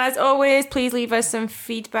 Yes, as always, please leave us some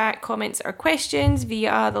feedback, comments, or questions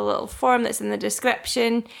via the little form that's in the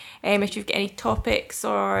description. If you've got any topics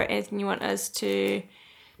or anything you want us to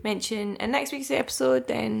mention in next week's episode,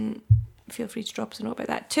 then feel free to drop us a note about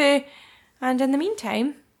that too. And in the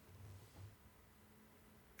meantime,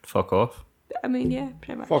 Fuck off. I mean, yeah,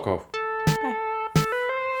 pretty much. Fuck off. Bye.